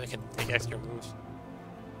 Then we can take extra moves.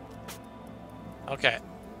 Okay.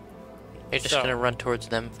 You're just gonna run towards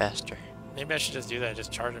them faster. Maybe I should just do that.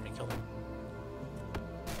 Just charge them and kill them.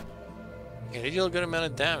 Okay, they deal a good amount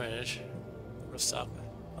of damage. I'll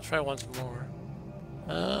try once more.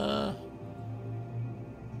 Maybe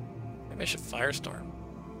I should firestorm.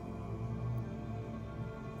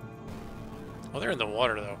 Oh, they're in the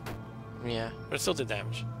water though. Yeah. But it still did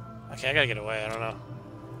damage. Okay, I gotta get away. I don't know.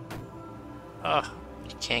 Ah.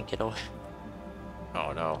 You can't get away.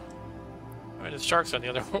 Oh no. I mean, there's sharks on the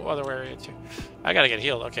other area too. I gotta get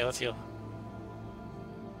healed. Okay, let's heal.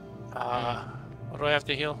 What do I have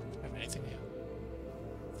to heal? Do I have anything to heal?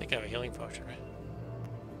 I think I have a healing potion, right?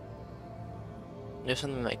 There's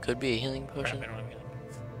something that could be a healing potion. Crap, I don't have healing.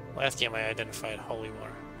 Last game I identified holy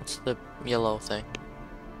water. What's the yellow thing?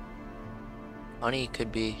 Honey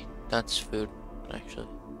could be. That's food, actually.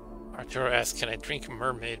 Arturo asks, can I drink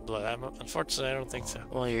mermaid blood? Unfortunately, I don't think so.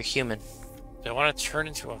 Well, you're human. Do I want to turn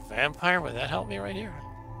into a vampire? Would that help me right here?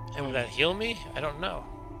 And would that heal me? I don't know.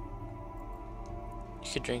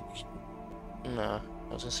 You could drink... No,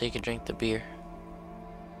 I was gonna say you could drink the beer.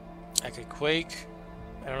 I could quake.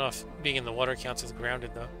 I don't know if being in the water counts as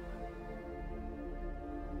grounded, though.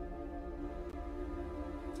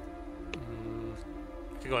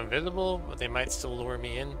 I could go invisible, but they might still lure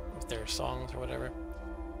me in with their songs or whatever.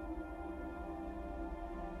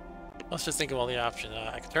 Let's just think of all the options.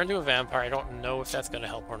 I could turn to a vampire. I don't know if that's going to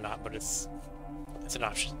help or not, but it's an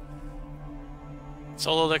option.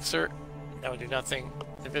 Soul elixir, that would do nothing.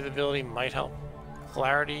 Invisibility might help.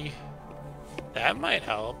 Clarity, that might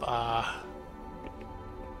help.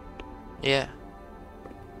 Yeah.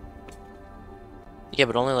 Yeah,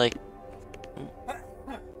 but only like...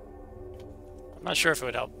 I'm not sure if it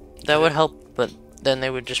would help. That would help, but then they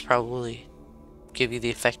would just probably give you the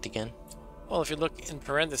effect again. Well, if you look in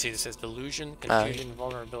parentheses, it says delusion, confusion,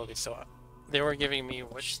 vulnerability. So they were giving me,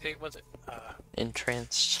 which state was it?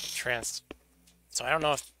 Entranced. Entranced. So I don't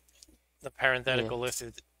know if the parenthetical list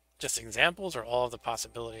is just examples or all of the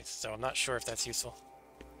possibilities. So I'm not sure if that's useful.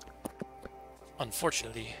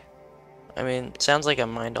 Unfortunately. I mean, it sounds like a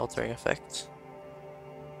mind-altering effect.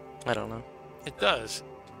 I don't know. It does.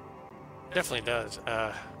 It definitely does.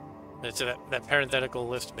 That parenthetical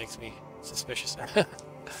list makes me suspicious.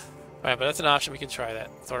 Alright, but that's an option. We can try that.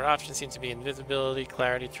 So our option seems to be invisibility,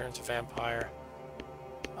 clarity, turns to vampire.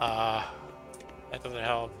 That doesn't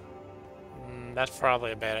help. That's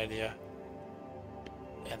probably a bad idea.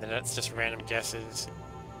 And then that's just random guesses.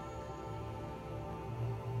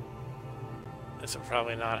 This will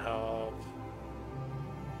probably not help.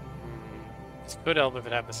 This could help if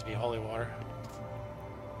it happens to be holy water.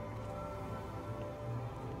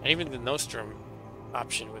 And even the Nostrum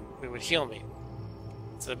option would heal me.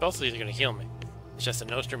 So both of these are going to heal me. It's just the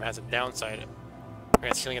Nostrum has a downside.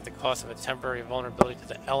 Grants healing at the cost of a temporary vulnerability to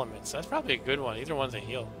the elements. So that's probably a good one. Either one's a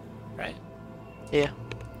heal, right? Yeah.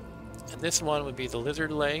 And this one would be the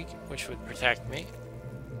Lizard Leg, which would protect me.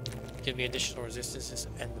 Give me additional resistances.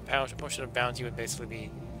 And the Potion of Bounty would basically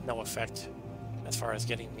be no effect as far as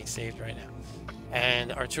getting me saved right now.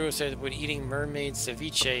 And Arturo says, would eating mermaid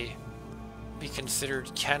ceviche be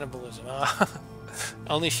considered cannibalism?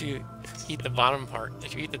 Only if you eat the bottom part.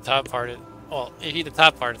 If you eat the top part, if you eat the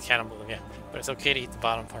top part, it's cannibalism, yeah. But it's okay to eat the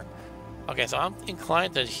bottom part. Okay, so I'm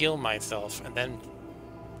inclined to heal myself and then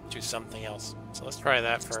do something else. So let's try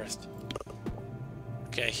that first.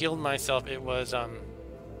 Okay, I healed myself. It was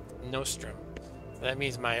Nostrum. So that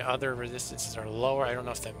means my other resistances are lower. I don't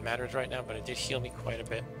know if that matters right now, but it did heal me quite a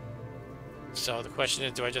bit. So the question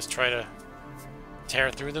is, do I just try to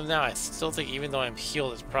tear through them now? I still think even though I'm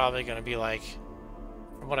healed, it's probably going to be like,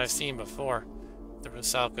 from what I've seen before, the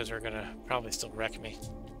Rusalkas are going to probably still wreck me.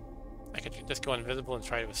 I could just go invisible and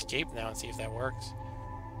try to escape now and see if that works.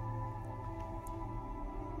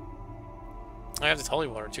 I have this holy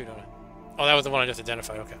water too, don't I? Oh, that was the one I just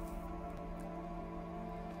identified, okay.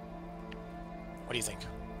 What do you think?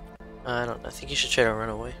 I don't know. I think you should try to run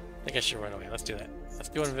away. I think I should run away. Let's do that. Let's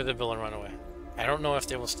go invisible and run away. I don't know if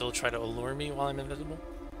they will still try to allure me while I'm invisible.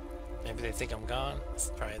 Maybe they think I'm gone.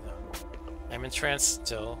 Let's try it though. I'm entranced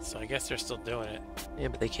still, so I guess they're still doing it. Yeah,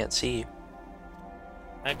 but they can't see you.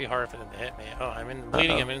 Might be harder for them to hit me. Oh, I'm in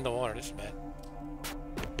bleeding. I'm in the water. This is bad.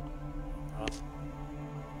 Oh.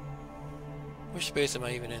 Which space am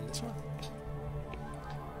I even in? This one?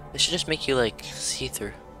 They should just make you like see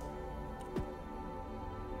through.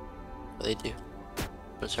 Well, they do.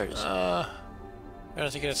 But it's hard to see. I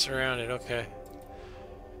don't think it's surrounded. Okay.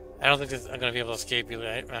 I don't think I'm gonna be able to escape you.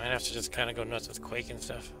 I have to just kind of go nuts with Quake and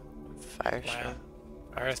stuff. Firestorm.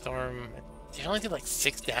 Firestorm. They only did like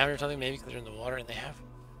 6 damage or something, maybe because they're in the water, and they have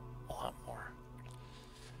a lot more.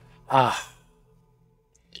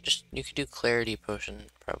 You could do Clarity Potion,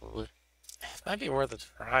 probably. It might be worth a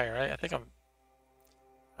try, right? I don't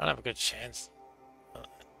have a good chance.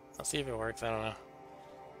 I'll see if it works. I don't know.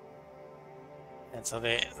 And so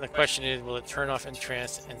the question is, will it turn off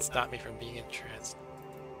entranced and stop me from being entranced?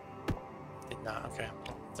 Did not. Okay.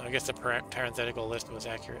 So I guess the parenthetical list was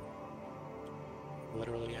accurate.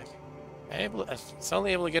 Literally accurate. It's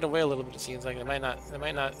only able to get away a little bit. It seems like it might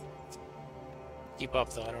not keep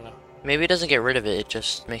up though. I don't know. Maybe it doesn't get rid of it. It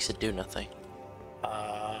just makes it do nothing.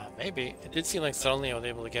 Maybe it did seem like suddenly I was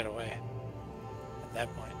able to get away. At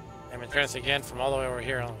that point, I'm entranced again from all the way over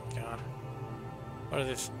here. Oh god. What is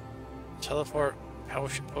this? Teleport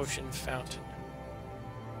potion fountain.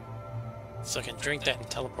 So I can drink that and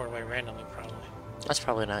teleport away randomly, probably. That's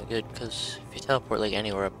probably not good, because if you teleport like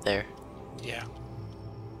anywhere up there, yeah,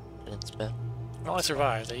 then it's bad. Well, I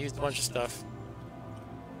survived. I used a bunch of stuff.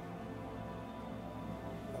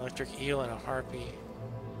 Electric eel and a harpy.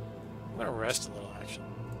 I'm gonna rest a little, actually.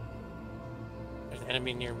 There's an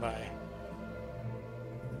enemy nearby.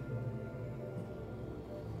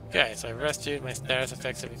 Okay, so I rested. My status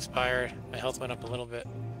effects have expired. My health went up a little bit.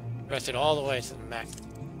 Rested all the way to the max.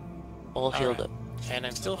 All healed up. And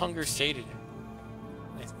I'm still hunger sated.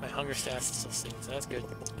 My hunger stats is still sated, so that's good.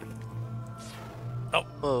 Oh,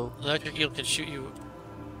 whoa! Electric eel can shoot you.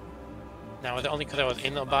 Now, was it only because I was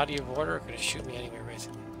in a body of water, or could it shoot me anywhere,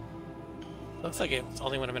 basically? Looks like it's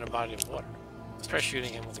only when I'm in a body of water. Let's try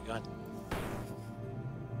shooting him with a gun.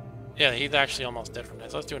 Yeah, he's actually almost dead from that.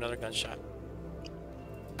 So let's do another gunshot.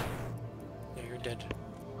 Yeah, you're dead.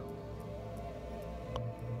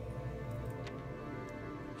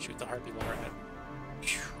 Shoot the harpy while we're at it.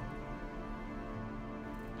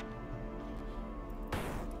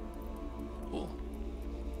 Cool.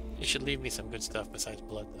 You should leave me some good stuff besides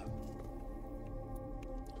blood, though.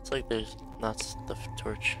 It's like there's not the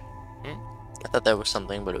torch. Hmm? I thought that was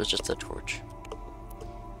something, but it was just a torch.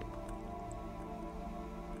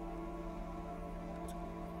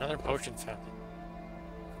 Another potion fountain.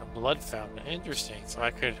 A blood fountain. Interesting. So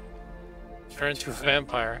I could turn into a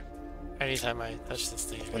vampire anytime I touch this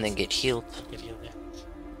thing. And then get healed. Get healed, yeah.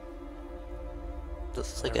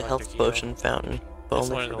 This is like a health potion fountain. This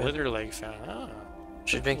one is a wither leg fountain. Oh.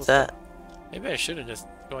 Should drink that. Maybe I should have just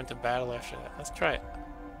go into battle after that. Let's try it.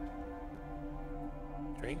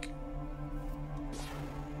 Drink.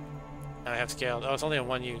 Now I have scaled. Oh, it's only a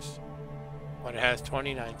one use. But it has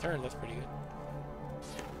 29 turns. That's pretty good.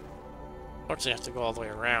 Unfortunately, I have to go all the way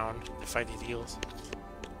around to fight these eels.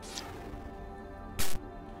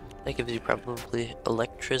 That gives you probably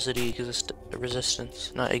electricity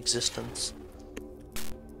resistance, not existence.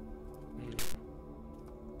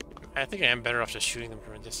 I think I am better off just shooting them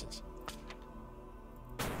from a distance.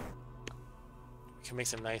 We can make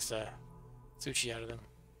some nice sushi out of them.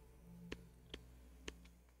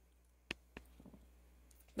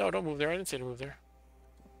 No, don't move there. I didn't say to move there.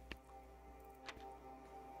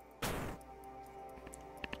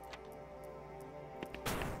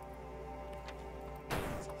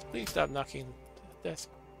 Please stop knocking the desk.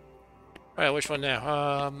 Alright, which one now?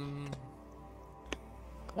 I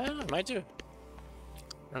don't know, might do.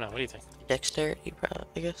 I don't know, what do you think? Dexterity, probably,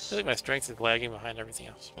 I I guess. feel like my strength is lagging behind everything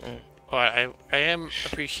else. Mm. But I am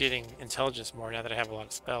appreciating intelligence more now that I have a lot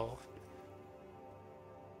of spells.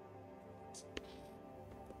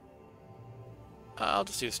 I'll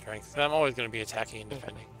just do strength. I'm always going to be attacking and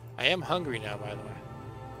defending. I am hungry now, by the way.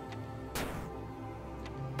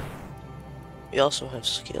 You also have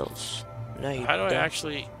skills. No, you How do don't. I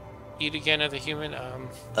actually eat again as a human? I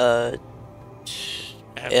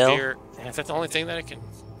I have L. beer. And is that the only thing that I can...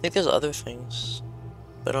 think there's other things,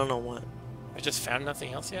 but I don't know what. I just found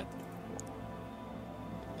nothing else yet?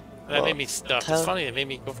 That Well, made me stuffed. It's funny, it made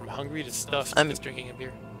me go from hungry to stuffed to just drinking a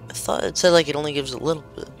beer. I thought it said like it only gives a little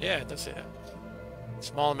bit. Yeah, it does say that.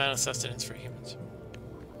 Small amount of sustenance for humans.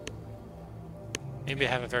 Maybe I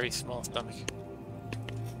have a very small stomach.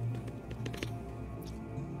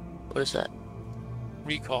 What is that?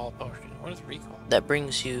 Recall potion. What is recall? That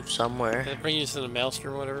brings you somewhere. Does it bring you to the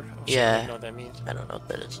maelstrom or whatever? I'm sure I Yeah. don't know what that means. I don't know what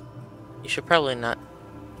that is. You should probably not.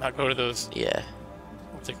 Not go to those, Yeah.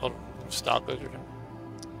 what's it called? Stalkers or something?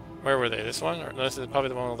 Where were they? This one? Or no, this is probably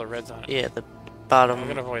the one with all the reds on it. Yeah, the bottom. I'm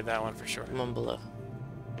gonna avoid that one for sure. One below.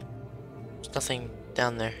 There's nothing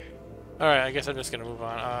down there. Alright, I guess I'm just gonna move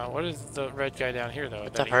on. What is the red guy down here though?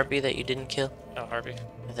 It's a harpy that you didn't kill? Oh, harpy.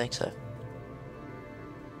 I think so.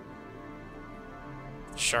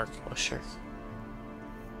 Shark. Oh, sure.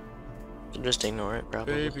 You can just ignore it,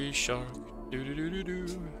 probably. Baby shark. Do do do do do.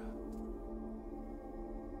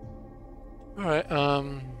 Alright,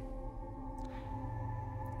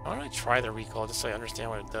 why don't I try the recall just so I understand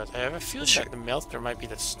what it does? I have a feeling Sure. that the maelstrom might be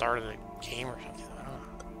the start of the game or something.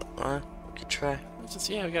 I don't know. We could try. Let's just,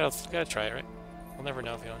 yeah, we gotta try it, right? We'll never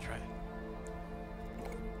know if you don't try it.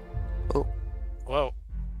 Oh. Whoa.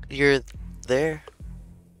 You're there.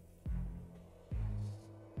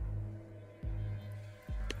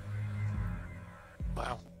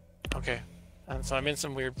 Wow. Okay. So I'm in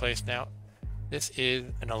some weird place now. This is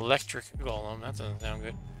an electric golem. That doesn't sound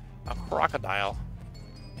good. A crocodile.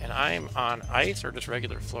 And I'm on ice or just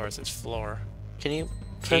regular floor? It says floor. Can you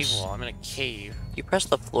Cave press... wall. I'm in a cave. You press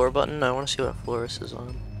the floor button? I want to see what floor this is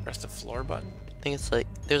on. Press the floor button? I think it's like...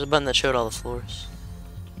 There's a button that showed all the floors.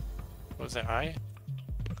 What was that? I?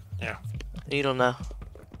 Yeah. You don't know.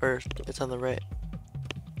 Or it's on the right.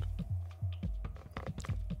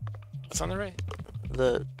 What's on the right?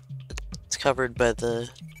 It's covered by the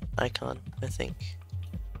icon, I think.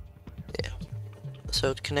 Yeah.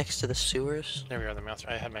 So it connects to the sewers. There we are, the mouse.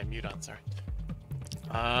 I had my mute on, sorry.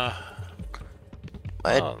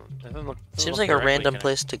 Seems like a random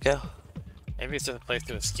place to go. Maybe it's just a place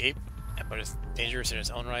to escape, but it's dangerous in its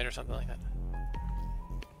own right or something like that.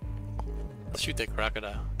 Let's shoot that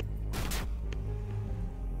crocodile.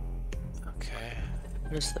 Okay.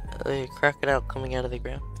 There's a crocodile coming out of the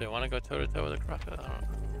ground. Do I want to go toe to toe with a crocodile? I don't know.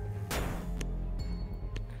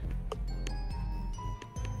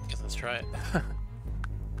 Guess let's try it.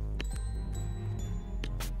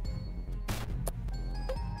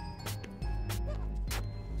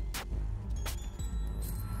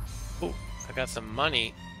 Oh, I got some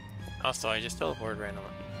money. Also, I just teleported randomly.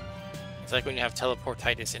 It's like when you have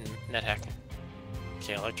teleportitis in Nethack.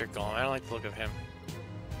 Okay, electric golem. I don't like the look of him.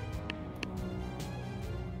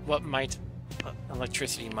 What might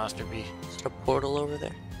electricity monster be? Is there a portal over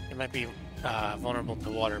there? It might be vulnerable to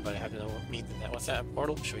water, but I have no meat in that. What's that?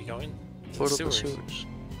 Portal? Should we go in? Portal to sewers.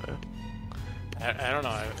 I don't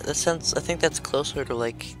know. That sounds. I think that's closer to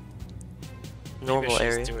like normal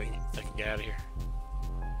area. Let's do it so I can get out of here.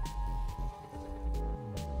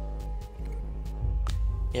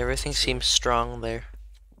 Yeah, everything seems strong there.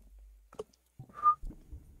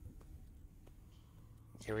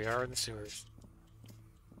 Here we are in the sewers.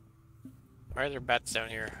 Why are there bats down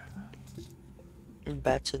here?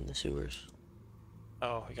 Bats in the sewers.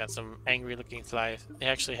 Oh, we got some angry looking flies. They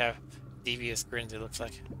actually have devious grins, it looks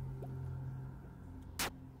like.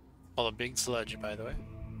 Oh, a big sludge, by the way.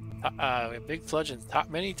 A big sludge and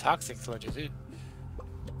many toxic sludges, dude.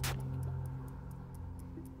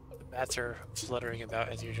 The bats are fluttering about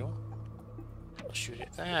as usual. I'll shoot it.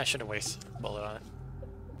 I should have wasted a bullet on it.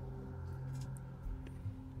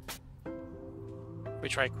 We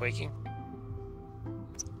try quaking.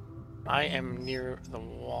 I am near the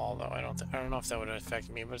wall, though. I don't know if that would affect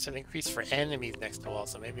me, but it's an increase for enemies next to the wall,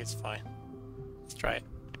 so maybe it's fine. Let's try it.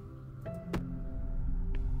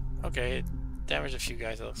 Okay, it damaged a few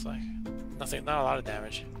guys, it looks like. Not a lot of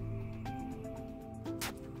damage.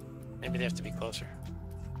 Maybe they have to be closer.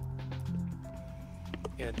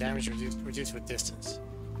 Yeah, damage reduced with distance.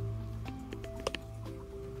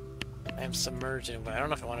 I am submerged in wet. I don't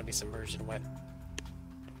know if I want to be submerged in wet.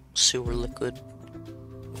 Sewer liquid.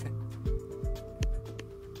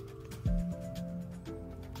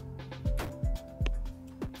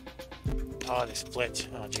 Oh, they split.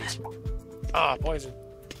 Oh, jeez. Ah, oh, poison.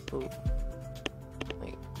 Ooh.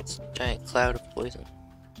 Like, it's a giant cloud of poison.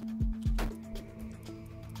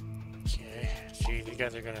 Okay. Gee, you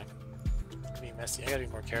guys are gonna be messy. I gotta be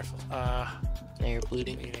more careful. Now you're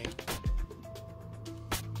bleeding. Bleeding.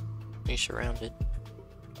 You're surrounded.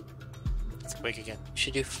 Let's quake again. You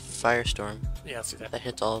should do firestorm. Yeah, let's do that. That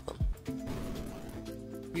hits all of them.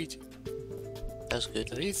 Sweet. That was good.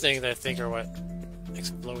 So these things I think are what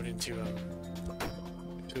explode into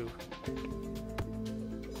poo.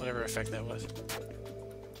 Whatever effect that was.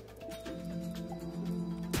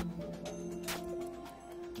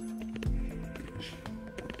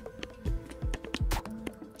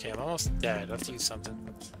 Okay, I'm almost dead. Let's use something.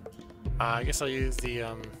 I guess I'll use the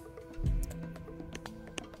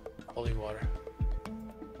holy water.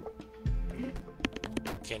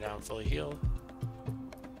 Okay, now I'm fully healed.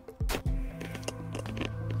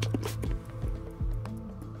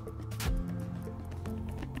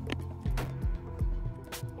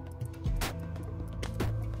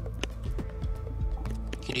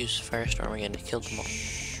 You could use firestorm again to kill them all.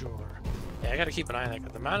 Sure. Yeah, I gotta keep an eye on that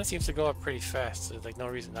because the mana seems to go up pretty fast. So there's like no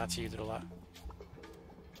reason not to use it a lot.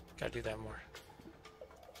 Gotta do that more.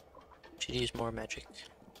 Should use more magic.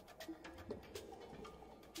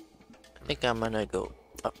 I think I'm gonna go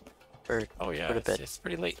up or oh yeah, go to bed. It's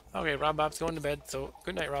pretty late. Okay, Rob Bob's going to bed. So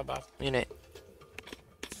good night, Rob Bob. Good night.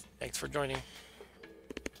 Thanks for joining.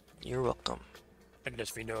 You're welcome. And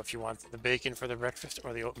let me know if you want the bacon for the breakfast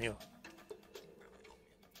or the oatmeal.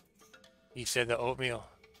 You said the oatmeal.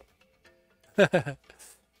 Okay,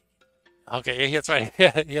 yeah, that's right.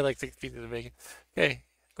 Yeah, like 6 pieces of bacon. Okay,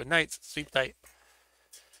 good night. Sleep tight.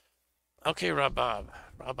 Okay, Rob Bob.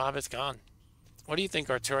 Rob Bob is gone. What do you think,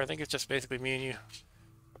 Artur? I think it's just basically me and you.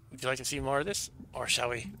 Would you like to see more of this? Or shall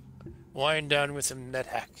we wind down with some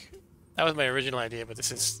Nethack? That was my original idea, but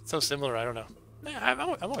this is so similar, I don't know. I'm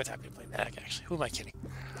always happy to play Nethack, actually. Who am I kidding?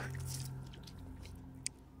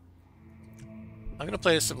 I'm going to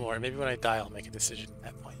play this some more, and maybe when I die, I'll make a decision at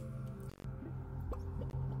that point.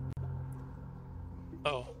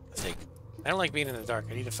 Oh, I think... I don't like being in the dark.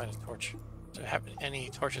 I need to find a torch. Do I have any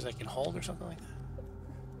torches I can hold or something like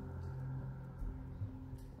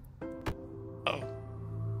that? Oh.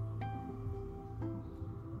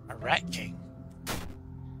 A rat king.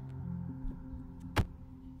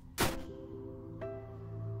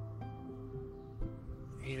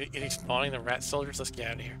 Is he spawning the rat soldiers? Let's get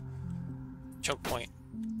out of here. Choke point.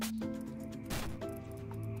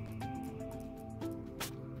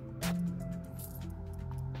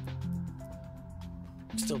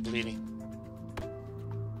 I'm still bleeding.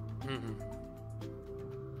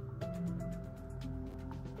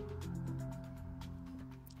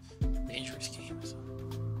 Dangerous games.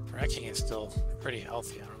 Rat King is still pretty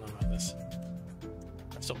healthy. I don't know about this.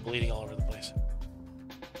 I'm still bleeding all over the place.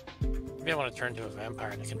 Maybe I want to turn to a vampire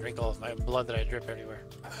and I can drink all of my blood that I drip everywhere.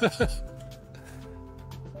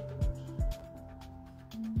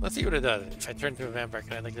 Let's see what it does. If I turn to a vampire,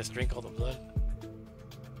 can I like just drink all the blood?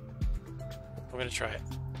 I'm gonna try it.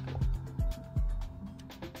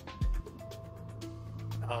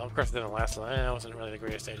 Oh, of course it didn't last long. That wasn't really the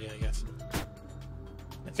greatest idea, I guess.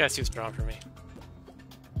 This guy's too strong for me.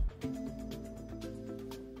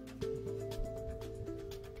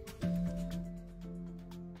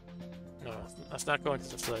 No, let's not go into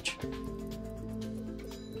the sludge.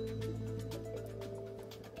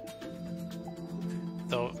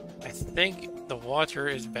 Though, I think the water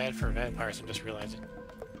is bad for vampires, I'm just realizing.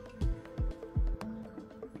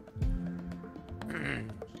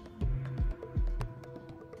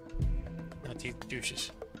 Not these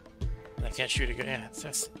douches. And I can't shoot a gun. Yeah,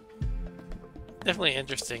 that's definitely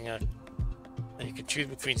interesting. That you can choose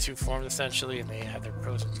between two forms, essentially, and they have their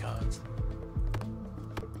pros and cons.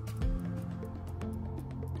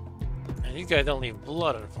 And these guys don't leave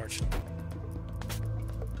blood, unfortunately.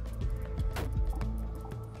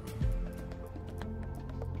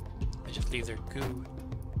 They just leave their goo.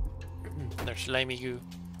 Their slimy goo.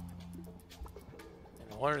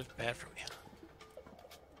 And the water is bad for me.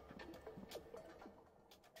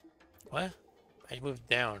 What? I moved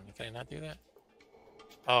down. Can I not do that?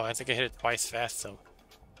 Oh, I think I hit it twice fast, so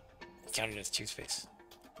it counted as 2 space.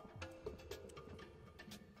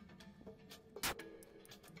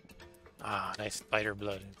 Ah, nice spider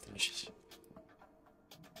blood and finishes.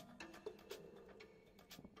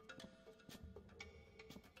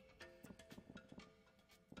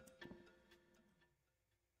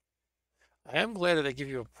 I am glad that they give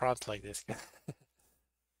you a prompt like this.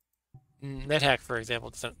 Nethack, for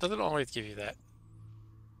example, doesn't always give you that.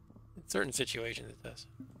 In certain situations, it does.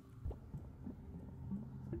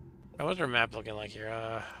 Oh, what's our map looking like here?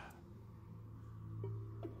 I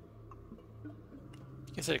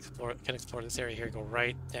guess I can explore this area here. Go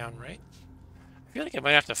right, down, right. I feel like I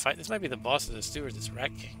might have to fight. This might be the boss of the stewards, this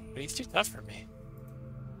Rat King, but he's too tough for me.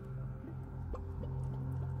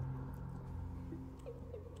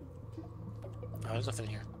 Oh, there's nothing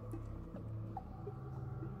here.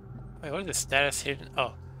 Wait, what is the status hidden?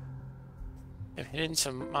 Oh. I've hidden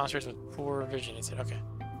some monsters with poor vision, is it? Okay.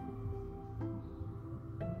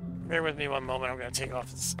 Bear with me one moment, I'm gonna take off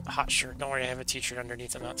this hot shirt. Don't worry, I have a t-shirt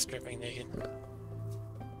underneath, I'm not stripping naked.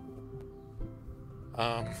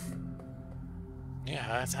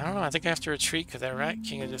 Yeah, I don't know, I think I have to retreat because that Rat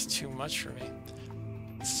King is just too much for me.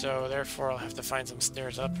 So, therefore, I'll have to find some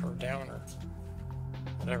stairs up or down or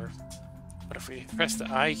whatever. But if we press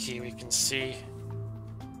the I key, we can see...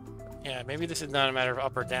 Yeah, maybe this is not a matter of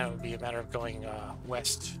up or down, it would be a matter of going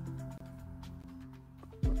west.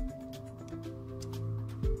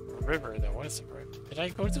 River, though, what is the river? Did I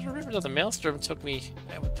go to the river? No, the maelstrom took me...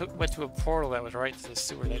 went to a portal that was right to the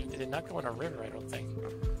sewer. It did not go in a river, I don't think.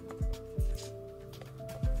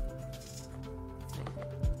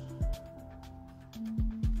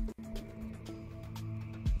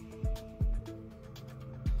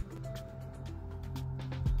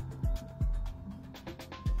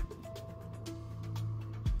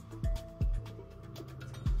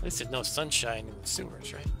 At least there's no sunshine in the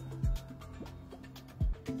sewers, right?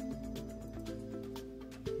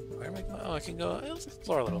 Where am I going? Oh, I can go... Let's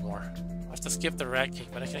explore a little more. I'll have to skip the Rat King,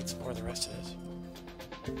 but I can explore the rest of this.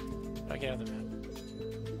 How do I get out of the map?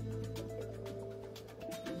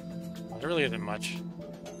 Well, there really isn't much.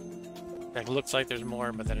 It looks like there's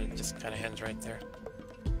more, but then it just kind of ends right there.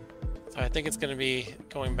 So I think it's going to be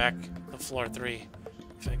going back the floor 3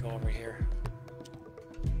 if I go over here.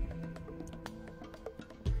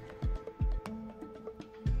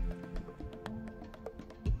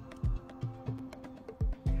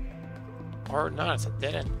 Or not, it's a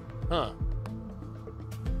dead end. Huh.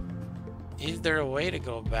 Is there a way to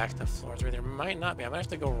go back to floor 3? There might not be. I might have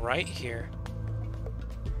to go right here.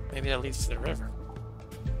 Maybe that leads to the river.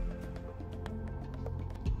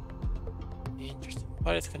 Interesting.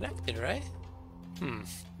 But it's connected, right? Hmm.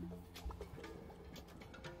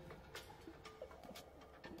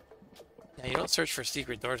 Now, you don't search for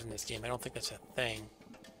secret doors in this game. I don't think that's a thing.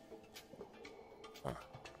 Huh.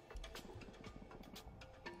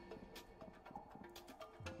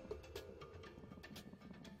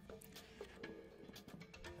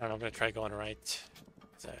 I don't know, I'm gonna try going right.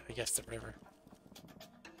 I guess the river.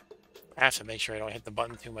 I have to make sure I don't hit the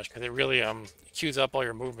button too much because it really queues up all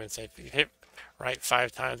your movements. If you hit right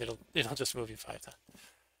 5 times, it'll just move you 5 times.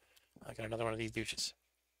 I got another one of these douches.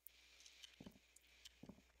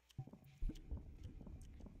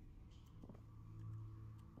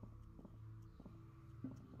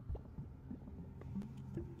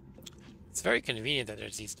 It's very convenient that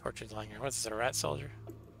there's these torches lying here. What's this, a rat soldier?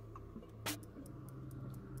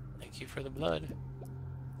 Thank you for the blood.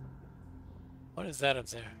 What is that up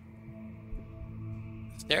there?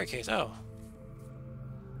 Staircase, oh.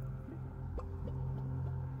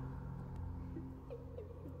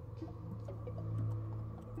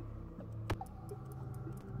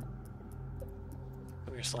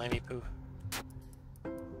 Come here, slimy poo.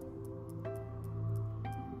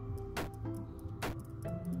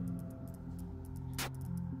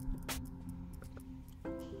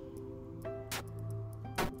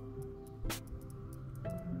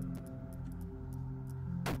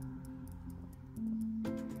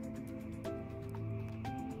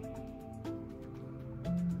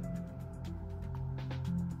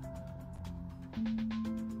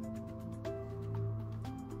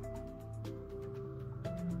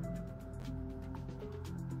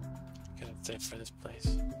 That's it for this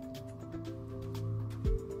place.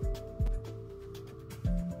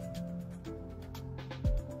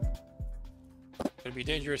 Could be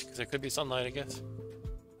dangerous because there could be sunlight, I guess.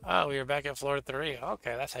 Oh, we are back at floor 3.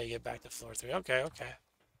 Okay, that's how you get back to floor 3. Okay, okay.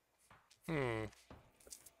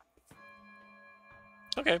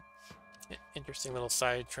 Okay. Interesting little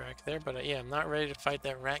sidetrack there, but yeah, I'm not ready to fight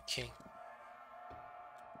that Rat King.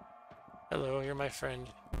 Hello, you're my friend.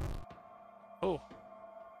 Oh.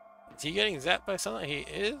 Is he getting zapped by sunlight? He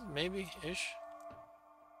is, maybe-ish.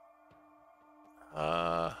 Do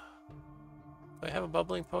I have a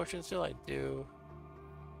bubbling potion still? I do.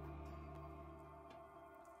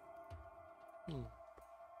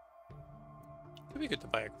 Could be good to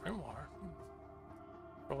buy a grimoire.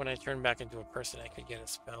 Or when I turn back into a person, I could get a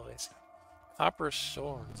spell, basically. Copper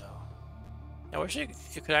sword, though. I wish you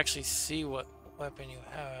could actually see what weapon you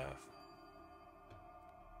have.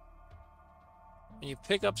 When you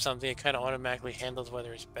pick up something, it kind of automatically handles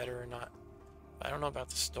whether it's better or not. But I don't know about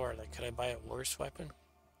the store. Like, could I buy a worse weapon?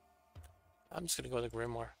 I'm just gonna go with the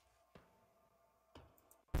grimoire.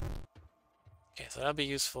 Okay, so that'll be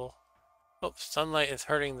useful. Oh, sunlight is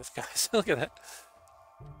hurting this guy. So look at that.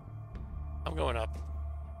 I'm going up.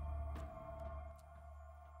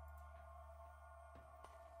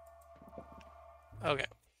 Okay.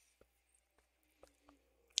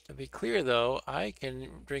 To be clear, though, I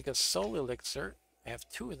can drink a soul elixir. I have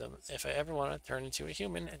 2 of them if I ever want to turn into a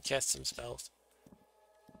human and cast some spells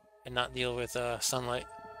and not deal with sunlight.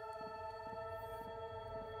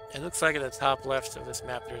 It looks like at the top left of this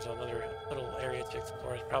map there's another little area to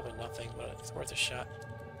explore. It's probably nothing, but it's worth a shot.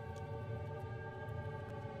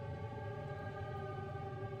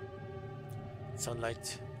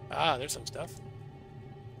 Sunlight. Ah, there's some stuff.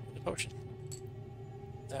 The potion.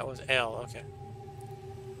 That was ale, okay.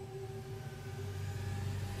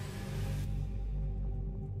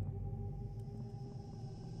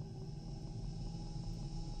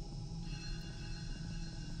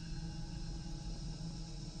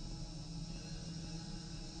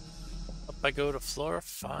 Up I go to floor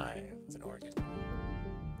 5 with an organ.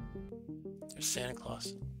 There's Santa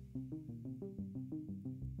Claus.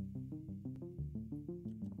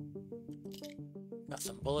 Got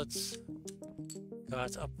some bullets.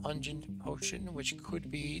 Got a pungent potion, which could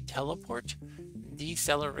be teleport.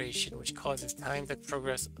 Deceleration, which causes time to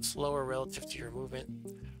progress slower relative to your movement.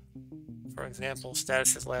 For example,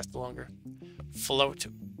 statuses last longer. Float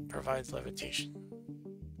provides levitation.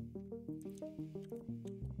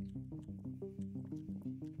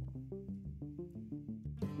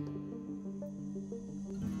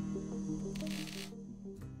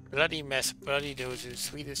 Bloody mess, bloody dozu,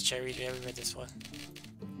 sweetest cherry, I ever met this one.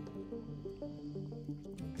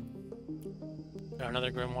 Oh,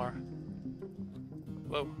 another grimoire.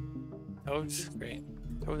 Whoa. Toads? Great.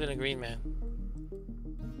 Toad and a green man.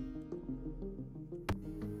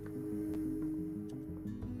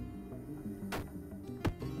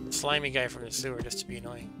 Slimy guy from the sewer just to be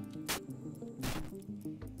annoying.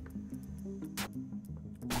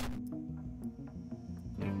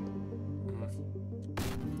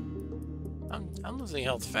 I'm losing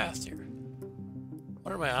health fast here.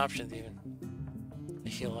 What are my options even to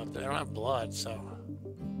heal up? I don't have blood, so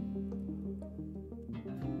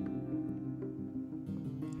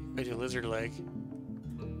I do lizard leg.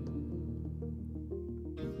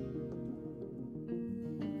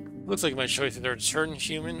 Looks like my choices are turn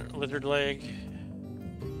human, lizard leg,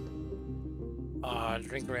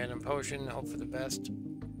 drink a random potion, hope for the best.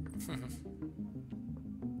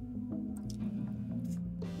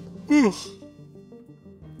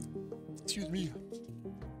 Excuse me.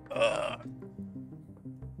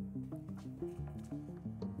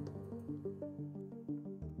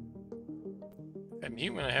 If I'm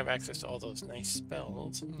human, I have access to all those nice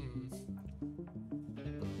spells.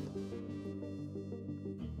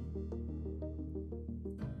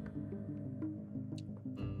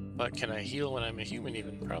 But can I heal when I'm a human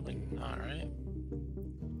even? Probably not, right?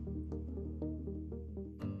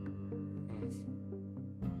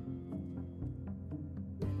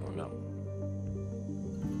 Oh no.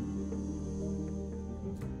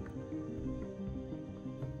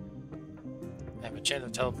 I have a chance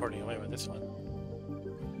of teleporting away with this one.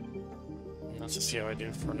 Let's just see how I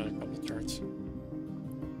do for another couple of turns.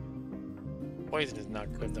 Poison is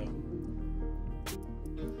not good though.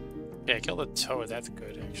 Yeah, kill the toad, that's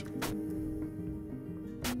good actually.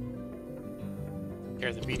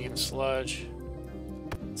 Here's the medium sludge.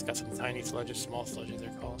 It's got some tiny sludges, small sludges they're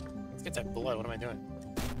called. Let's get that blood, what am I doing?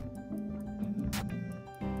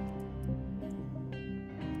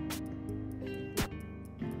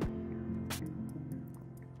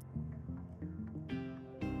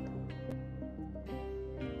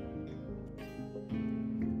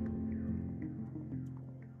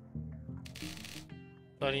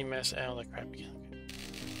 Bloody mess out like crap again.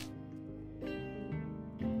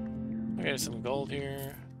 Okay, there's some gold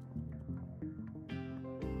here.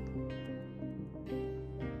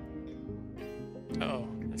 Uh-oh,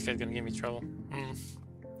 this guy's gonna give me trouble.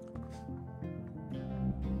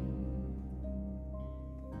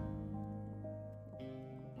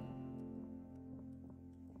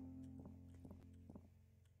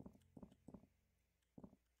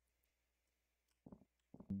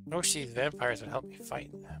 I wish these vampires would help me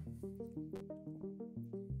fight them.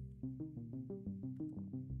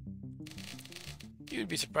 You'd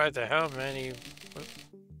be surprised at how many...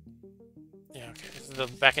 Yeah, okay, this is the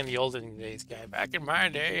back in the olden days guy. Back in my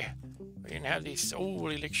day, we didn't have these soul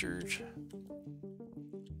elixirs.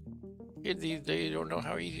 Kids these days don't know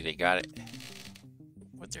how easy they got it.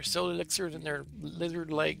 With their soul elixirs and their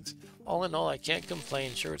lizard legs. All in all, I can't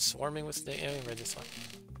complain. Sure, it's swarming with snakes. I read this one.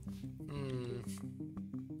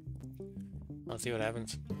 Let's see what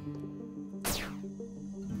happens.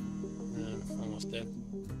 Almost dead.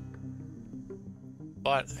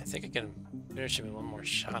 But I think I can finish him with one more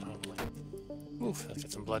shot, hopefully. Oof, let's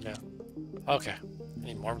get some blood now. Okay, I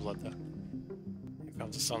need more blood though. Here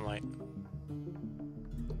comes the sunlight.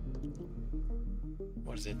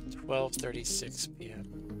 What is it? 12:36 p.m.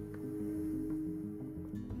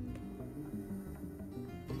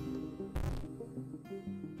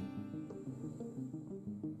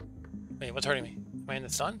 Wait, what's hurting me? Am I in the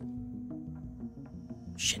sun?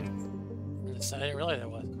 Shit. In the sun, I didn't realize I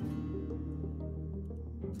was.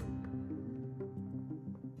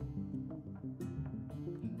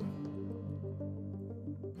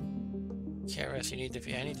 Can't rest, you need to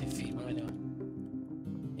feed. I need to feed. What am I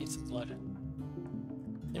doing? Need some blood.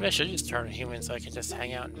 Maybe I should just turn a human so I can just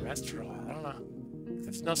hang out and rest for a while. I don't know. If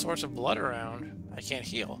there's no source of blood around, I can't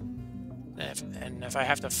heal. And if I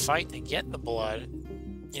have to fight to get the blood,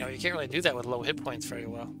 you know, you can't really do that with low hit points very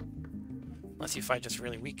well. Unless you fight just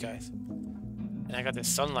really weak guys. And I got this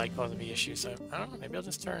sunlight causing me issues, so I don't know, maybe I'll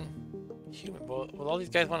just turn human. Will all these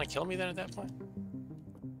guys want to kill me then at that point?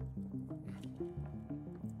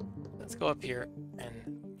 Let's go up here and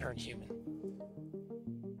turn human.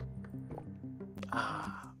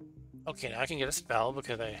 Okay, now I can get a spell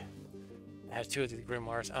because I have two of these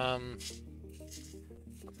grimoires.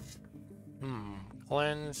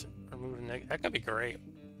 Cleanse, remove that could be great.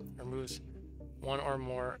 Removes one or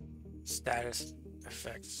more status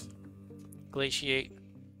effects. Glaciate,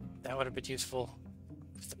 that would have been useful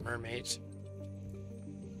with the mermaids.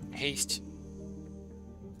 Haste.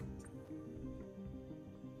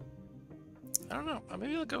 I don't know.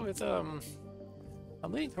 Maybe I'll go with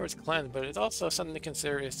I'm leaning towards cleanse, but it's also something to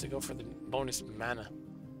consider is to go for the bonus mana.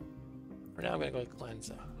 For now, I'm gonna go with cleanse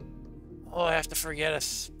though. Oh, I have to forget a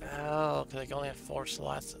spell because I can only have 4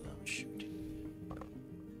 slots. Oh shoot,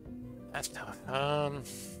 that's tough.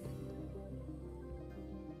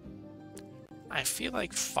 I feel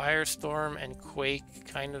like Firestorm and Quake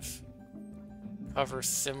kind of cover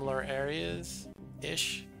similar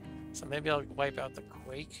areas-ish, so maybe I'll wipe out the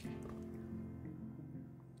Quake.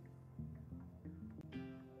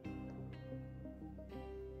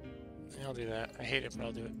 I'll do that. I hate it, but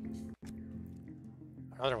I'll do it.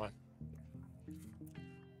 Another one.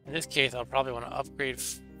 In this case, I'll probably want to upgrade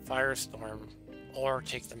Firestorm or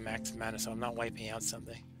take the max mana so I'm not wiping out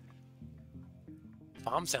something.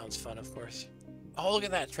 Bomb sounds fun, of course. Oh, look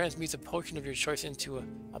at that. Transmutes a potion of your choice into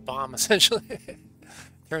a bomb, essentially.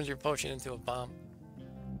 Turns your potion into a bomb.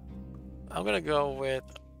 I'm going to go with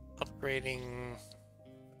upgrading...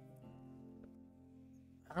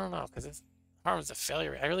 I don't know, because it's harms the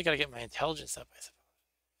failure. I really got to get my intelligence up, I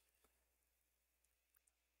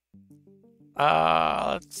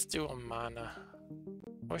suppose. Let's do a mana.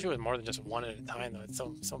 I wish it was more than just one at a time, though. It's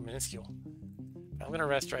so minuscule. But I'm going to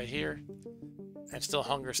rest right here. I'm still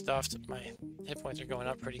hunger stuffed. My hit points are going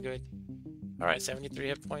up pretty good. Alright, 73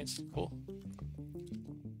 hit points. Cool.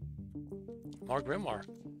 More Grimoire.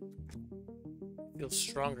 Feels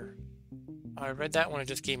stronger. Oh, I read that one, it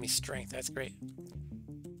just gave me strength. That's great.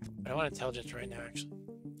 But I want intelligence right now, actually.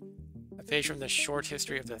 A page from the short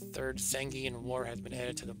history of the Third Sanguine War has been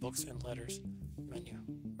added to the books and letters menu.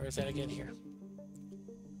 Where is that again? Here.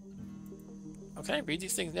 Oh, can I read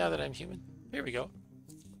these things now that I'm human? Here we go.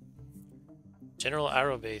 General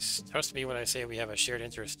Arrow Base. Trust me when I say we have a shared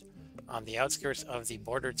interest. On the outskirts of the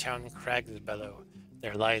border town Cragsbellow,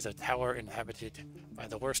 there lies a tower inhabited by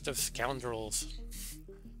the worst of scoundrels.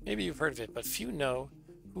 Maybe you've heard of it, but few know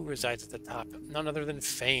who resides at the top. None other than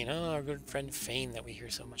Fane. Oh, our good friend Fane that we hear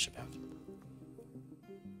so much about.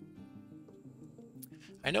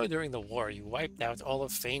 I know during the war you wiped out all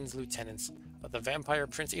of Fane's lieutenants, but the vampire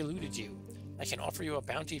prince eluded you. I can offer you a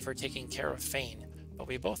bounty for taking care of Fane, but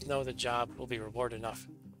we both know the job will be reward enough.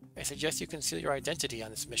 I suggest you conceal your identity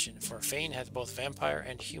on this mission, for Fane has both vampire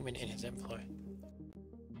and human in his employ.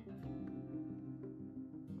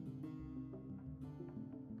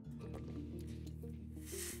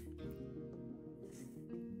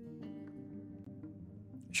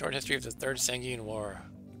 Short history of the Third Sanguine War.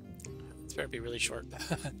 This better be really short.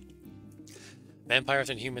 Vampires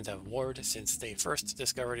and humans have warred since they first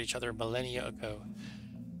discovered each other millennia ago.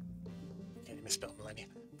 Okay, I misspelled millennia.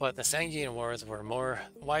 But the Sanguine Wars were more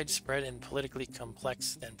widespread and politically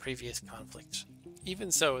complex than previous conflicts.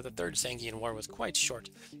 Even so, the Third Sanguine War was quite short.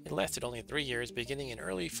 It lasted only 3 years, beginning in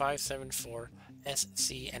early 574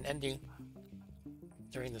 SC and ending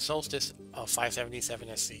during the solstice of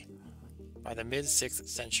 577 SC. By the mid-6th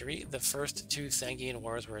century, the first 2 Sanguine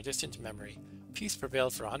Wars were a distant memory. Peace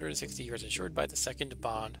prevailed for 160 years, ensured by the Second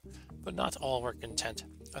Bond, but not all were content.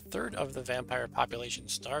 A third of the vampire population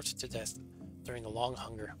starved to death during the Long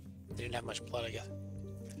Hunger. They didn't have much blood, I guess.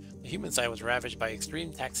 The human side was ravaged by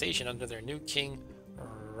extreme taxation under their new king,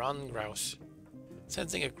 Rongraus.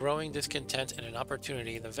 Sensing a growing discontent and an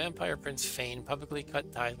opportunity, the vampire prince Fane publicly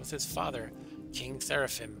cut ties with his father, King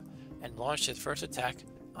Seraphim, and launched his first attack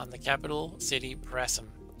on the capital city, Prasum.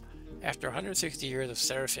 After 160 years of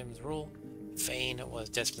Seraphim's rule, Fane was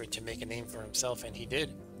desperate to make a name for himself, and he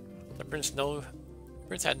did. The prince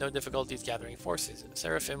had no difficulties gathering forces.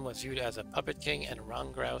 Seraphim was viewed as a puppet king, and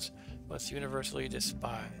Rongraus was universally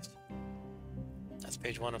despised. That's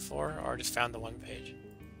page 1 of 4, or I just found the one page.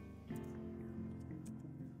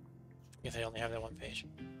 I guess I only have that one page.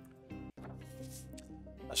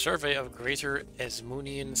 A survey of greater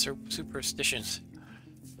Esmunian superstitions.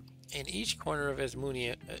 In each corner of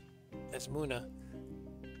Esmuna,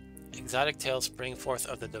 exotic tales spring forth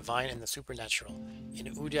of the divine and the supernatural. In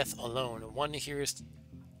Udeth alone, one hears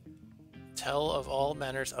tell of all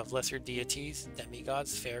manners of lesser deities,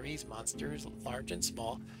 demigods, fairies, monsters, large and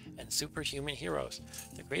small, and superhuman heroes.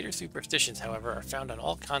 The greater superstitions, however, are found on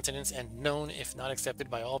all continents and known, if not accepted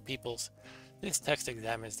by all peoples. This text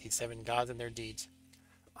examines these 7 gods and their deeds.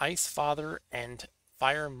 Ice Father and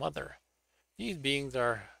Fire Mother. These beings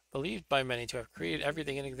are believed by many to have created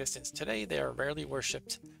everything in existence. Today they are rarely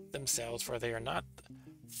worshipped themselves, for they are not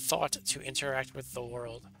thought to interact with the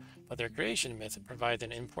world, but their creation myth provides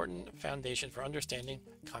an important foundation for understanding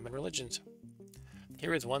common religions.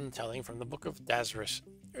 Here is one telling from the Book of Dazrus.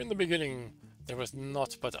 In the beginning there was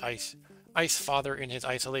naught but ice. Ice Father in his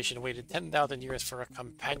isolation waited 10,000 years for a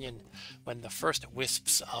companion. When the first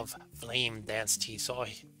wisps of flame danced, he saw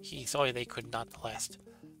they could not last.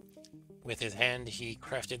 With his hand, he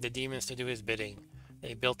crafted the demons to do his bidding.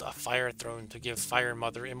 They built a fire throne to give Fire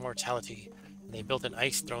Mother immortality. And they built an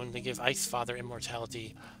ice throne to give Ice Father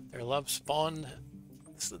immortality. Their love spawned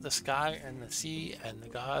the sky and the sea and the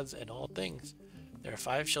gods and all things. Their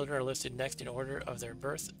 5 children are listed next in order of their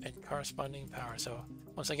birth and corresponding power. So,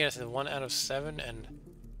 once again, it says 1 out of 7, and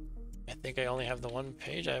I think I only have the 1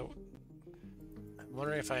 page. I'm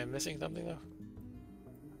wondering if I am missing something, though.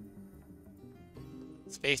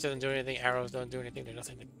 Space doesn't do anything, arrows don't do anything, there's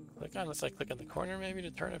nothing to click on. Let's like click on the corner maybe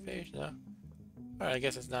to turn a page? No? Alright, I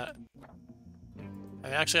guess it's not. I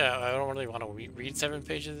mean, actually, I don't really want to read 7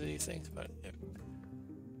 pages of these things, but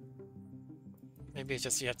maybe it's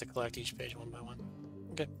just you have to collect each page one by one.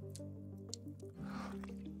 Okay.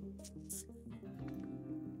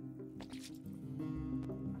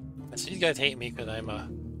 So these guys hate me because I'm a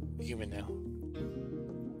human now.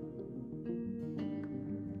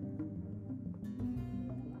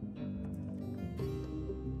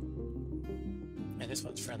 And this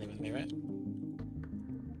one's friendly with me, right?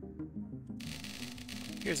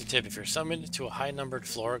 Here's a tip. If you're summoned to a high-numbered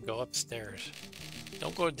floor, go upstairs.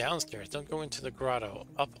 Don't go downstairs. Don't go into the grotto.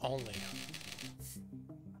 Up only.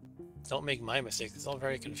 Don't make my mistakes. It's all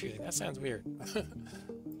very confusing. That sounds weird.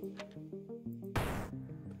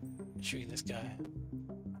 Shooting this guy.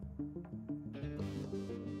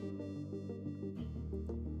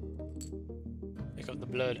 Pick up the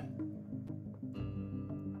blood.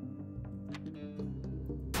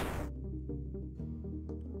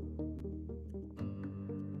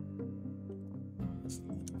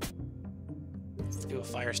 Let's do a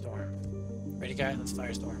firestorm. Ready, guy? Let's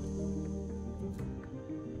firestorm.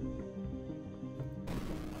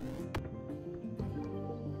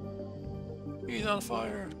 He's on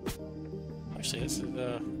fire. Actually, this is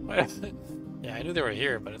yeah, I knew they were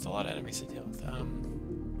here, but it's a lot of enemies to deal with.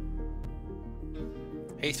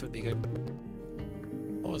 Haste would be good.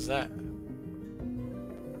 What was that?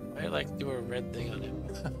 I like do a red thing on him.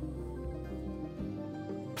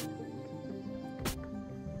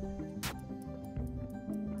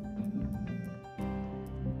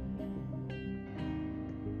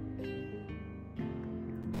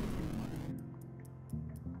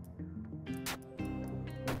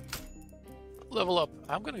 Level up.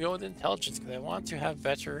 I'm gonna go with intelligence because I want to have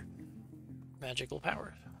better magical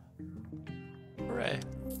powers. Hooray.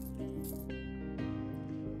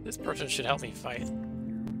 This person should help me fight.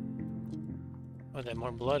 Oh, that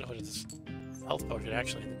more blood. Oh, this health potion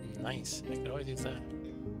actually. Nice. I could always use that.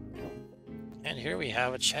 And here we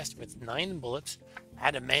have a chest with 9 bullets,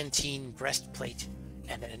 adamantine breastplate,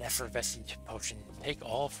 and an effervescent potion. Take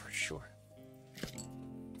all for sure.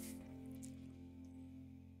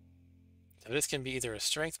 So this can be either a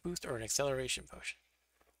strength boost or an acceleration potion.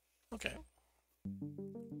 Okay.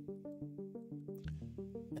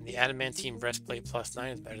 And the adamantine breastplate plus 9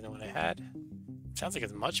 is better than what I had. Sounds like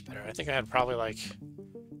it's much better. I think I had probably like,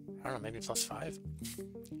 I don't know, maybe plus 5.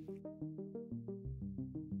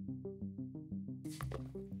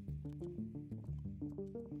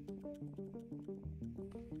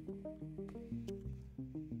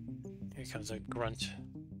 Here comes a grunt.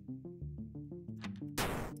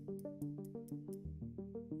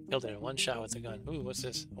 Killed it in 1 shot with a gun. Ooh, what's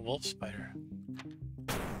this? A wolf spider.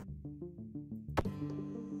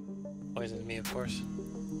 Poisons me, of course.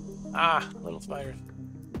 Ah, little spiders.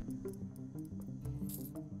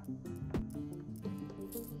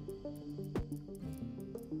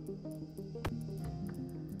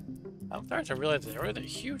 I'm starting to realize there are a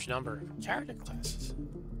huge number of character classes.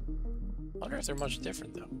 I wonder if they're much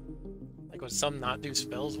different, though. Like, would some not do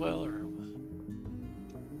spells well, or...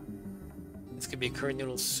 This could be curry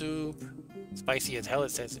noodle soup. Spicy as hell,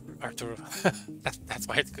 it says Arturo. That's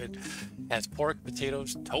why it's good. It has pork,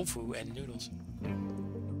 potatoes, tofu, and noodles.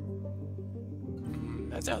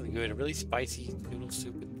 That sounds good. A really spicy noodle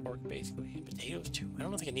soup with pork, basically. And potatoes, too. I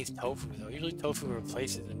don't think it needs tofu, though. Usually tofu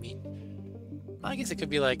replaces the meat. I guess it could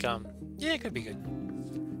be like, yeah, it could be good.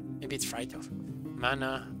 Maybe it's fried tofu.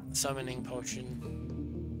 Mana, summoning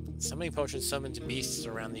potion. Summoning potion summons beasts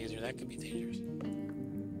around the user. That could be dangerous.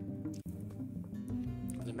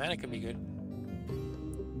 The mana could be good.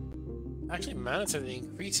 Actually, mana says it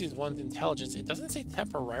increases one's intelligence. It doesn't say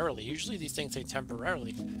temporarily. Usually these things say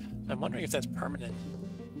temporarily. I'm wondering if that's permanent.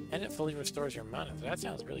 And it fully restores your mana. So that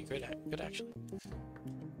sounds really good, actually.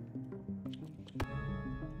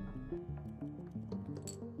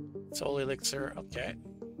 Soul elixir, okay.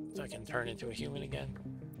 So I can turn into a human again.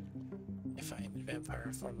 If I am in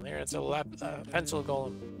vampire form. There, it's a pencil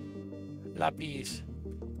golem. Lapis.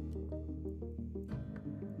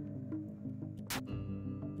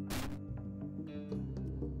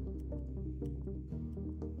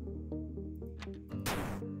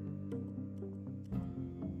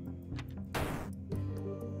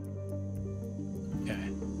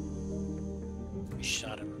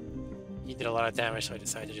 shot him. He did a lot of damage, so I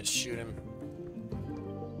decided to just shoot him.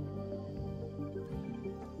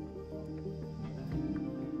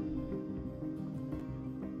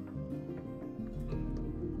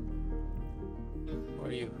 Who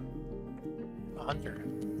are you? A hunter.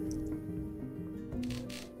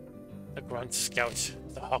 The grunts scout,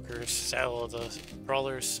 the hawkers saddle, the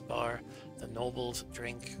brawlers spar, the nobles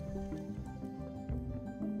drink.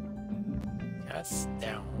 Cast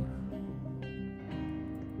down.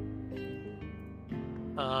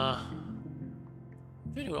 I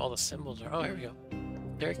don't know what all the symbols are. Oh, here we go.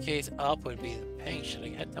 Staircase up would be the ping. Should I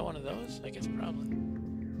head to one of those? I guess probably.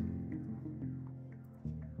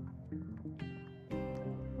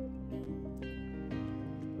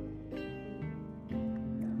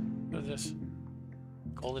 What is this?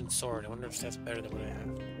 Golden sword. I wonder if that's better than what I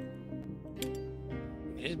have.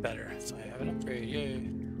 It is better, so I have an upgrade. Yay.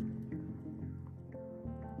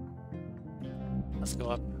 Let's go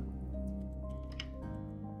up.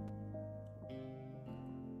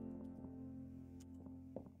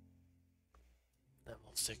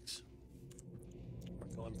 Level 6.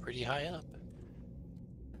 We're going pretty high up.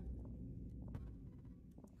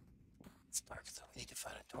 It's dark, so we need to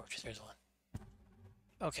find a torch. There's one.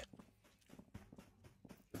 Okay.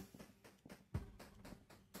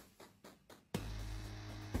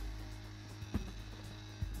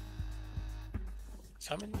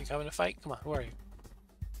 Coming? You coming to fight? Come on, who are you?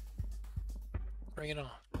 Bring it on.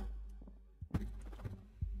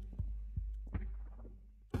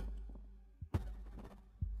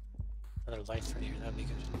 Another light right here, that'd be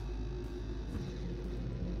good.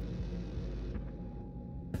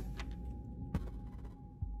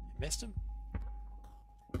 I missed him?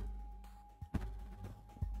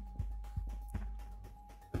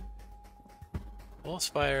 Well,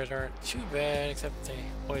 spiders aren't too bad, except they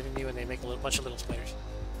poison you when they make a bunch of little spiders.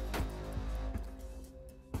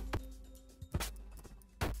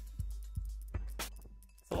 It's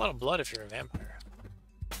a lot of blood if you're a vampire.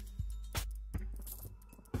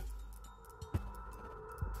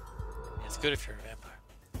 It's good if you're a vampire.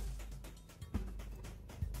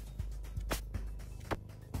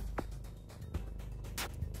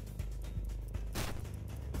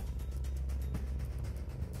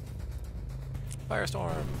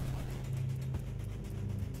 Firestorm.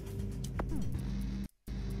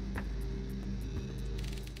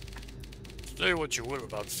 Say what you will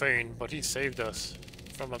about Fane, but he saved us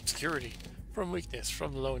from obscurity, from weakness,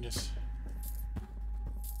 from lowness.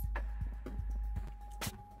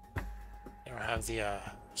 I don't have the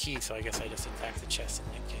key, so I guess I just attack the chest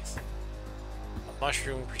in that case. A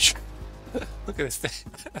mushroom creature. Look at this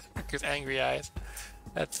thing. Look at his angry eyes.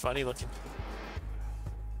 That's funny looking.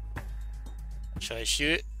 Should I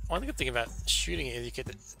shoot it? One good thing about shooting it is you get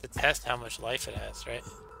to test how much life it has, right?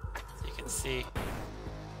 So you can see.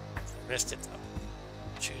 I missed it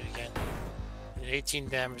though. Shoot it again. Did 18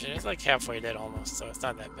 damage, and it's like halfway dead almost, so it's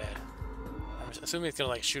not that bad. I'm assuming it's gonna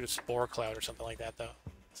like shoot a spore cloud or something like that though.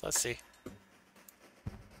 So let's see.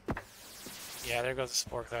 Yeah, there goes the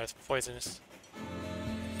spore cloud. It's poisonous.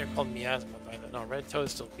 They're called miasma by the no red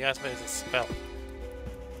toadstool. Miasma is a spell.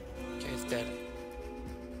 Okay, it's dead.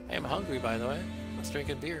 I am hungry, by the way. Let's drink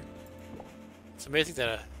a beer. It's amazing that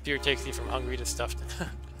a beer takes you from hungry to stuffed.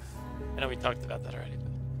 I know we talked about that already,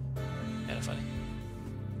 but kind of funny.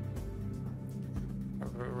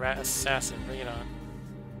 A rat assassin, bring it on.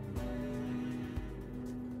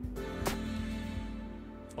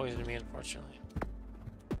 Poisoned me, unfortunately.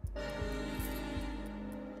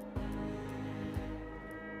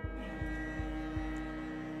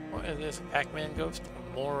 What is this? Pac-Man ghost?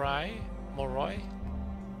 Moroi?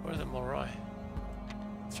 What is it, Moroi?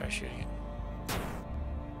 Let's try shooting it.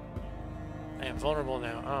 I am vulnerable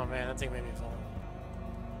now. Oh man, that thing made me vulnerable.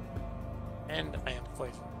 And I am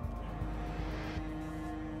poisoned.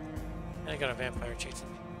 And I got a vampire chasing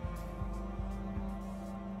me.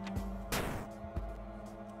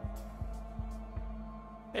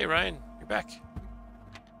 Hey Ryan, you're back.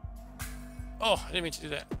 Oh, I didn't mean to do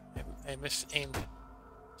that. I mis-aimed.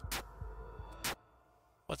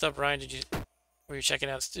 What's up, Ryan? Were you checking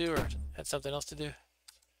out Stu, or had something else to do?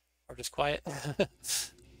 Or just quiet?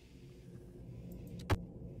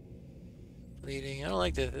 Bleeding. I don't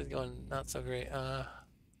like this. It's going not so great.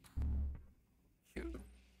 Shoot.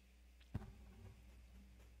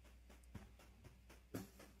 I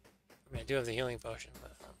mean, I do have the healing potion,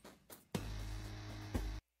 but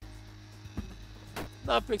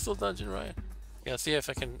not Pixel Dungeon, Ryan. Yeah, let's see if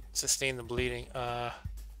I can sustain the bleeding.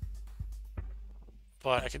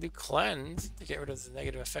 But I can do cleanse to get rid of the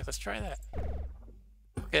negative effect. Let's try that.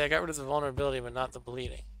 Okay, I got rid of the vulnerability, but not the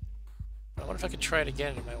bleeding. But wonder if I could try it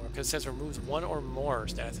again. It might work because it says removes one or more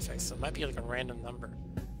status effects, so it might be like a random number.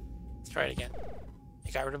 Let's try it again.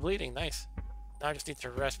 It got rid of bleeding. Nice. Now I just need to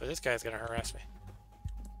rest, but this guy's gonna harass me.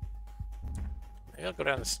 Maybe I'll go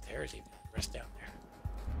down the stairs even. Rest down there.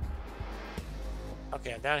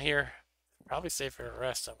 Okay, I'm down here. Probably safer to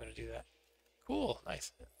rest, so I'm gonna do that. Cool,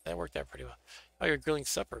 nice. That worked out pretty well. Oh, you're grilling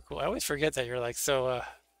supper. Cool. I always forget that you're like so a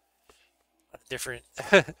different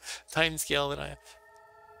time scale than I am.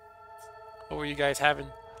 What were you guys having?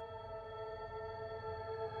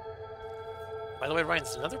 By the way, Ryan,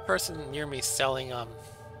 there's another person near me selling a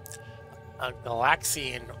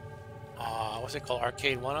Galaxian, what's it called,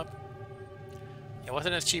 arcade 1-up. It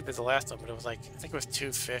wasn't as cheap as the last one, but it was like, I think it was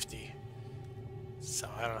 $250. So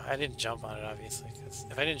I don't know. I didn't jump on it obviously, because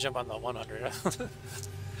if I didn't jump on the 100,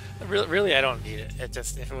 really I don't need it. It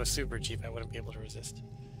just, if it was super cheap, I wouldn't be able to resist.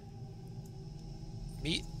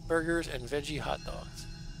 Meat burgers and veggie hot dogs.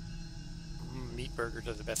 Meat burgers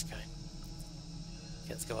are the best kind.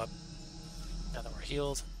 Okay, let's go up. Now that we're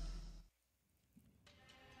healed.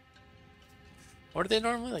 What are they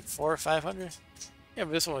normally? Like 400 or 500? Yeah,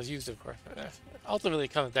 but this one was used, of course. Ultimately,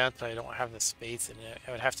 it comes down to I don't have the space in it.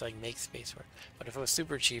 I would have to like make space for it. But if it was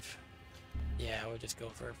super cheap, yeah, I would just go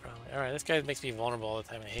for it probably. All right, this guy makes me vulnerable all the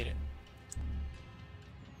time. I hate it.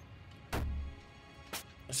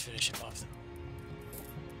 Let's finish him off.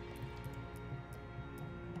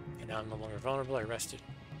 Okay, now I'm no longer vulnerable. I rested.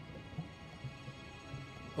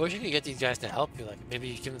 I wish you could get these guys to help you. Like maybe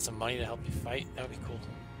you give them some money to help you fight. That would be cool.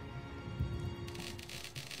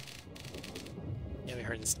 Yeah, we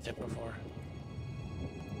heard this tip before.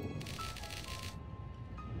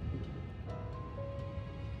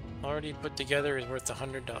 Already put together is worth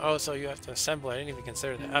 $100. Oh, so you have to assemble it. I didn't even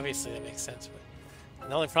consider that. Obviously, that makes sense. But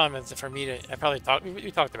the only problem is for me to, I probably talked,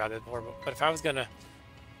 we talked about it before, but if I was gonna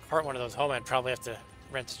cart one of those home, I'd probably have to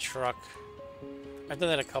rent a truck. I've done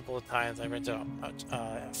that a couple of times. I rented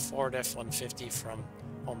a Ford F-150 from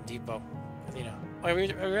Home Depot. You know,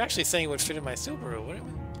 we were actually saying it would fit in my Subaru.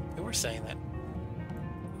 We were saying that.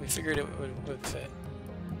 We figured it would fit.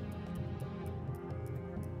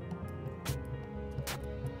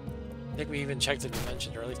 I think we even checked the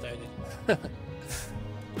dimensions, or at least I did.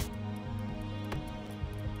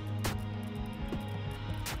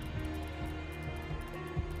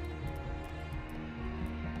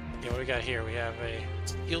 Yeah, what do we got here? We have a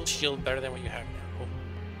steel shield better than what you have now. Cool.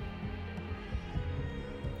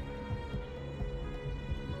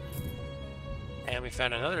 And we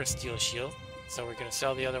found another steel shield, so we're going to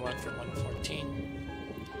sell the other one for 114.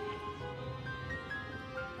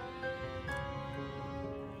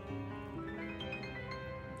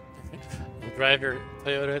 We'll drive your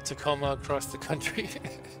Toyota Tacoma across the country.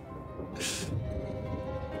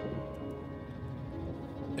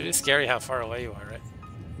 It is scary how far away you are, right?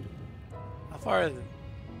 How far is it?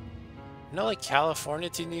 You know, like California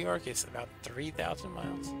to New York is about 3,000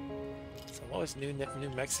 miles. So what was New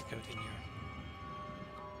Mexico to New York?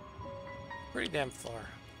 Pretty damn far.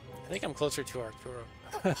 I think I'm closer to Arturo.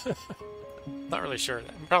 Not really sure.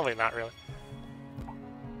 Probably not really.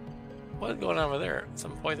 What is going on over there?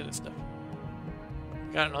 Some poisonous stuff.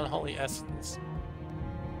 Got an unholy essence.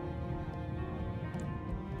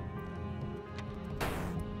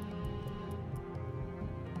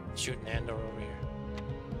 Shooting Andor over here.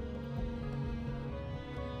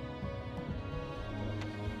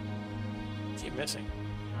 Keep missing.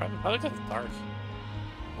 Probably because it's dark.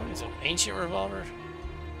 What is it? Ancient revolver?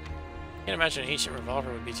 Can't imagine an ancient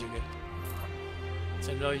revolver would be too good.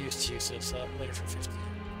 So no use to use this later for 50.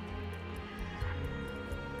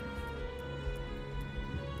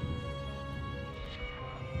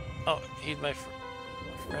 Oh, he's my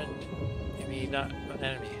friend. Maybe not an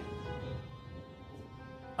enemy.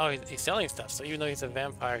 Oh, he's selling stuff, so even though he's a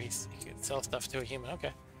vampire, he can sell stuff to a human.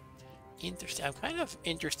 Okay. Interesting. I'm kind of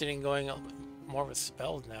interested in going more with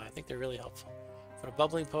spells now. I think they're really helpful. For a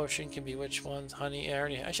bubbling potion can be which ones? Honey,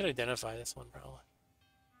 I should identify this one probably.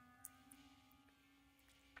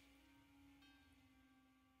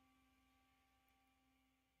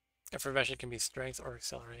 Effervescent can be strength or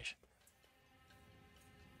acceleration.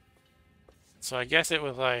 So I guess it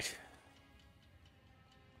was like,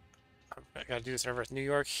 I gotta do this in reverse. New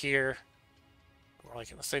York here, or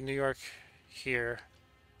like, let's say New York here,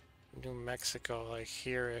 New Mexico like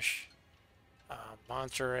here-ish,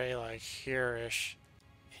 Monterey like here-ish,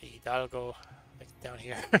 Hidalgo like down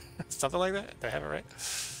here, something like that. Do I have it right?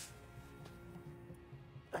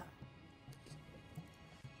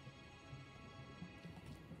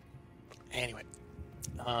 Anyway,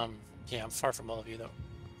 yeah, I'm far from all of you though.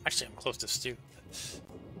 Actually, I'm close to Stu.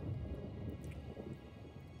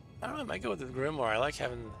 I don't know, I might go with the Grimoire. I like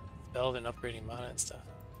having spells and upgrading mana and stuff.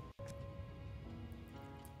 I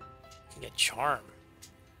can get charm.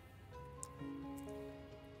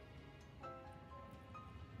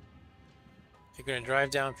 You're gonna drive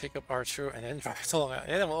down, pick up Archer, and then drive along out.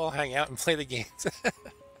 And then we'll all hang out and play the games.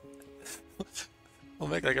 We'll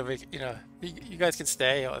make like a big, you know, you guys can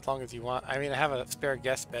stay as long as you want. I mean, I have a spare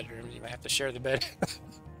guest bedroom. You might have to share the bed.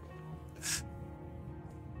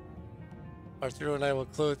 Arturo and I will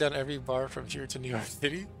close down every bar from here to New York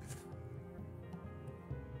City.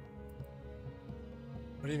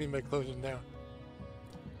 What do you mean by closing down?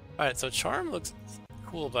 Alright, so Charm looks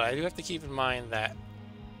cool, but I do have to keep in mind that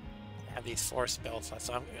I have these 4 spells left.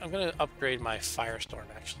 So I'm going to upgrade my Firestorm,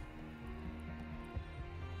 actually.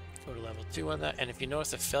 Go to level 2 on that, and if you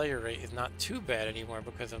notice the failure rate is not too bad anymore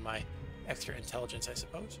because of my extra intelligence, I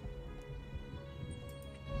suppose.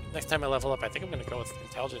 Next time I level up, I think I'm going to go with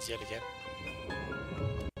intelligence yet again.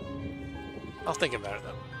 I'll think about it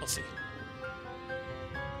though. We'll see.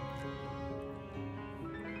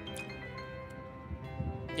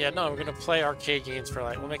 Yeah, no, we're going to play arcade games for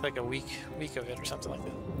like, we'll make like a week of it or something like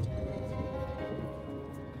that.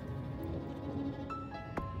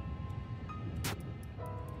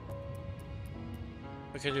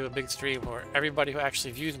 We could do a big stream where everybody who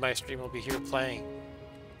actually views my stream will be here playing,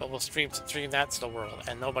 but we'll stream that to the world,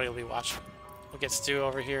 and nobody will be watching. We'll get Stu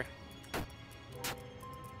over here.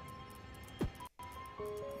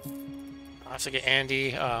 I'll also get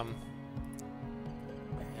Andy, and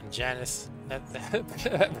Janice. That's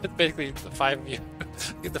basically the 5 of you.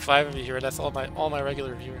 Get the 5 of you here. That's all my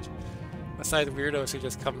regular viewers. Besides weirdos who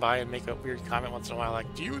just come by and make a weird comment once in a while,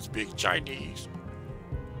 like, "Do you speak Chinese?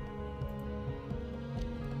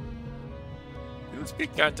 Do you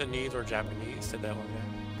speak Cantonese or Japanese?" Said that one guy.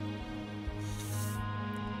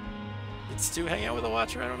 Did Stu hang out with a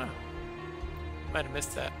watcher? I don't know. Might have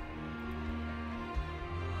missed that.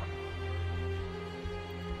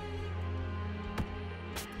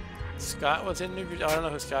 Scott was in New Jersey. Oh, I don't know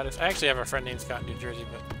who Scott is. I actually have a friend named Scott in New Jersey,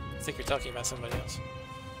 but I think you're talking about somebody else.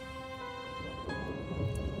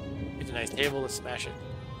 Get a nice table, let's smash it.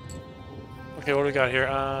 Okay, what do we got here?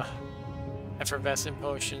 Effervescent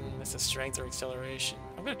potion. This is strength or acceleration.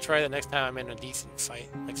 I'm gonna try the next time I'm in a decent fight,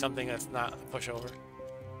 like something that's not a pushover.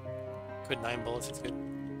 Good 9 bullets, it's good.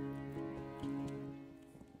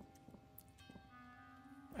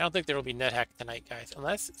 I don't think there will be Nethack tonight, guys,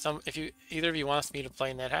 unless either of you wants me to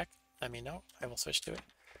play Nethack. Let me know. I will switch to it.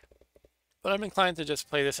 But I'm inclined to just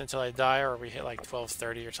play this until I die, or we hit like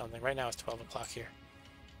 12:30 or something. Right now it's 12 o'clock here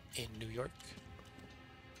in New York.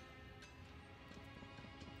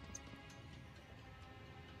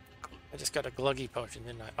 I just got a gluggy potion,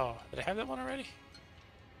 didn't I? Oh, did I have that one already?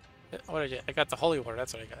 What did I get? I got the holy water.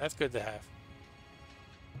 That's what I got. That's good to have.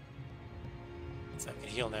 So I can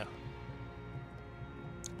heal now.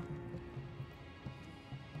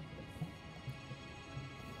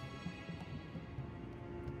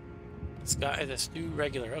 This guy is a Stu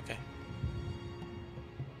regular, okay.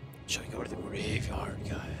 Shall we go to the graveyard,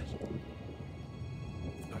 guys?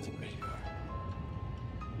 Go to the graveyard.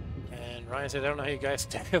 And Ryan said, I don't know how you guys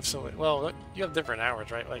stay up so late. Well, look, you have different hours,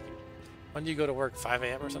 right? Like, when do you go to work? 5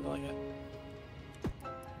 a.m. or something like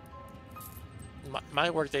that? My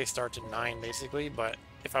work day starts at 9, basically, but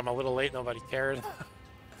if I'm a little late, nobody cares. As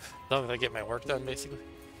long as I get my work done, basically.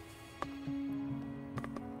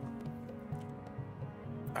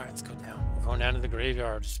 Alright, let's go down. We're going down to the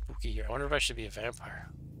graveyard. Spooky here. I wonder if I should be a vampire.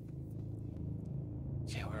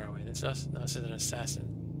 Okay, where are we? This is us? No, this is an assassin.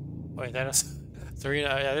 Wait, that is Serena.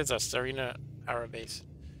 Yeah, this is us. Serena, our base.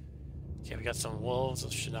 Okay, we got some wolves.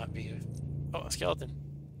 This should not be a skeleton.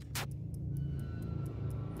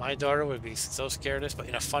 My daughter would be so scared of this, but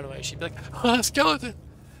in a fun way. She'd be like, "Oh, a skeleton!"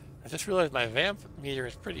 I just realized my vamp meter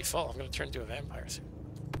is pretty full. I'm going to turn into a vampire soon.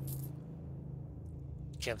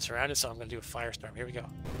 Okay, I'm surrounded, so I'm going to do a firestorm. Here we go.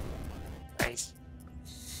 Nice.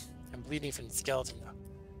 I'm bleeding from the skeleton, though.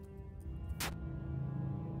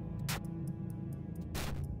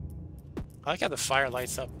 I like how the fire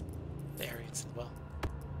lights up the areas as well.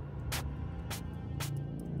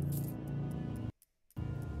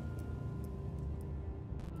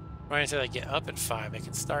 Ryan said I get up at 5. I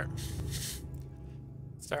can start.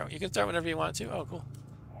 You can start whenever you want to. Oh, cool.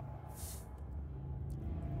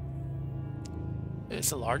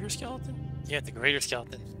 It's a larger skeleton? Yeah, the greater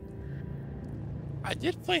skeleton. I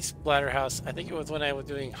did play Splatterhouse. I think it was when I was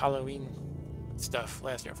doing Halloween stuff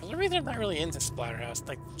last year. For some reason, I'm not really into Splatterhouse,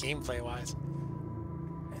 like gameplay-wise.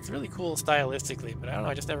 It's really cool stylistically, but I don't know,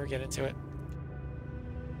 I just never get into it.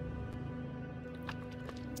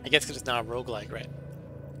 I guess because it's not a roguelike, right?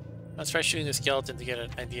 Let's try shooting the skeleton to get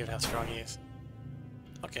an idea of how strong he is.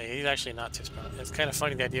 Okay, he's actually not too strong. It's kind of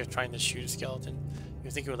funny the idea of trying to shoot a skeleton.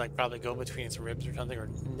 You think it would like probably go between its ribs or something, or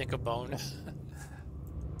nick a bone.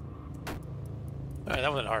 Alright,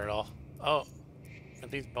 that wasn't hard at all. Oh,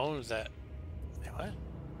 and these bones that... Wait, what?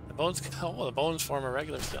 The bones... Oh, well, the bones form a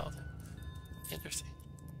regular skeleton. Interesting.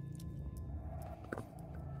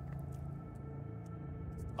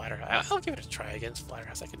 Splatterhouse. I'll give it a try against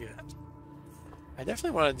Splatterhouse. I could do that. I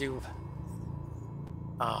definitely want to do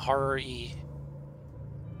horror-y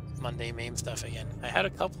Monday MAME stuff again. I had a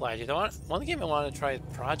couple ideas. One game I wanted to try is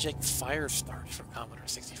Project Firestart for Commodore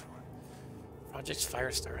 64. Project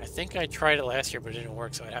Firestart. I think I tried it last year, but it didn't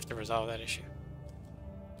work, so I'd have to resolve that issue.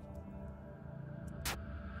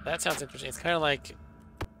 That sounds interesting. It's kind of like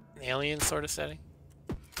an alien sort of setting.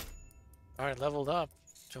 Alright, leveled up.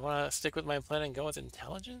 Do I want to stick with my plan and go with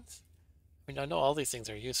intelligence? I mean, I know all these things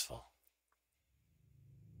are useful.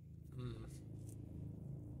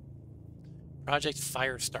 Project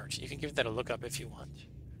Firestart. You can give that a look up if you want.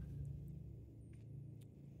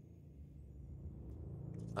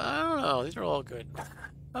 I don't know. These are all good.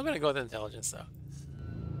 I'm going to go with intelligence, though.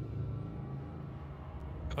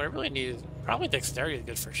 What I really need is... Probably dexterity is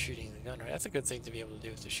good for shooting the gun, right? That's a good thing to be able to do,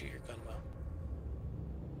 is to shoot your gun well.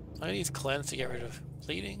 I'm going to use Cleanse to get rid of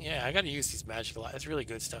bleeding. Yeah, I got to use these magic a lot. It's really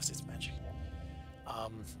good stuff, this magic.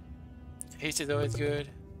 Haste is always good.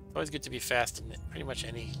 It's always good to be fast in pretty much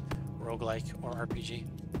any roguelike or RPG.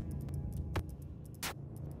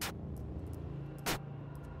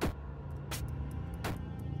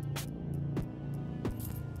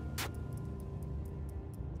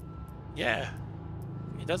 Yeah,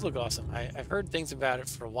 it does look awesome. I've heard things about it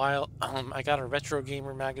for a while. I got a Retro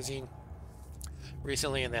Gamer magazine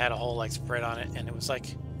recently, and they had a whole like spread on it, and it was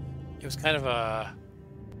kind of a...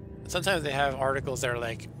 Sometimes they have articles that are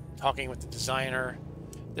like talking with the designer.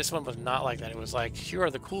 This one was not like that. It was like, here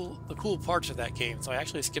are the cool parts of that game. So I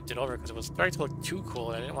actually skipped it over because it was starting to look too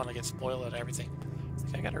cool, and I didn't want to get spoiled and everything. It's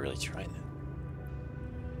like, I gotta really try that.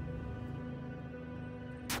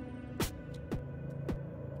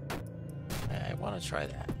 I want to try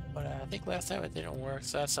that, but I think last time it didn't work,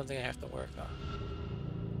 so that's something I have to work on.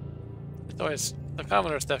 It's always, the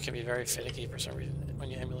Commodore stuff can be very finicky for some reason when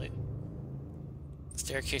you emulate.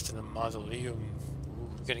 Staircase to the Mausoleum.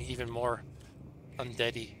 Ooh, getting even more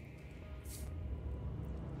undeady.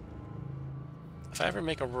 If I ever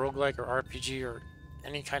make a roguelike or RPG or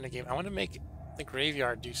any kind of game, I want to make the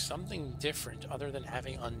graveyard do something different other than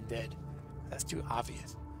having undead. That's too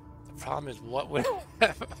obvious. The problem is, what would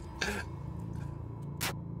happen?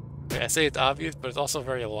 I say it's obvious, but it's also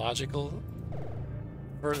very illogical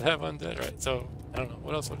for it to have undead, right? So, I don't know.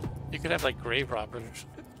 What else would... You could have, like, grave robbers.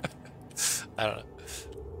 I don't know.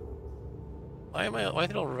 Why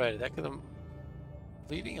did I red? Is that because I'm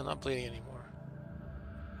bleeding? I'm not bleeding anymore.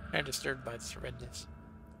 I'm kind of disturbed by this redness.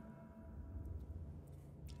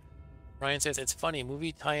 Ryan says, it's funny,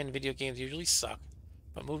 movie tie-in video games usually suck,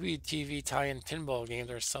 but movie TV tie-in pinball games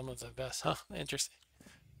are some of the best. Huh, interesting.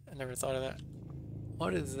 I never thought of that.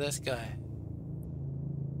 What is this guy?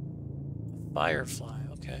 Firefly,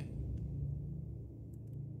 okay.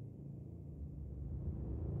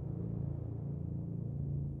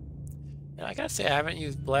 And I gotta say, I haven't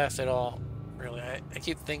used Blast at all, really. I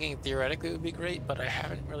keep thinking theoretically it would be great, but I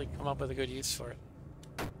haven't really come up with a good use for it.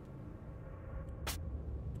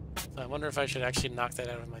 So I wonder if I should actually knock that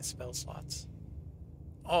out of my spell slots.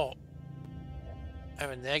 Oh! I have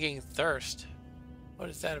a nagging thirst. What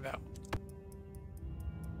is that about?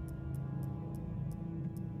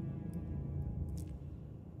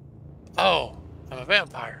 Oh! I'm a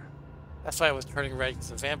vampire. That's why I was turning red, because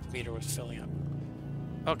the vamp meter was filling up.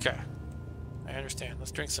 Okay. I understand.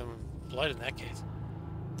 Let's drink some blood in that case.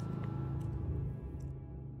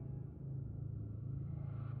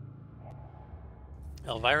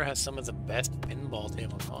 Elvira has some of the best pinball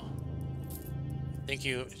tables. Oh. I think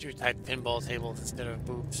you type pinball tables instead of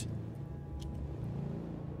boobs.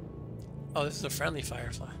 Oh, this is a friendly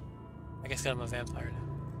firefly. I guess I'm a vampire now.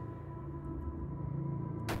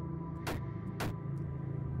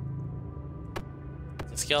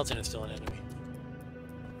 The skeleton is still an enemy.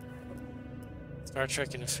 Star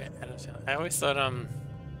Trek and I always thought,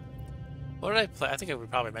 what did I play? I think I would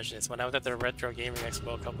probably mention this. When I was at the Retro Gaming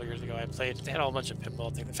Expo a couple of years ago, they had a whole bunch of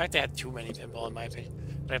pinball things. In fact, they had too many pinball in my opinion.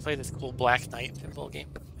 But I played this cool Black Knight pinball game.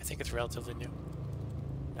 I think it's relatively new.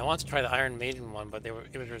 I wanted to try the Iron Maiden one, but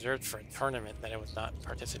it was reserved for a tournament that I was not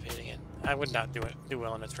participating in. I would not do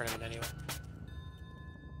well in a tournament anyway.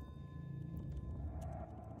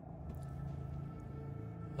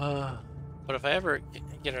 But if I ever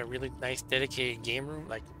get a really nice dedicated game room,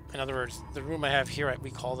 like In other words, the room I have here,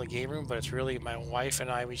 we call the game room, but it's really my wife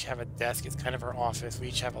and I, we each have a desk. It's kind of our office. We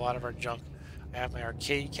each have a lot of our junk. I have my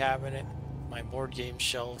arcade cabinet, my board game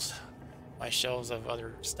shelves, my shelves of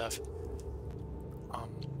other stuff.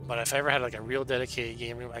 But if I ever had like a real dedicated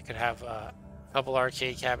game room, I could have a couple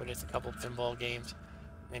arcade cabinets, a couple pinball games,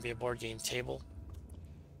 maybe a board game table.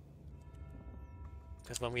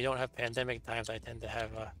 Because when we don't have pandemic times, I tend to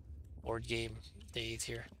have board game days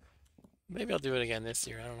here. Maybe I'll do it again this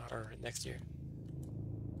year, I don't know, or next year.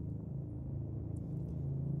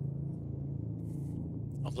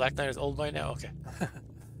 Oh, Black Knight is old by now? Okay.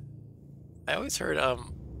 I always heard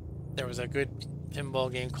there was a good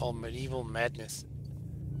pinball game called Medieval Madness.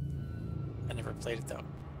 I never played it though.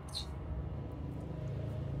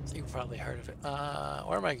 So you've probably heard of it.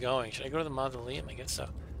 Where am I going? Should I go to the mausoleum? I guess so.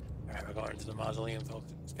 Alright, we're going to the mausoleum,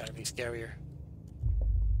 folks. It's gotta be scarier.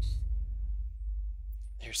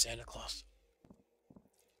 Here's Santa Claus.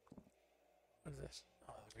 What is this?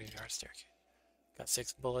 Oh, the graveyard staircase. Got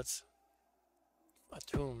 6 bullets. A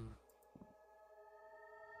tomb.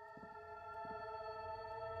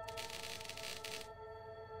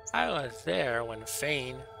 I was there when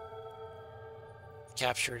Fane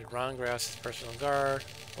captured Ron Grouse's personal guard,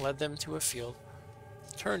 led them to a field,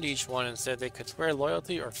 turned each one and said they could swear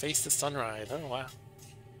loyalty or face the sunrise. Oh, wow.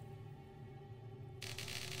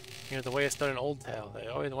 You know, the way it's done in Old Tale, they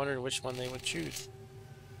always wondered which one they would choose.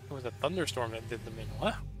 It was a thunderstorm that did them in.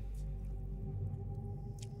 What?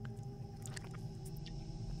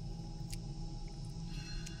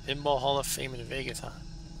 Pinball Hall of Fame in Vegas, huh?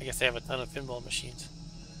 I guess they have a ton of pinball machines.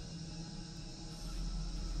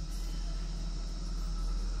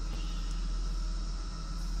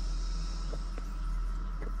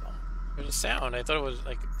 There's a sound. I thought it was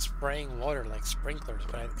like spraying water, like sprinklers,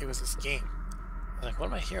 but it was this game. I'm like, what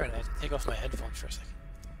am I hearing? I had to take off my headphones for a second.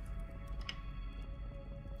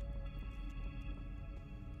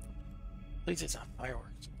 At least it's not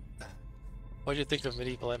fireworks. What do you think of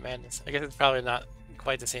Medieval Madness? I guess it's probably not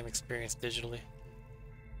quite the same experience digitally.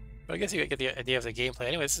 But I guess you get the idea of the gameplay.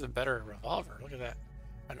 Anyway, this is a better revolver. Look at that.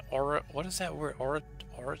 An aura... What is that word?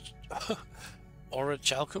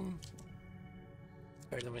 Orichalcum?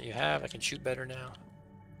 Better than what you have. I can shoot better now.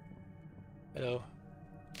 Hello.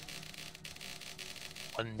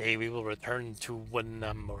 One day we will return to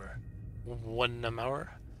Wannamur.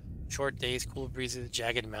 Short days, cool breezes,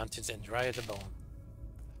 jagged mountains, and dry as a bone.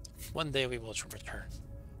 One day we will return.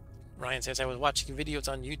 Ryan says, I was watching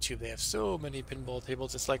videos on YouTube. They have so many pinball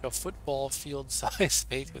tables. It's like a football field size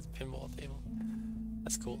space with pinball table.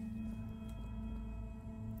 That's cool.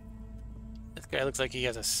 This guy looks like he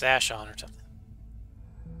has a sash on or something.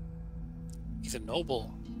 He's a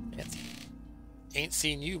noble. Ain't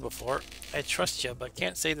seen you before. I trust you, but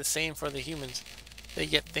can't say the same for the humans. They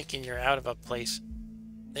get thinking you're out of a place.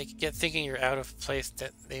 They get thinking you're out of place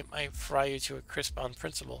that they might fry you to a crisp on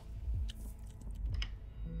principle.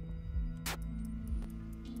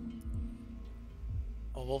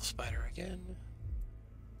 A wolf spider again.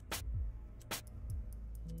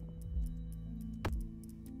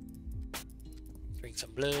 Drink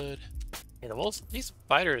some blood. Yeah, the wolves, these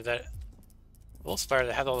spiders that wolf spider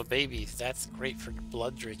that have all the babies, that's great for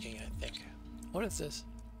blood drinking, I think. What is this?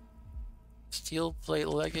 Steel plate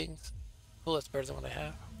leggings. Cool, that's better than what I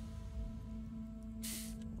have.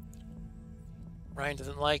 Ryan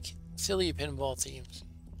doesn't like silly pinball teams.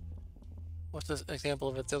 What's this example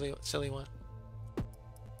of a silly one?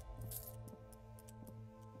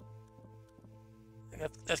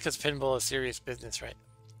 That's because pinball is serious business, right?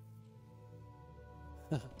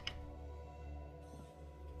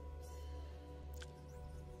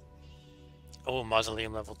 Oh,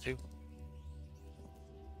 mausoleum level 2.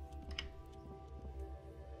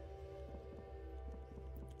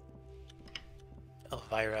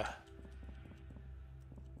 Elvira.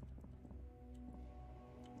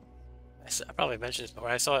 I probably mentioned this before.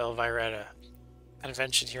 I saw Elvira at a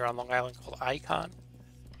convention here on Long Island called Icon.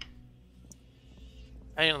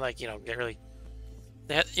 I didn't like, get really.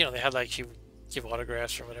 They had, they had like she would give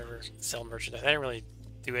autographs or whatever, sell merchandise. I didn't really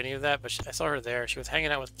do any of that, but I saw her there. She was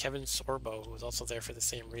hanging out with Kevin Sorbo, who was also there for the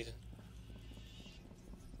same reason.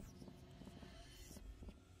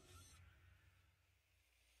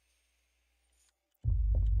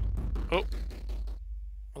 Oh,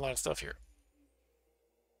 a lot of stuff here.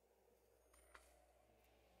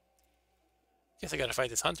 Guess I gotta fight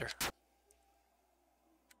this hunter.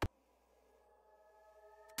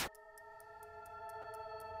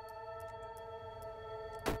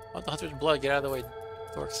 I want the hunter's blood. Get out of the way,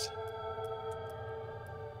 dorks.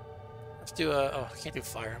 Let's do a... Oh, I can't do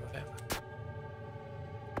fire. I'm a vampire.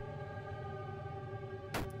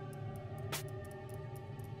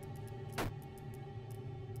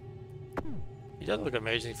 She does look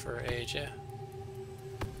amazing for her age, yeah.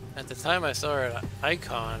 At the time I saw her at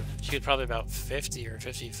Icon, she was probably about 50 or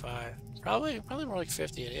 55. Probably more like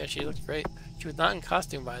 50. Yeah, she looked great. She was not in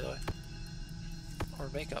costume, by the way. Or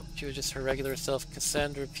makeup. She was just her regular self,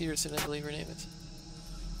 Cassandra Peterson, I believe her name is.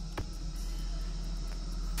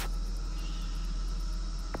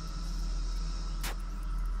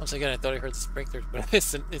 Once again, I thought I heard the sprinklers, but it's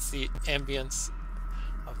the ambience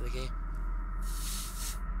of the game.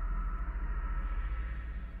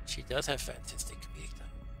 She does have fantastic comedic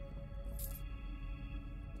timing.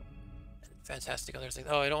 And fantastic other things.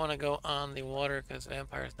 Oh, I don't want to go on the water because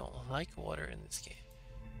vampires don't like water in this game.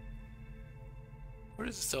 What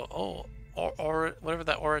is it? So, oh, or whatever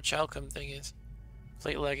that aura chalcum thing is.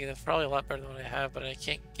 Plate legging, that's probably a lot better than what I have, but I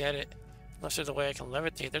can't get it unless there's a way I can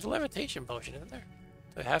levitate. There's a levitation potion, isn't there?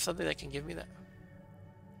 Do I have something that can give me that?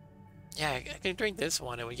 Yeah, I can drink this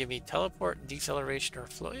one. It would give me teleport, deceleration, or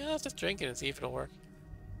float. Yeah, let's just drink it and see if it'll work.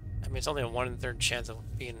 I mean, it's only a 1/3 chance of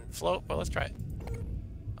being float, but let's try it.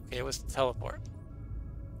 Okay, it was teleport.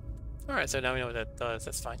 Alright, so now we know what that does.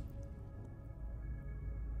 That's fine.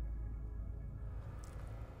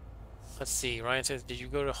 Let's see. Ryan says, did you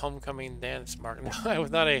go to homecoming dance, Mark? No, I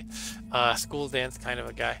was not a school dance kind of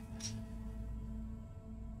a guy.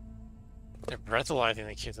 They're breathalyzing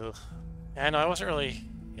the kids. Ugh. Yeah, no, I wasn't really,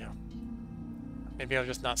 you know, maybe I was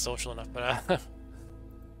just not social enough, but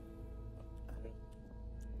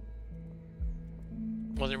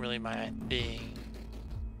wasn't really my thing.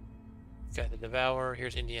 Got the Devourer.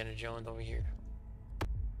 Here's Indiana Jones over here.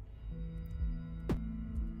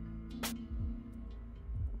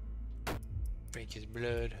 Drink his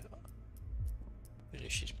blood.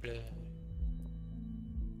 Delicious blood.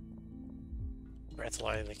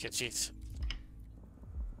 Breathalyzing the kids. Jeez.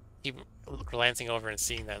 Keep glancing over and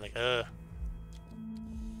seeing that, like, ugh.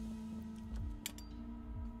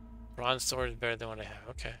 Bronze sword is better than what I have.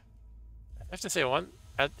 Okay. I have to say,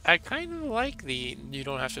 I kind of like the you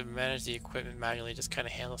don't have to manage the equipment manually, just kind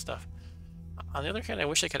of handle stuff. On the other hand, I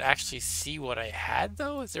wish I could actually see what I had,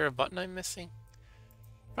 though. Is there a button I'm missing?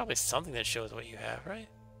 Probably something that shows what you have, right?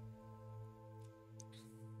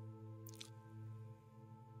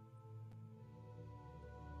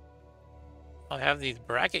 I have these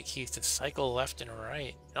bracket keys to cycle left and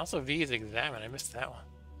right. And also V is examine. I missed that one.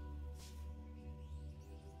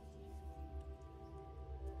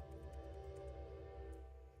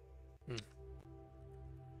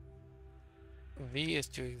 V is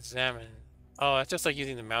to examine. Oh, it's just like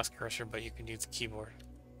using the mouse cursor, but you can use the keyboard.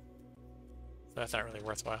 So that's not really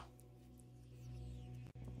worthwhile.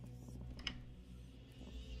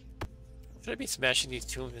 Should I be smashing these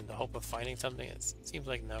tombs in the hope of finding something? It seems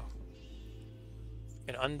like no.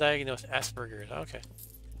 An undiagnosed Asperger's. Okay.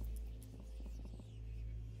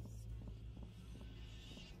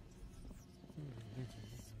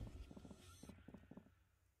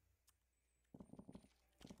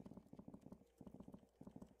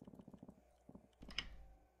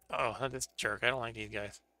 Oh, not this jerk. I don't like these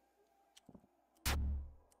guys.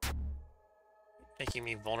 Making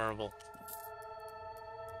me vulnerable.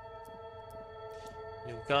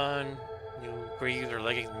 New gun, new greaves or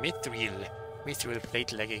leggings. Mithril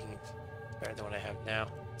plate leggings. Better than what I have now.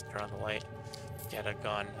 Turn on the light. Get a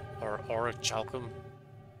gun. Or aura chalcum.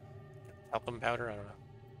 Talcum powder? I don't know.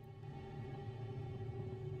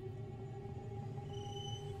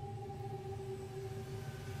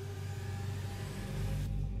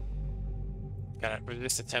 Gotta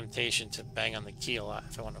resist the temptation to bang on the key a lot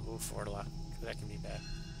if I want to move forward a lot, because that can be bad.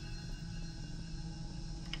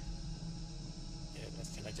 Yeah,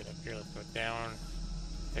 that's connected up here. Let's go down,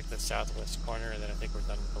 pick the southwest corner, and then I think we're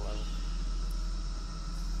done with the level.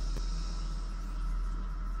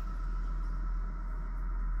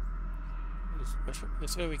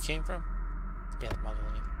 This way we came from? Yeah, the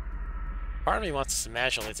motherland. Part of me wants to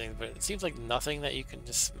smash all these things, but it seems like nothing that you can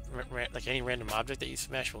just, like any random object that you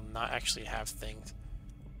smash will not actually have things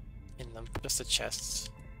in them, just the chests.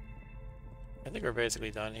 I think we're basically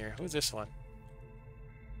done here. Who's this one?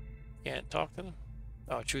 Can't talk to them?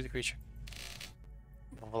 Oh, choose a creature.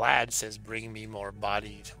 Vlad says, bring me more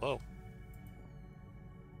bodies. Whoa.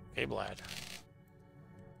 Okay, Vlad.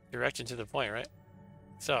 Direction to the point, right?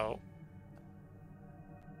 So...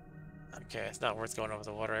 okay, it's not worth going over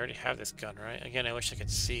the water. I already have this gun, right? Again, I wish I could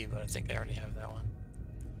see, but I think I already have that one.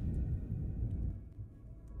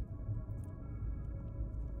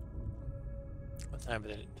 What time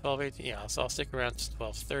is it? 12:18? Yeah, so I'll stick around to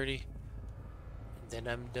 12:30. And then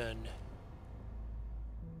I'm done.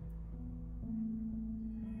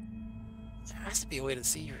 There has to be a way to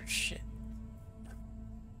see your shit.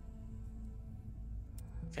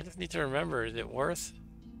 I just need to remember, is it worth...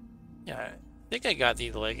 yeah, think I got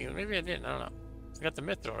these leggings. Maybe I didn't. I don't know. I got the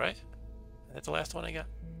mithril, right? That's the last one I got.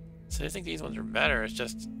 So I think these ones are better. It's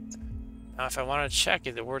just now if I want to check,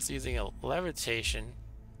 is it worth using a levitation?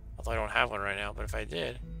 Although I don't have one right now, but if I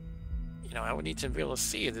did, you know, I would need to be able to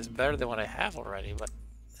see if it's better than what I have already, but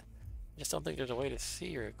I just don't think there's a way to see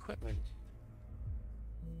your equipment.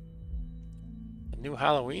 The new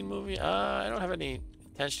Halloween movie? I don't have any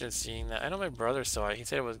intention of seeing that. I know my brother saw it. He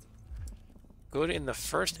said it was good in the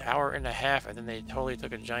first hour and a half, and then they totally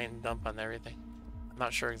took a giant dump on everything. I'm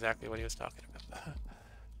not sure exactly what he was talking about.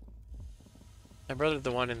 My brother's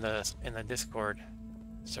the one in the Discord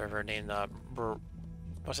server named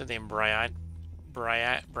what's his name? Brianiac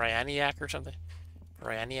or something?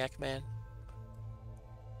 Brianiac man?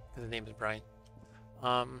 His name is Brian.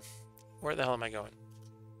 Where the hell am I going?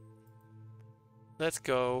 Let's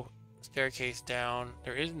go staircase down.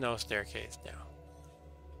 There is no staircase down.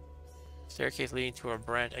 Staircase leading to a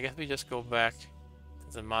branch. I guess we just go back to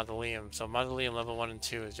the mausoleum. So mausoleum level 1 and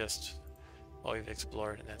 2 is just what we've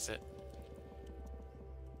explored, and that's it.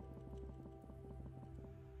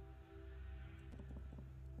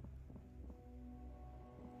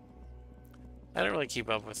 I don't really keep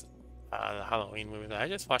up with the Halloween movies. I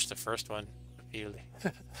just watched the first one repeatedly.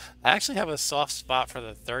 I actually have a soft spot for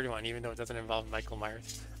the third one, even though it doesn't involve Michael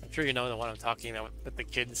Myers. I'm sure you know the one I'm talking about with the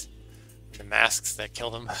kids, the masks that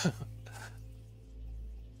kill them.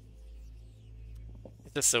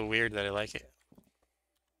 It's just so weird that I like it.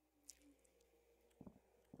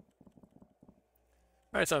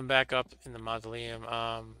 Alright, so I'm back up in the mausoleum.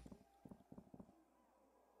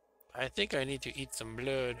 I think I need to eat some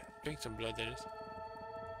blood. Drink some blood, that is.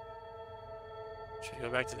 Should we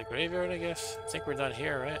go back to the graveyard, I guess? I think we're done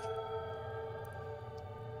here, right?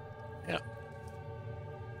 Yeah.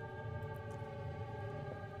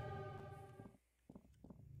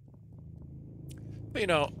 But you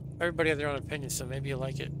know, everybody has their own opinion, so maybe you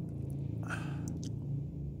like it. As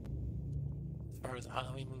far as the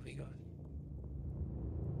Halloween movie goes.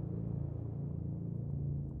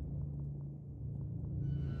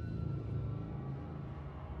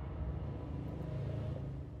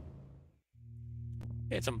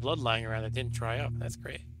 Hey, some blood lying around that didn't dry up. That's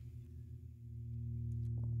great.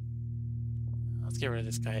 Let's get rid of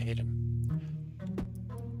this guy. I hate him.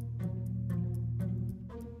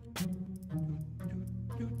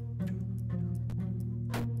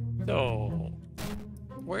 So,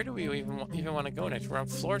 where do we even want to go next? We're on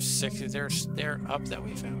floor 6. Is there a stair up that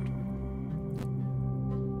we found?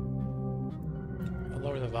 I'll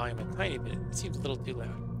lower the volume a tiny bit. It seems a little too loud.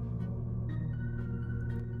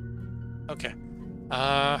 Okay.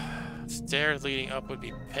 Stairs leading up would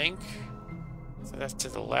be pink. So that's to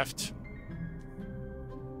the left.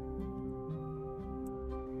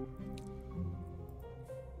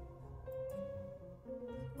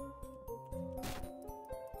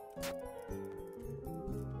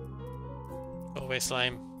 Go away,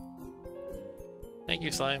 slime. Thank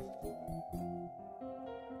you, slime.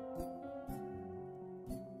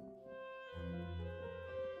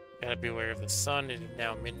 Gotta be aware of the sun. It is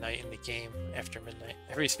now midnight in the game. After midnight.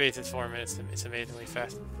 Every space is 4 minutes. It's amazingly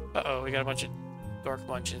fast. Uh-oh, we got a bunch of dork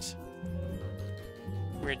munches.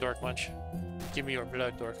 Come here, dork munch. Give me your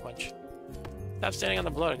blood, dork munch. Stop standing on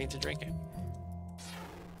the blood. I need to drink it.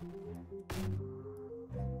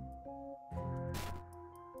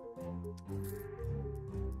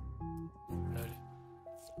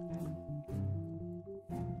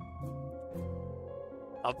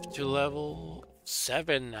 Up to level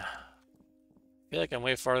 7. I feel like I'm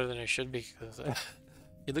way farther than I should be because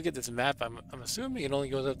you look at this map. I'm assuming it only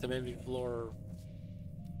goes up to maybe floor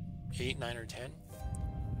 8, 9, or 10.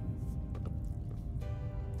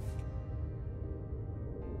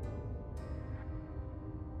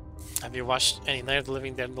 Have you watched any Night of the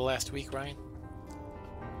Living Dead in the last week, Ryan?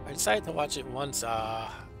 I decided to watch it once. I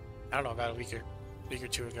don't know, about a week or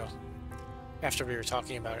two ago, after we were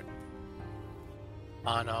talking about it.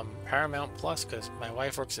 On Paramount Plus, because my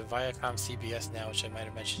wife works at Viacom CBS now, which I might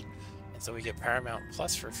have mentioned, and so we get Paramount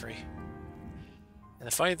Plus for free. And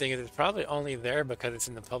the funny thing is, it's probably only there because it's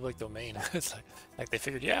in the public domain. It's like they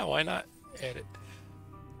figured, yeah, why not add it?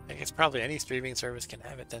 I guess probably any streaming service can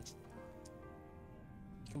have it then.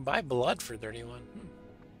 You can buy blood for 31.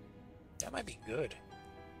 That might be good.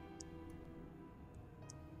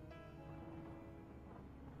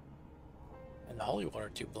 And the holy water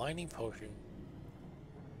too. Blinding potion.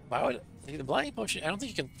 Why would the blinding potion? I don't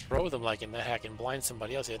think you can throw them like in Nethack and blind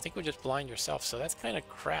somebody else. I think we just blind yourself. So that's kind of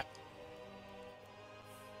crap.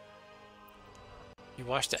 You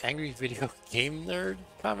watched the Angry Video Game Nerd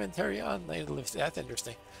commentary on Night of the Living Dead? That's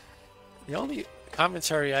interesting. The only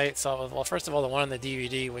commentary I saw was, well, first of all, the one on the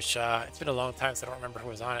DVD, which it's been a long time, so I don't remember who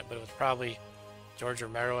was on it, but it was probably George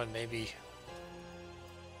Romero and maybe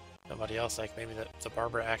somebody else, like maybe the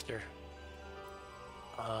Barbara actor.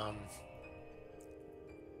 But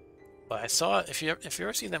I saw, if you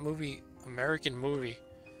ever seen that movie, American Movie,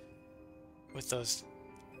 with those.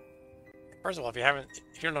 First of all, if you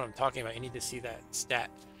don't know what I'm talking about, you need to see that stat.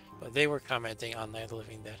 But they were commenting on Night of the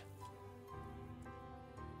Living Dead.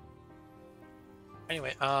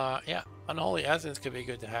 Anyway, yeah, Unholy Essence could be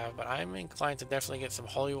good to have, but I'm inclined to definitely get some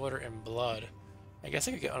Holy Water and Blood. I guess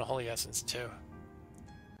I could get Unholy Essence too.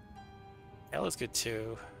 Ale is good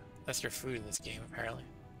too. That's your food in this game, apparently.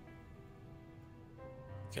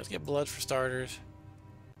 Okay, let's get Blood for starters.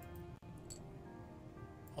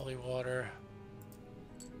 Holy Water.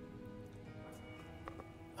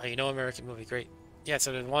 Oh, you know American Movie, great. Yeah,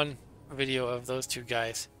 so there's one video of those two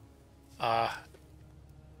guys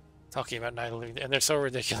talking about Night of the Living Dead, and they're so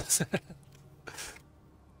ridiculous. Had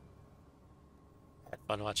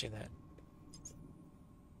fun watching that.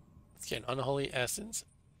 Let's get an Unholy Essence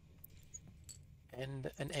and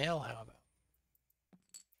an ale, how about?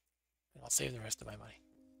 And I'll save the rest of my money.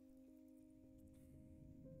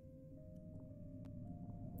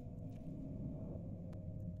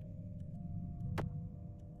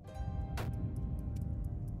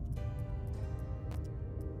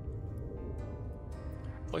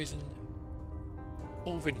 Poisoned.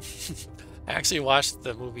 Oven. I actually watched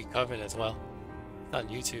the movie Coven as well. It's on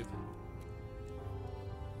YouTube.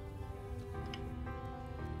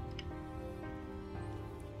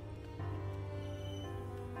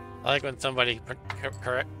 I like when somebody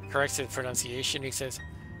corrects his pronunciation. He says,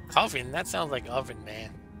 Coven, that sounds like oven,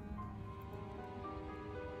 man.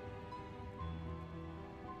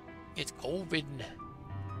 It's Coven.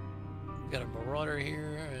 We got a marauder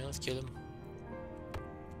here. Alright, let's kill him.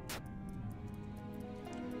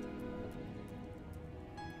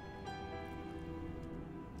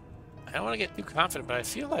 I don't want to get too confident, but I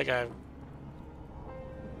feel like I've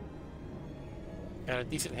got a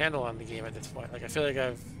decent handle on the game at this point. Like, I feel like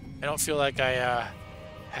I don't feel like I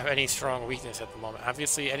have any strong weakness at the moment.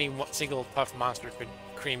 Obviously, any single tough monster could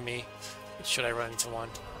cream me, should I run into one.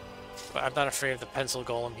 But I'm not afraid of the pencil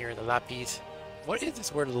golem here, the lapis. What is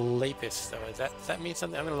this word lapis, though? Does that mean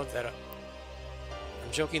something? I'm going to look that up.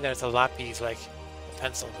 I'm joking that it's a lapis, like a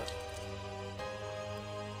pencil, but...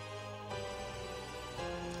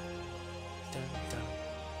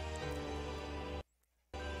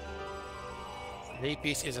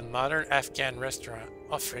 Lapis is a modern Afghan restaurant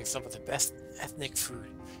offering some of the best ethnic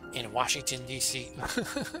food in Washington, D.C.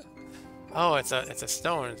 Oh, it's a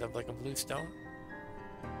stone. It's like a blue stone.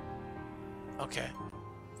 Okay,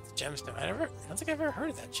 it's a gemstone. I don't think I've ever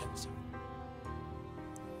heard of that gemstone.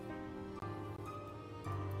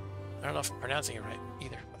 I don't know if I'm pronouncing it right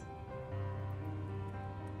either. But...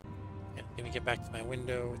 yeah, let me get back to my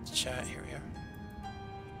window with the chat. Here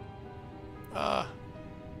we are.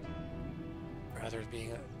 Rather being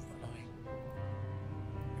annoying.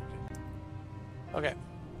 Okay,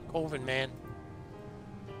 Coven, man.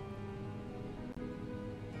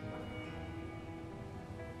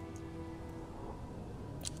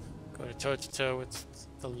 Go to toe-to-toe with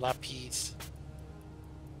the lapis.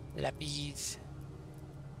 Lapis.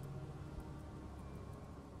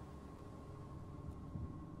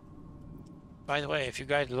 By the way, if you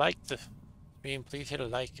guys liked the stream, please hit a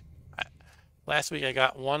like. Last week I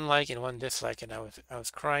got 1 like and 1 dislike, and I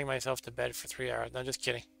was crying myself to bed for 3 hours. No, just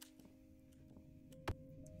kidding.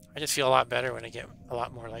 I just feel a lot better when I get a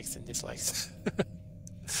lot more likes than dislikes.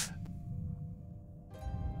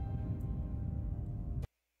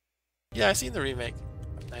 Yeah, I've seen the remake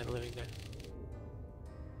of Night of the Living Dead.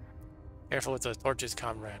 Careful with those torches,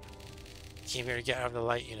 comrade. Came here to get out of the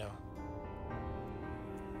light, you know.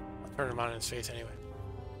 I'll turn him on in his face anyway.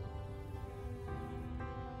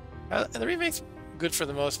 The remake's good for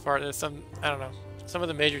the most part. There's some, I don't know, some of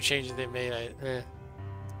the major changes they made,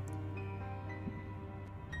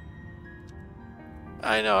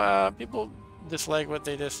 I know, people dislike what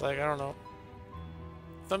they dislike, I don't know.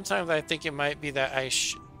 Sometimes I think it might be that I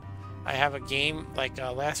have a game, like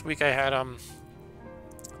last week I had, what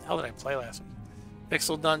the hell did I play last week?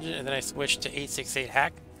 Pixel Dungeon, and then I switched to 868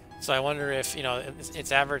 Hack. So I wonder if, you know,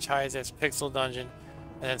 it's advertised as Pixel Dungeon,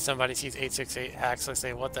 and then somebody sees 868 Hacks, so they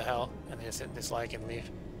say, what the hell? And they just hit dislike and leave.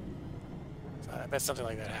 So I bet something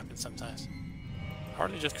like that happens sometimes.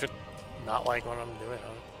 Hardly just could not like what I'm doing.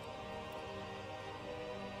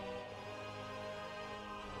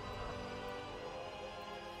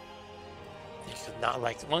 You could not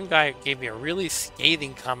like. One guy gave me a really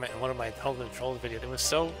scathing comment in one of my Golden Trolls videos. It was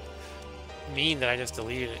so mean that I just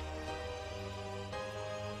deleted it.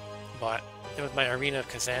 bought. It was my Arena of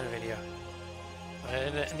Kazan video.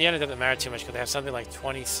 In the end, it doesn't matter too much because I have something like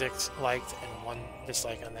 26 liked and 1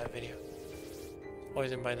 dislike on that video.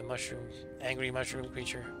 Poisoned by the mushroom, angry mushroom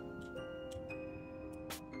creature.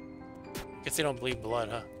 Guess they don't bleed blood,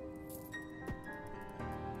 huh?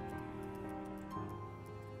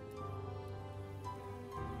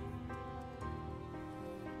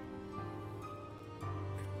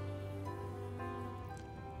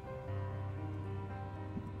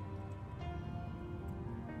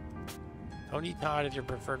 Tony Todd is your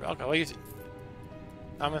preferred. Okay, well,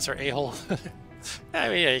 Thomas or a-hole. I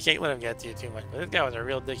mean, yeah, you can't let him get to you too much. But this guy was a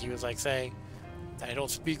real dick. He was like saying that I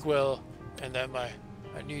don't speak well, and that I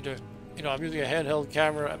need to, you know, I'm using a handheld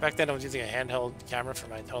camera. Back then, I was using a handheld camera for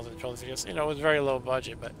my Tales of the Trolls videos. You know, it was very low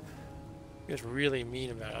budget, but he was really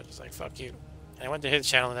mean about it. I was just like, fuck you. And I went to his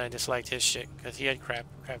channel and then I disliked his shit because he had crap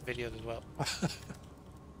videos as well.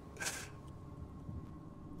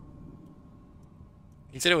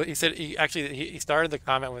 He he started the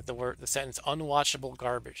comment with the sentence "unwatchable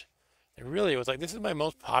garbage," and really it was like, this is my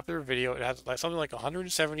most popular video. It has like something like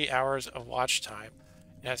 170 hours of watch time.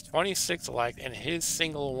 It has 26 liked and his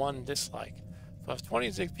single 1 dislike. So if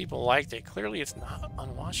 26 people liked it, clearly it's not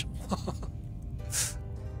unwatchable.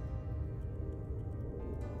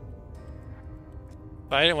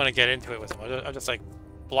 But I didn't want to get into it with him. I just like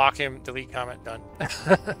block him, delete comment, done.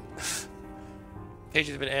 Page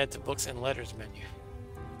has been added to books and letters menu.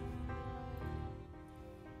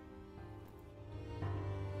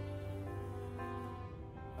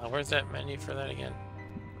 Where's that menu for that again?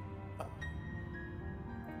 Oh.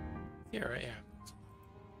 Here, right? Yeah.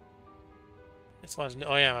 This one's...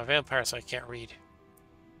 Oh yeah, I'm a vampire, so I can't read.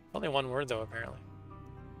 Only 1 word, though, apparently.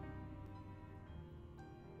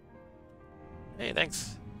 Hey,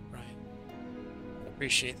 thanks, Ryan.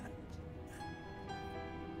 Appreciate that.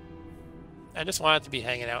 I just wanted to be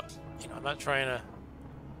hanging out. You know, I'm not trying to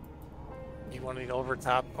be one of these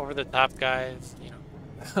over-the-top guys, you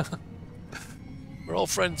know. We're all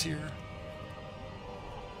friends here.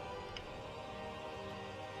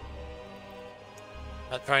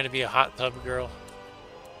 Not trying to be a hot tub girl.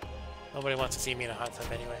 Nobody wants to see me in a hot tub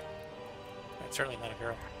anyway. I'm certainly not a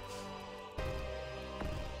girl.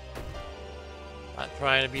 Not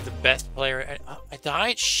trying to be the best player. I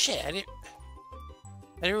died? Shit, I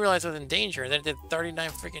didn't realize I was in danger, and then it did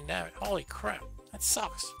 39 freaking damage. Holy crap. That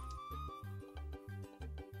sucks.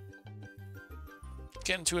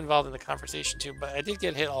 Getting too involved in the conversation too, but I did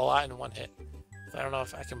get hit a lot in 1 hit. So I don't know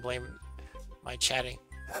if I can blame my chatting.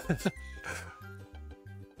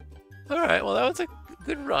 Alright, well that was a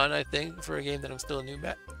good run, I think, for a game that I'm still a noob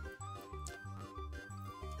at.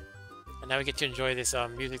 And now we get to enjoy this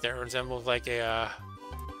music that resembles like a,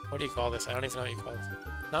 what do you call this? I don't even know what you call this.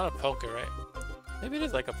 Not a polka, right? Maybe it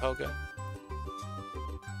is like a polka.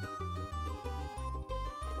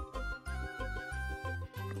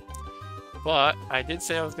 But I did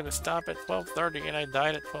say I was going to stop at 12:30 and I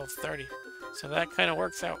died at 12:30. So that kind of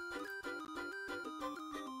works out.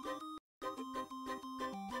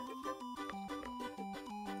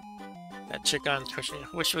 That chick on Twitch,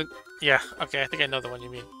 which would... Yeah, okay, I think I know the one you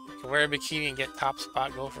mean. You can wear a bikini and get top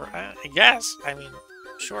spot gopher. I guess. I mean,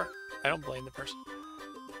 sure. I don't blame the person.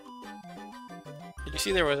 Did you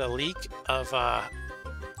see there was a leak of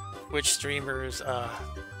Twitch streamers...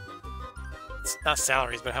 It's not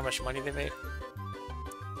salaries, but how much money they made.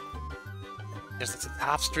 Because it's a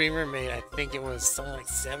top streamer made, I think it was something like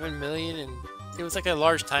 7 million, and it was like a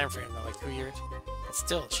large time frame though, like 2 years. But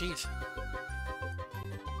still, jeez.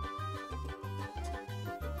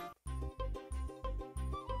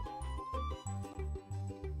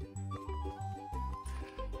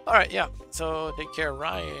 Alright, yeah. So take care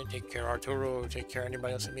Ryan, take care Arturo, take care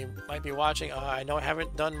anybody else that might be watching. I know I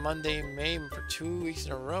haven't done Monday MAME for 2 weeks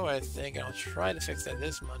in a row, I think, and I'll try to fix that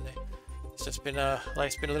this Monday. It's just been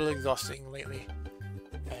life's been a little exhausting lately.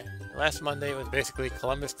 And last Monday was basically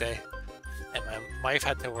Columbus Day, and my wife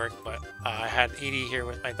had to work, but I had Edie here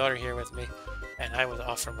with my daughter here with me, and I was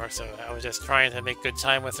off from work, so I was just trying to make good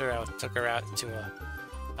time with her. I took her out to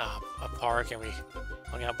a park, and we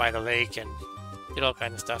hung out by the lake and did all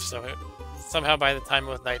kinds of stuff. So somehow by the time it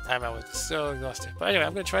was nighttime, I was so exhausted. But anyway,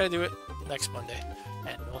 I'm going to try to do it next Monday,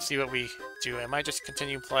 and we'll see what we do. I might just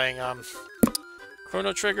continue playing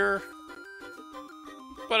Chrono Trigger,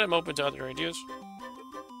 but I'm open to other ideas.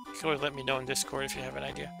 You can always let me know in Discord if you have an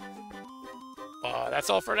idea. That's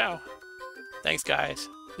all for now. Thanks, guys.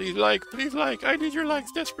 Please like, I need your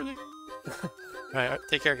likes desperately. Alright,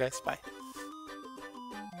 take care, guys. Bye.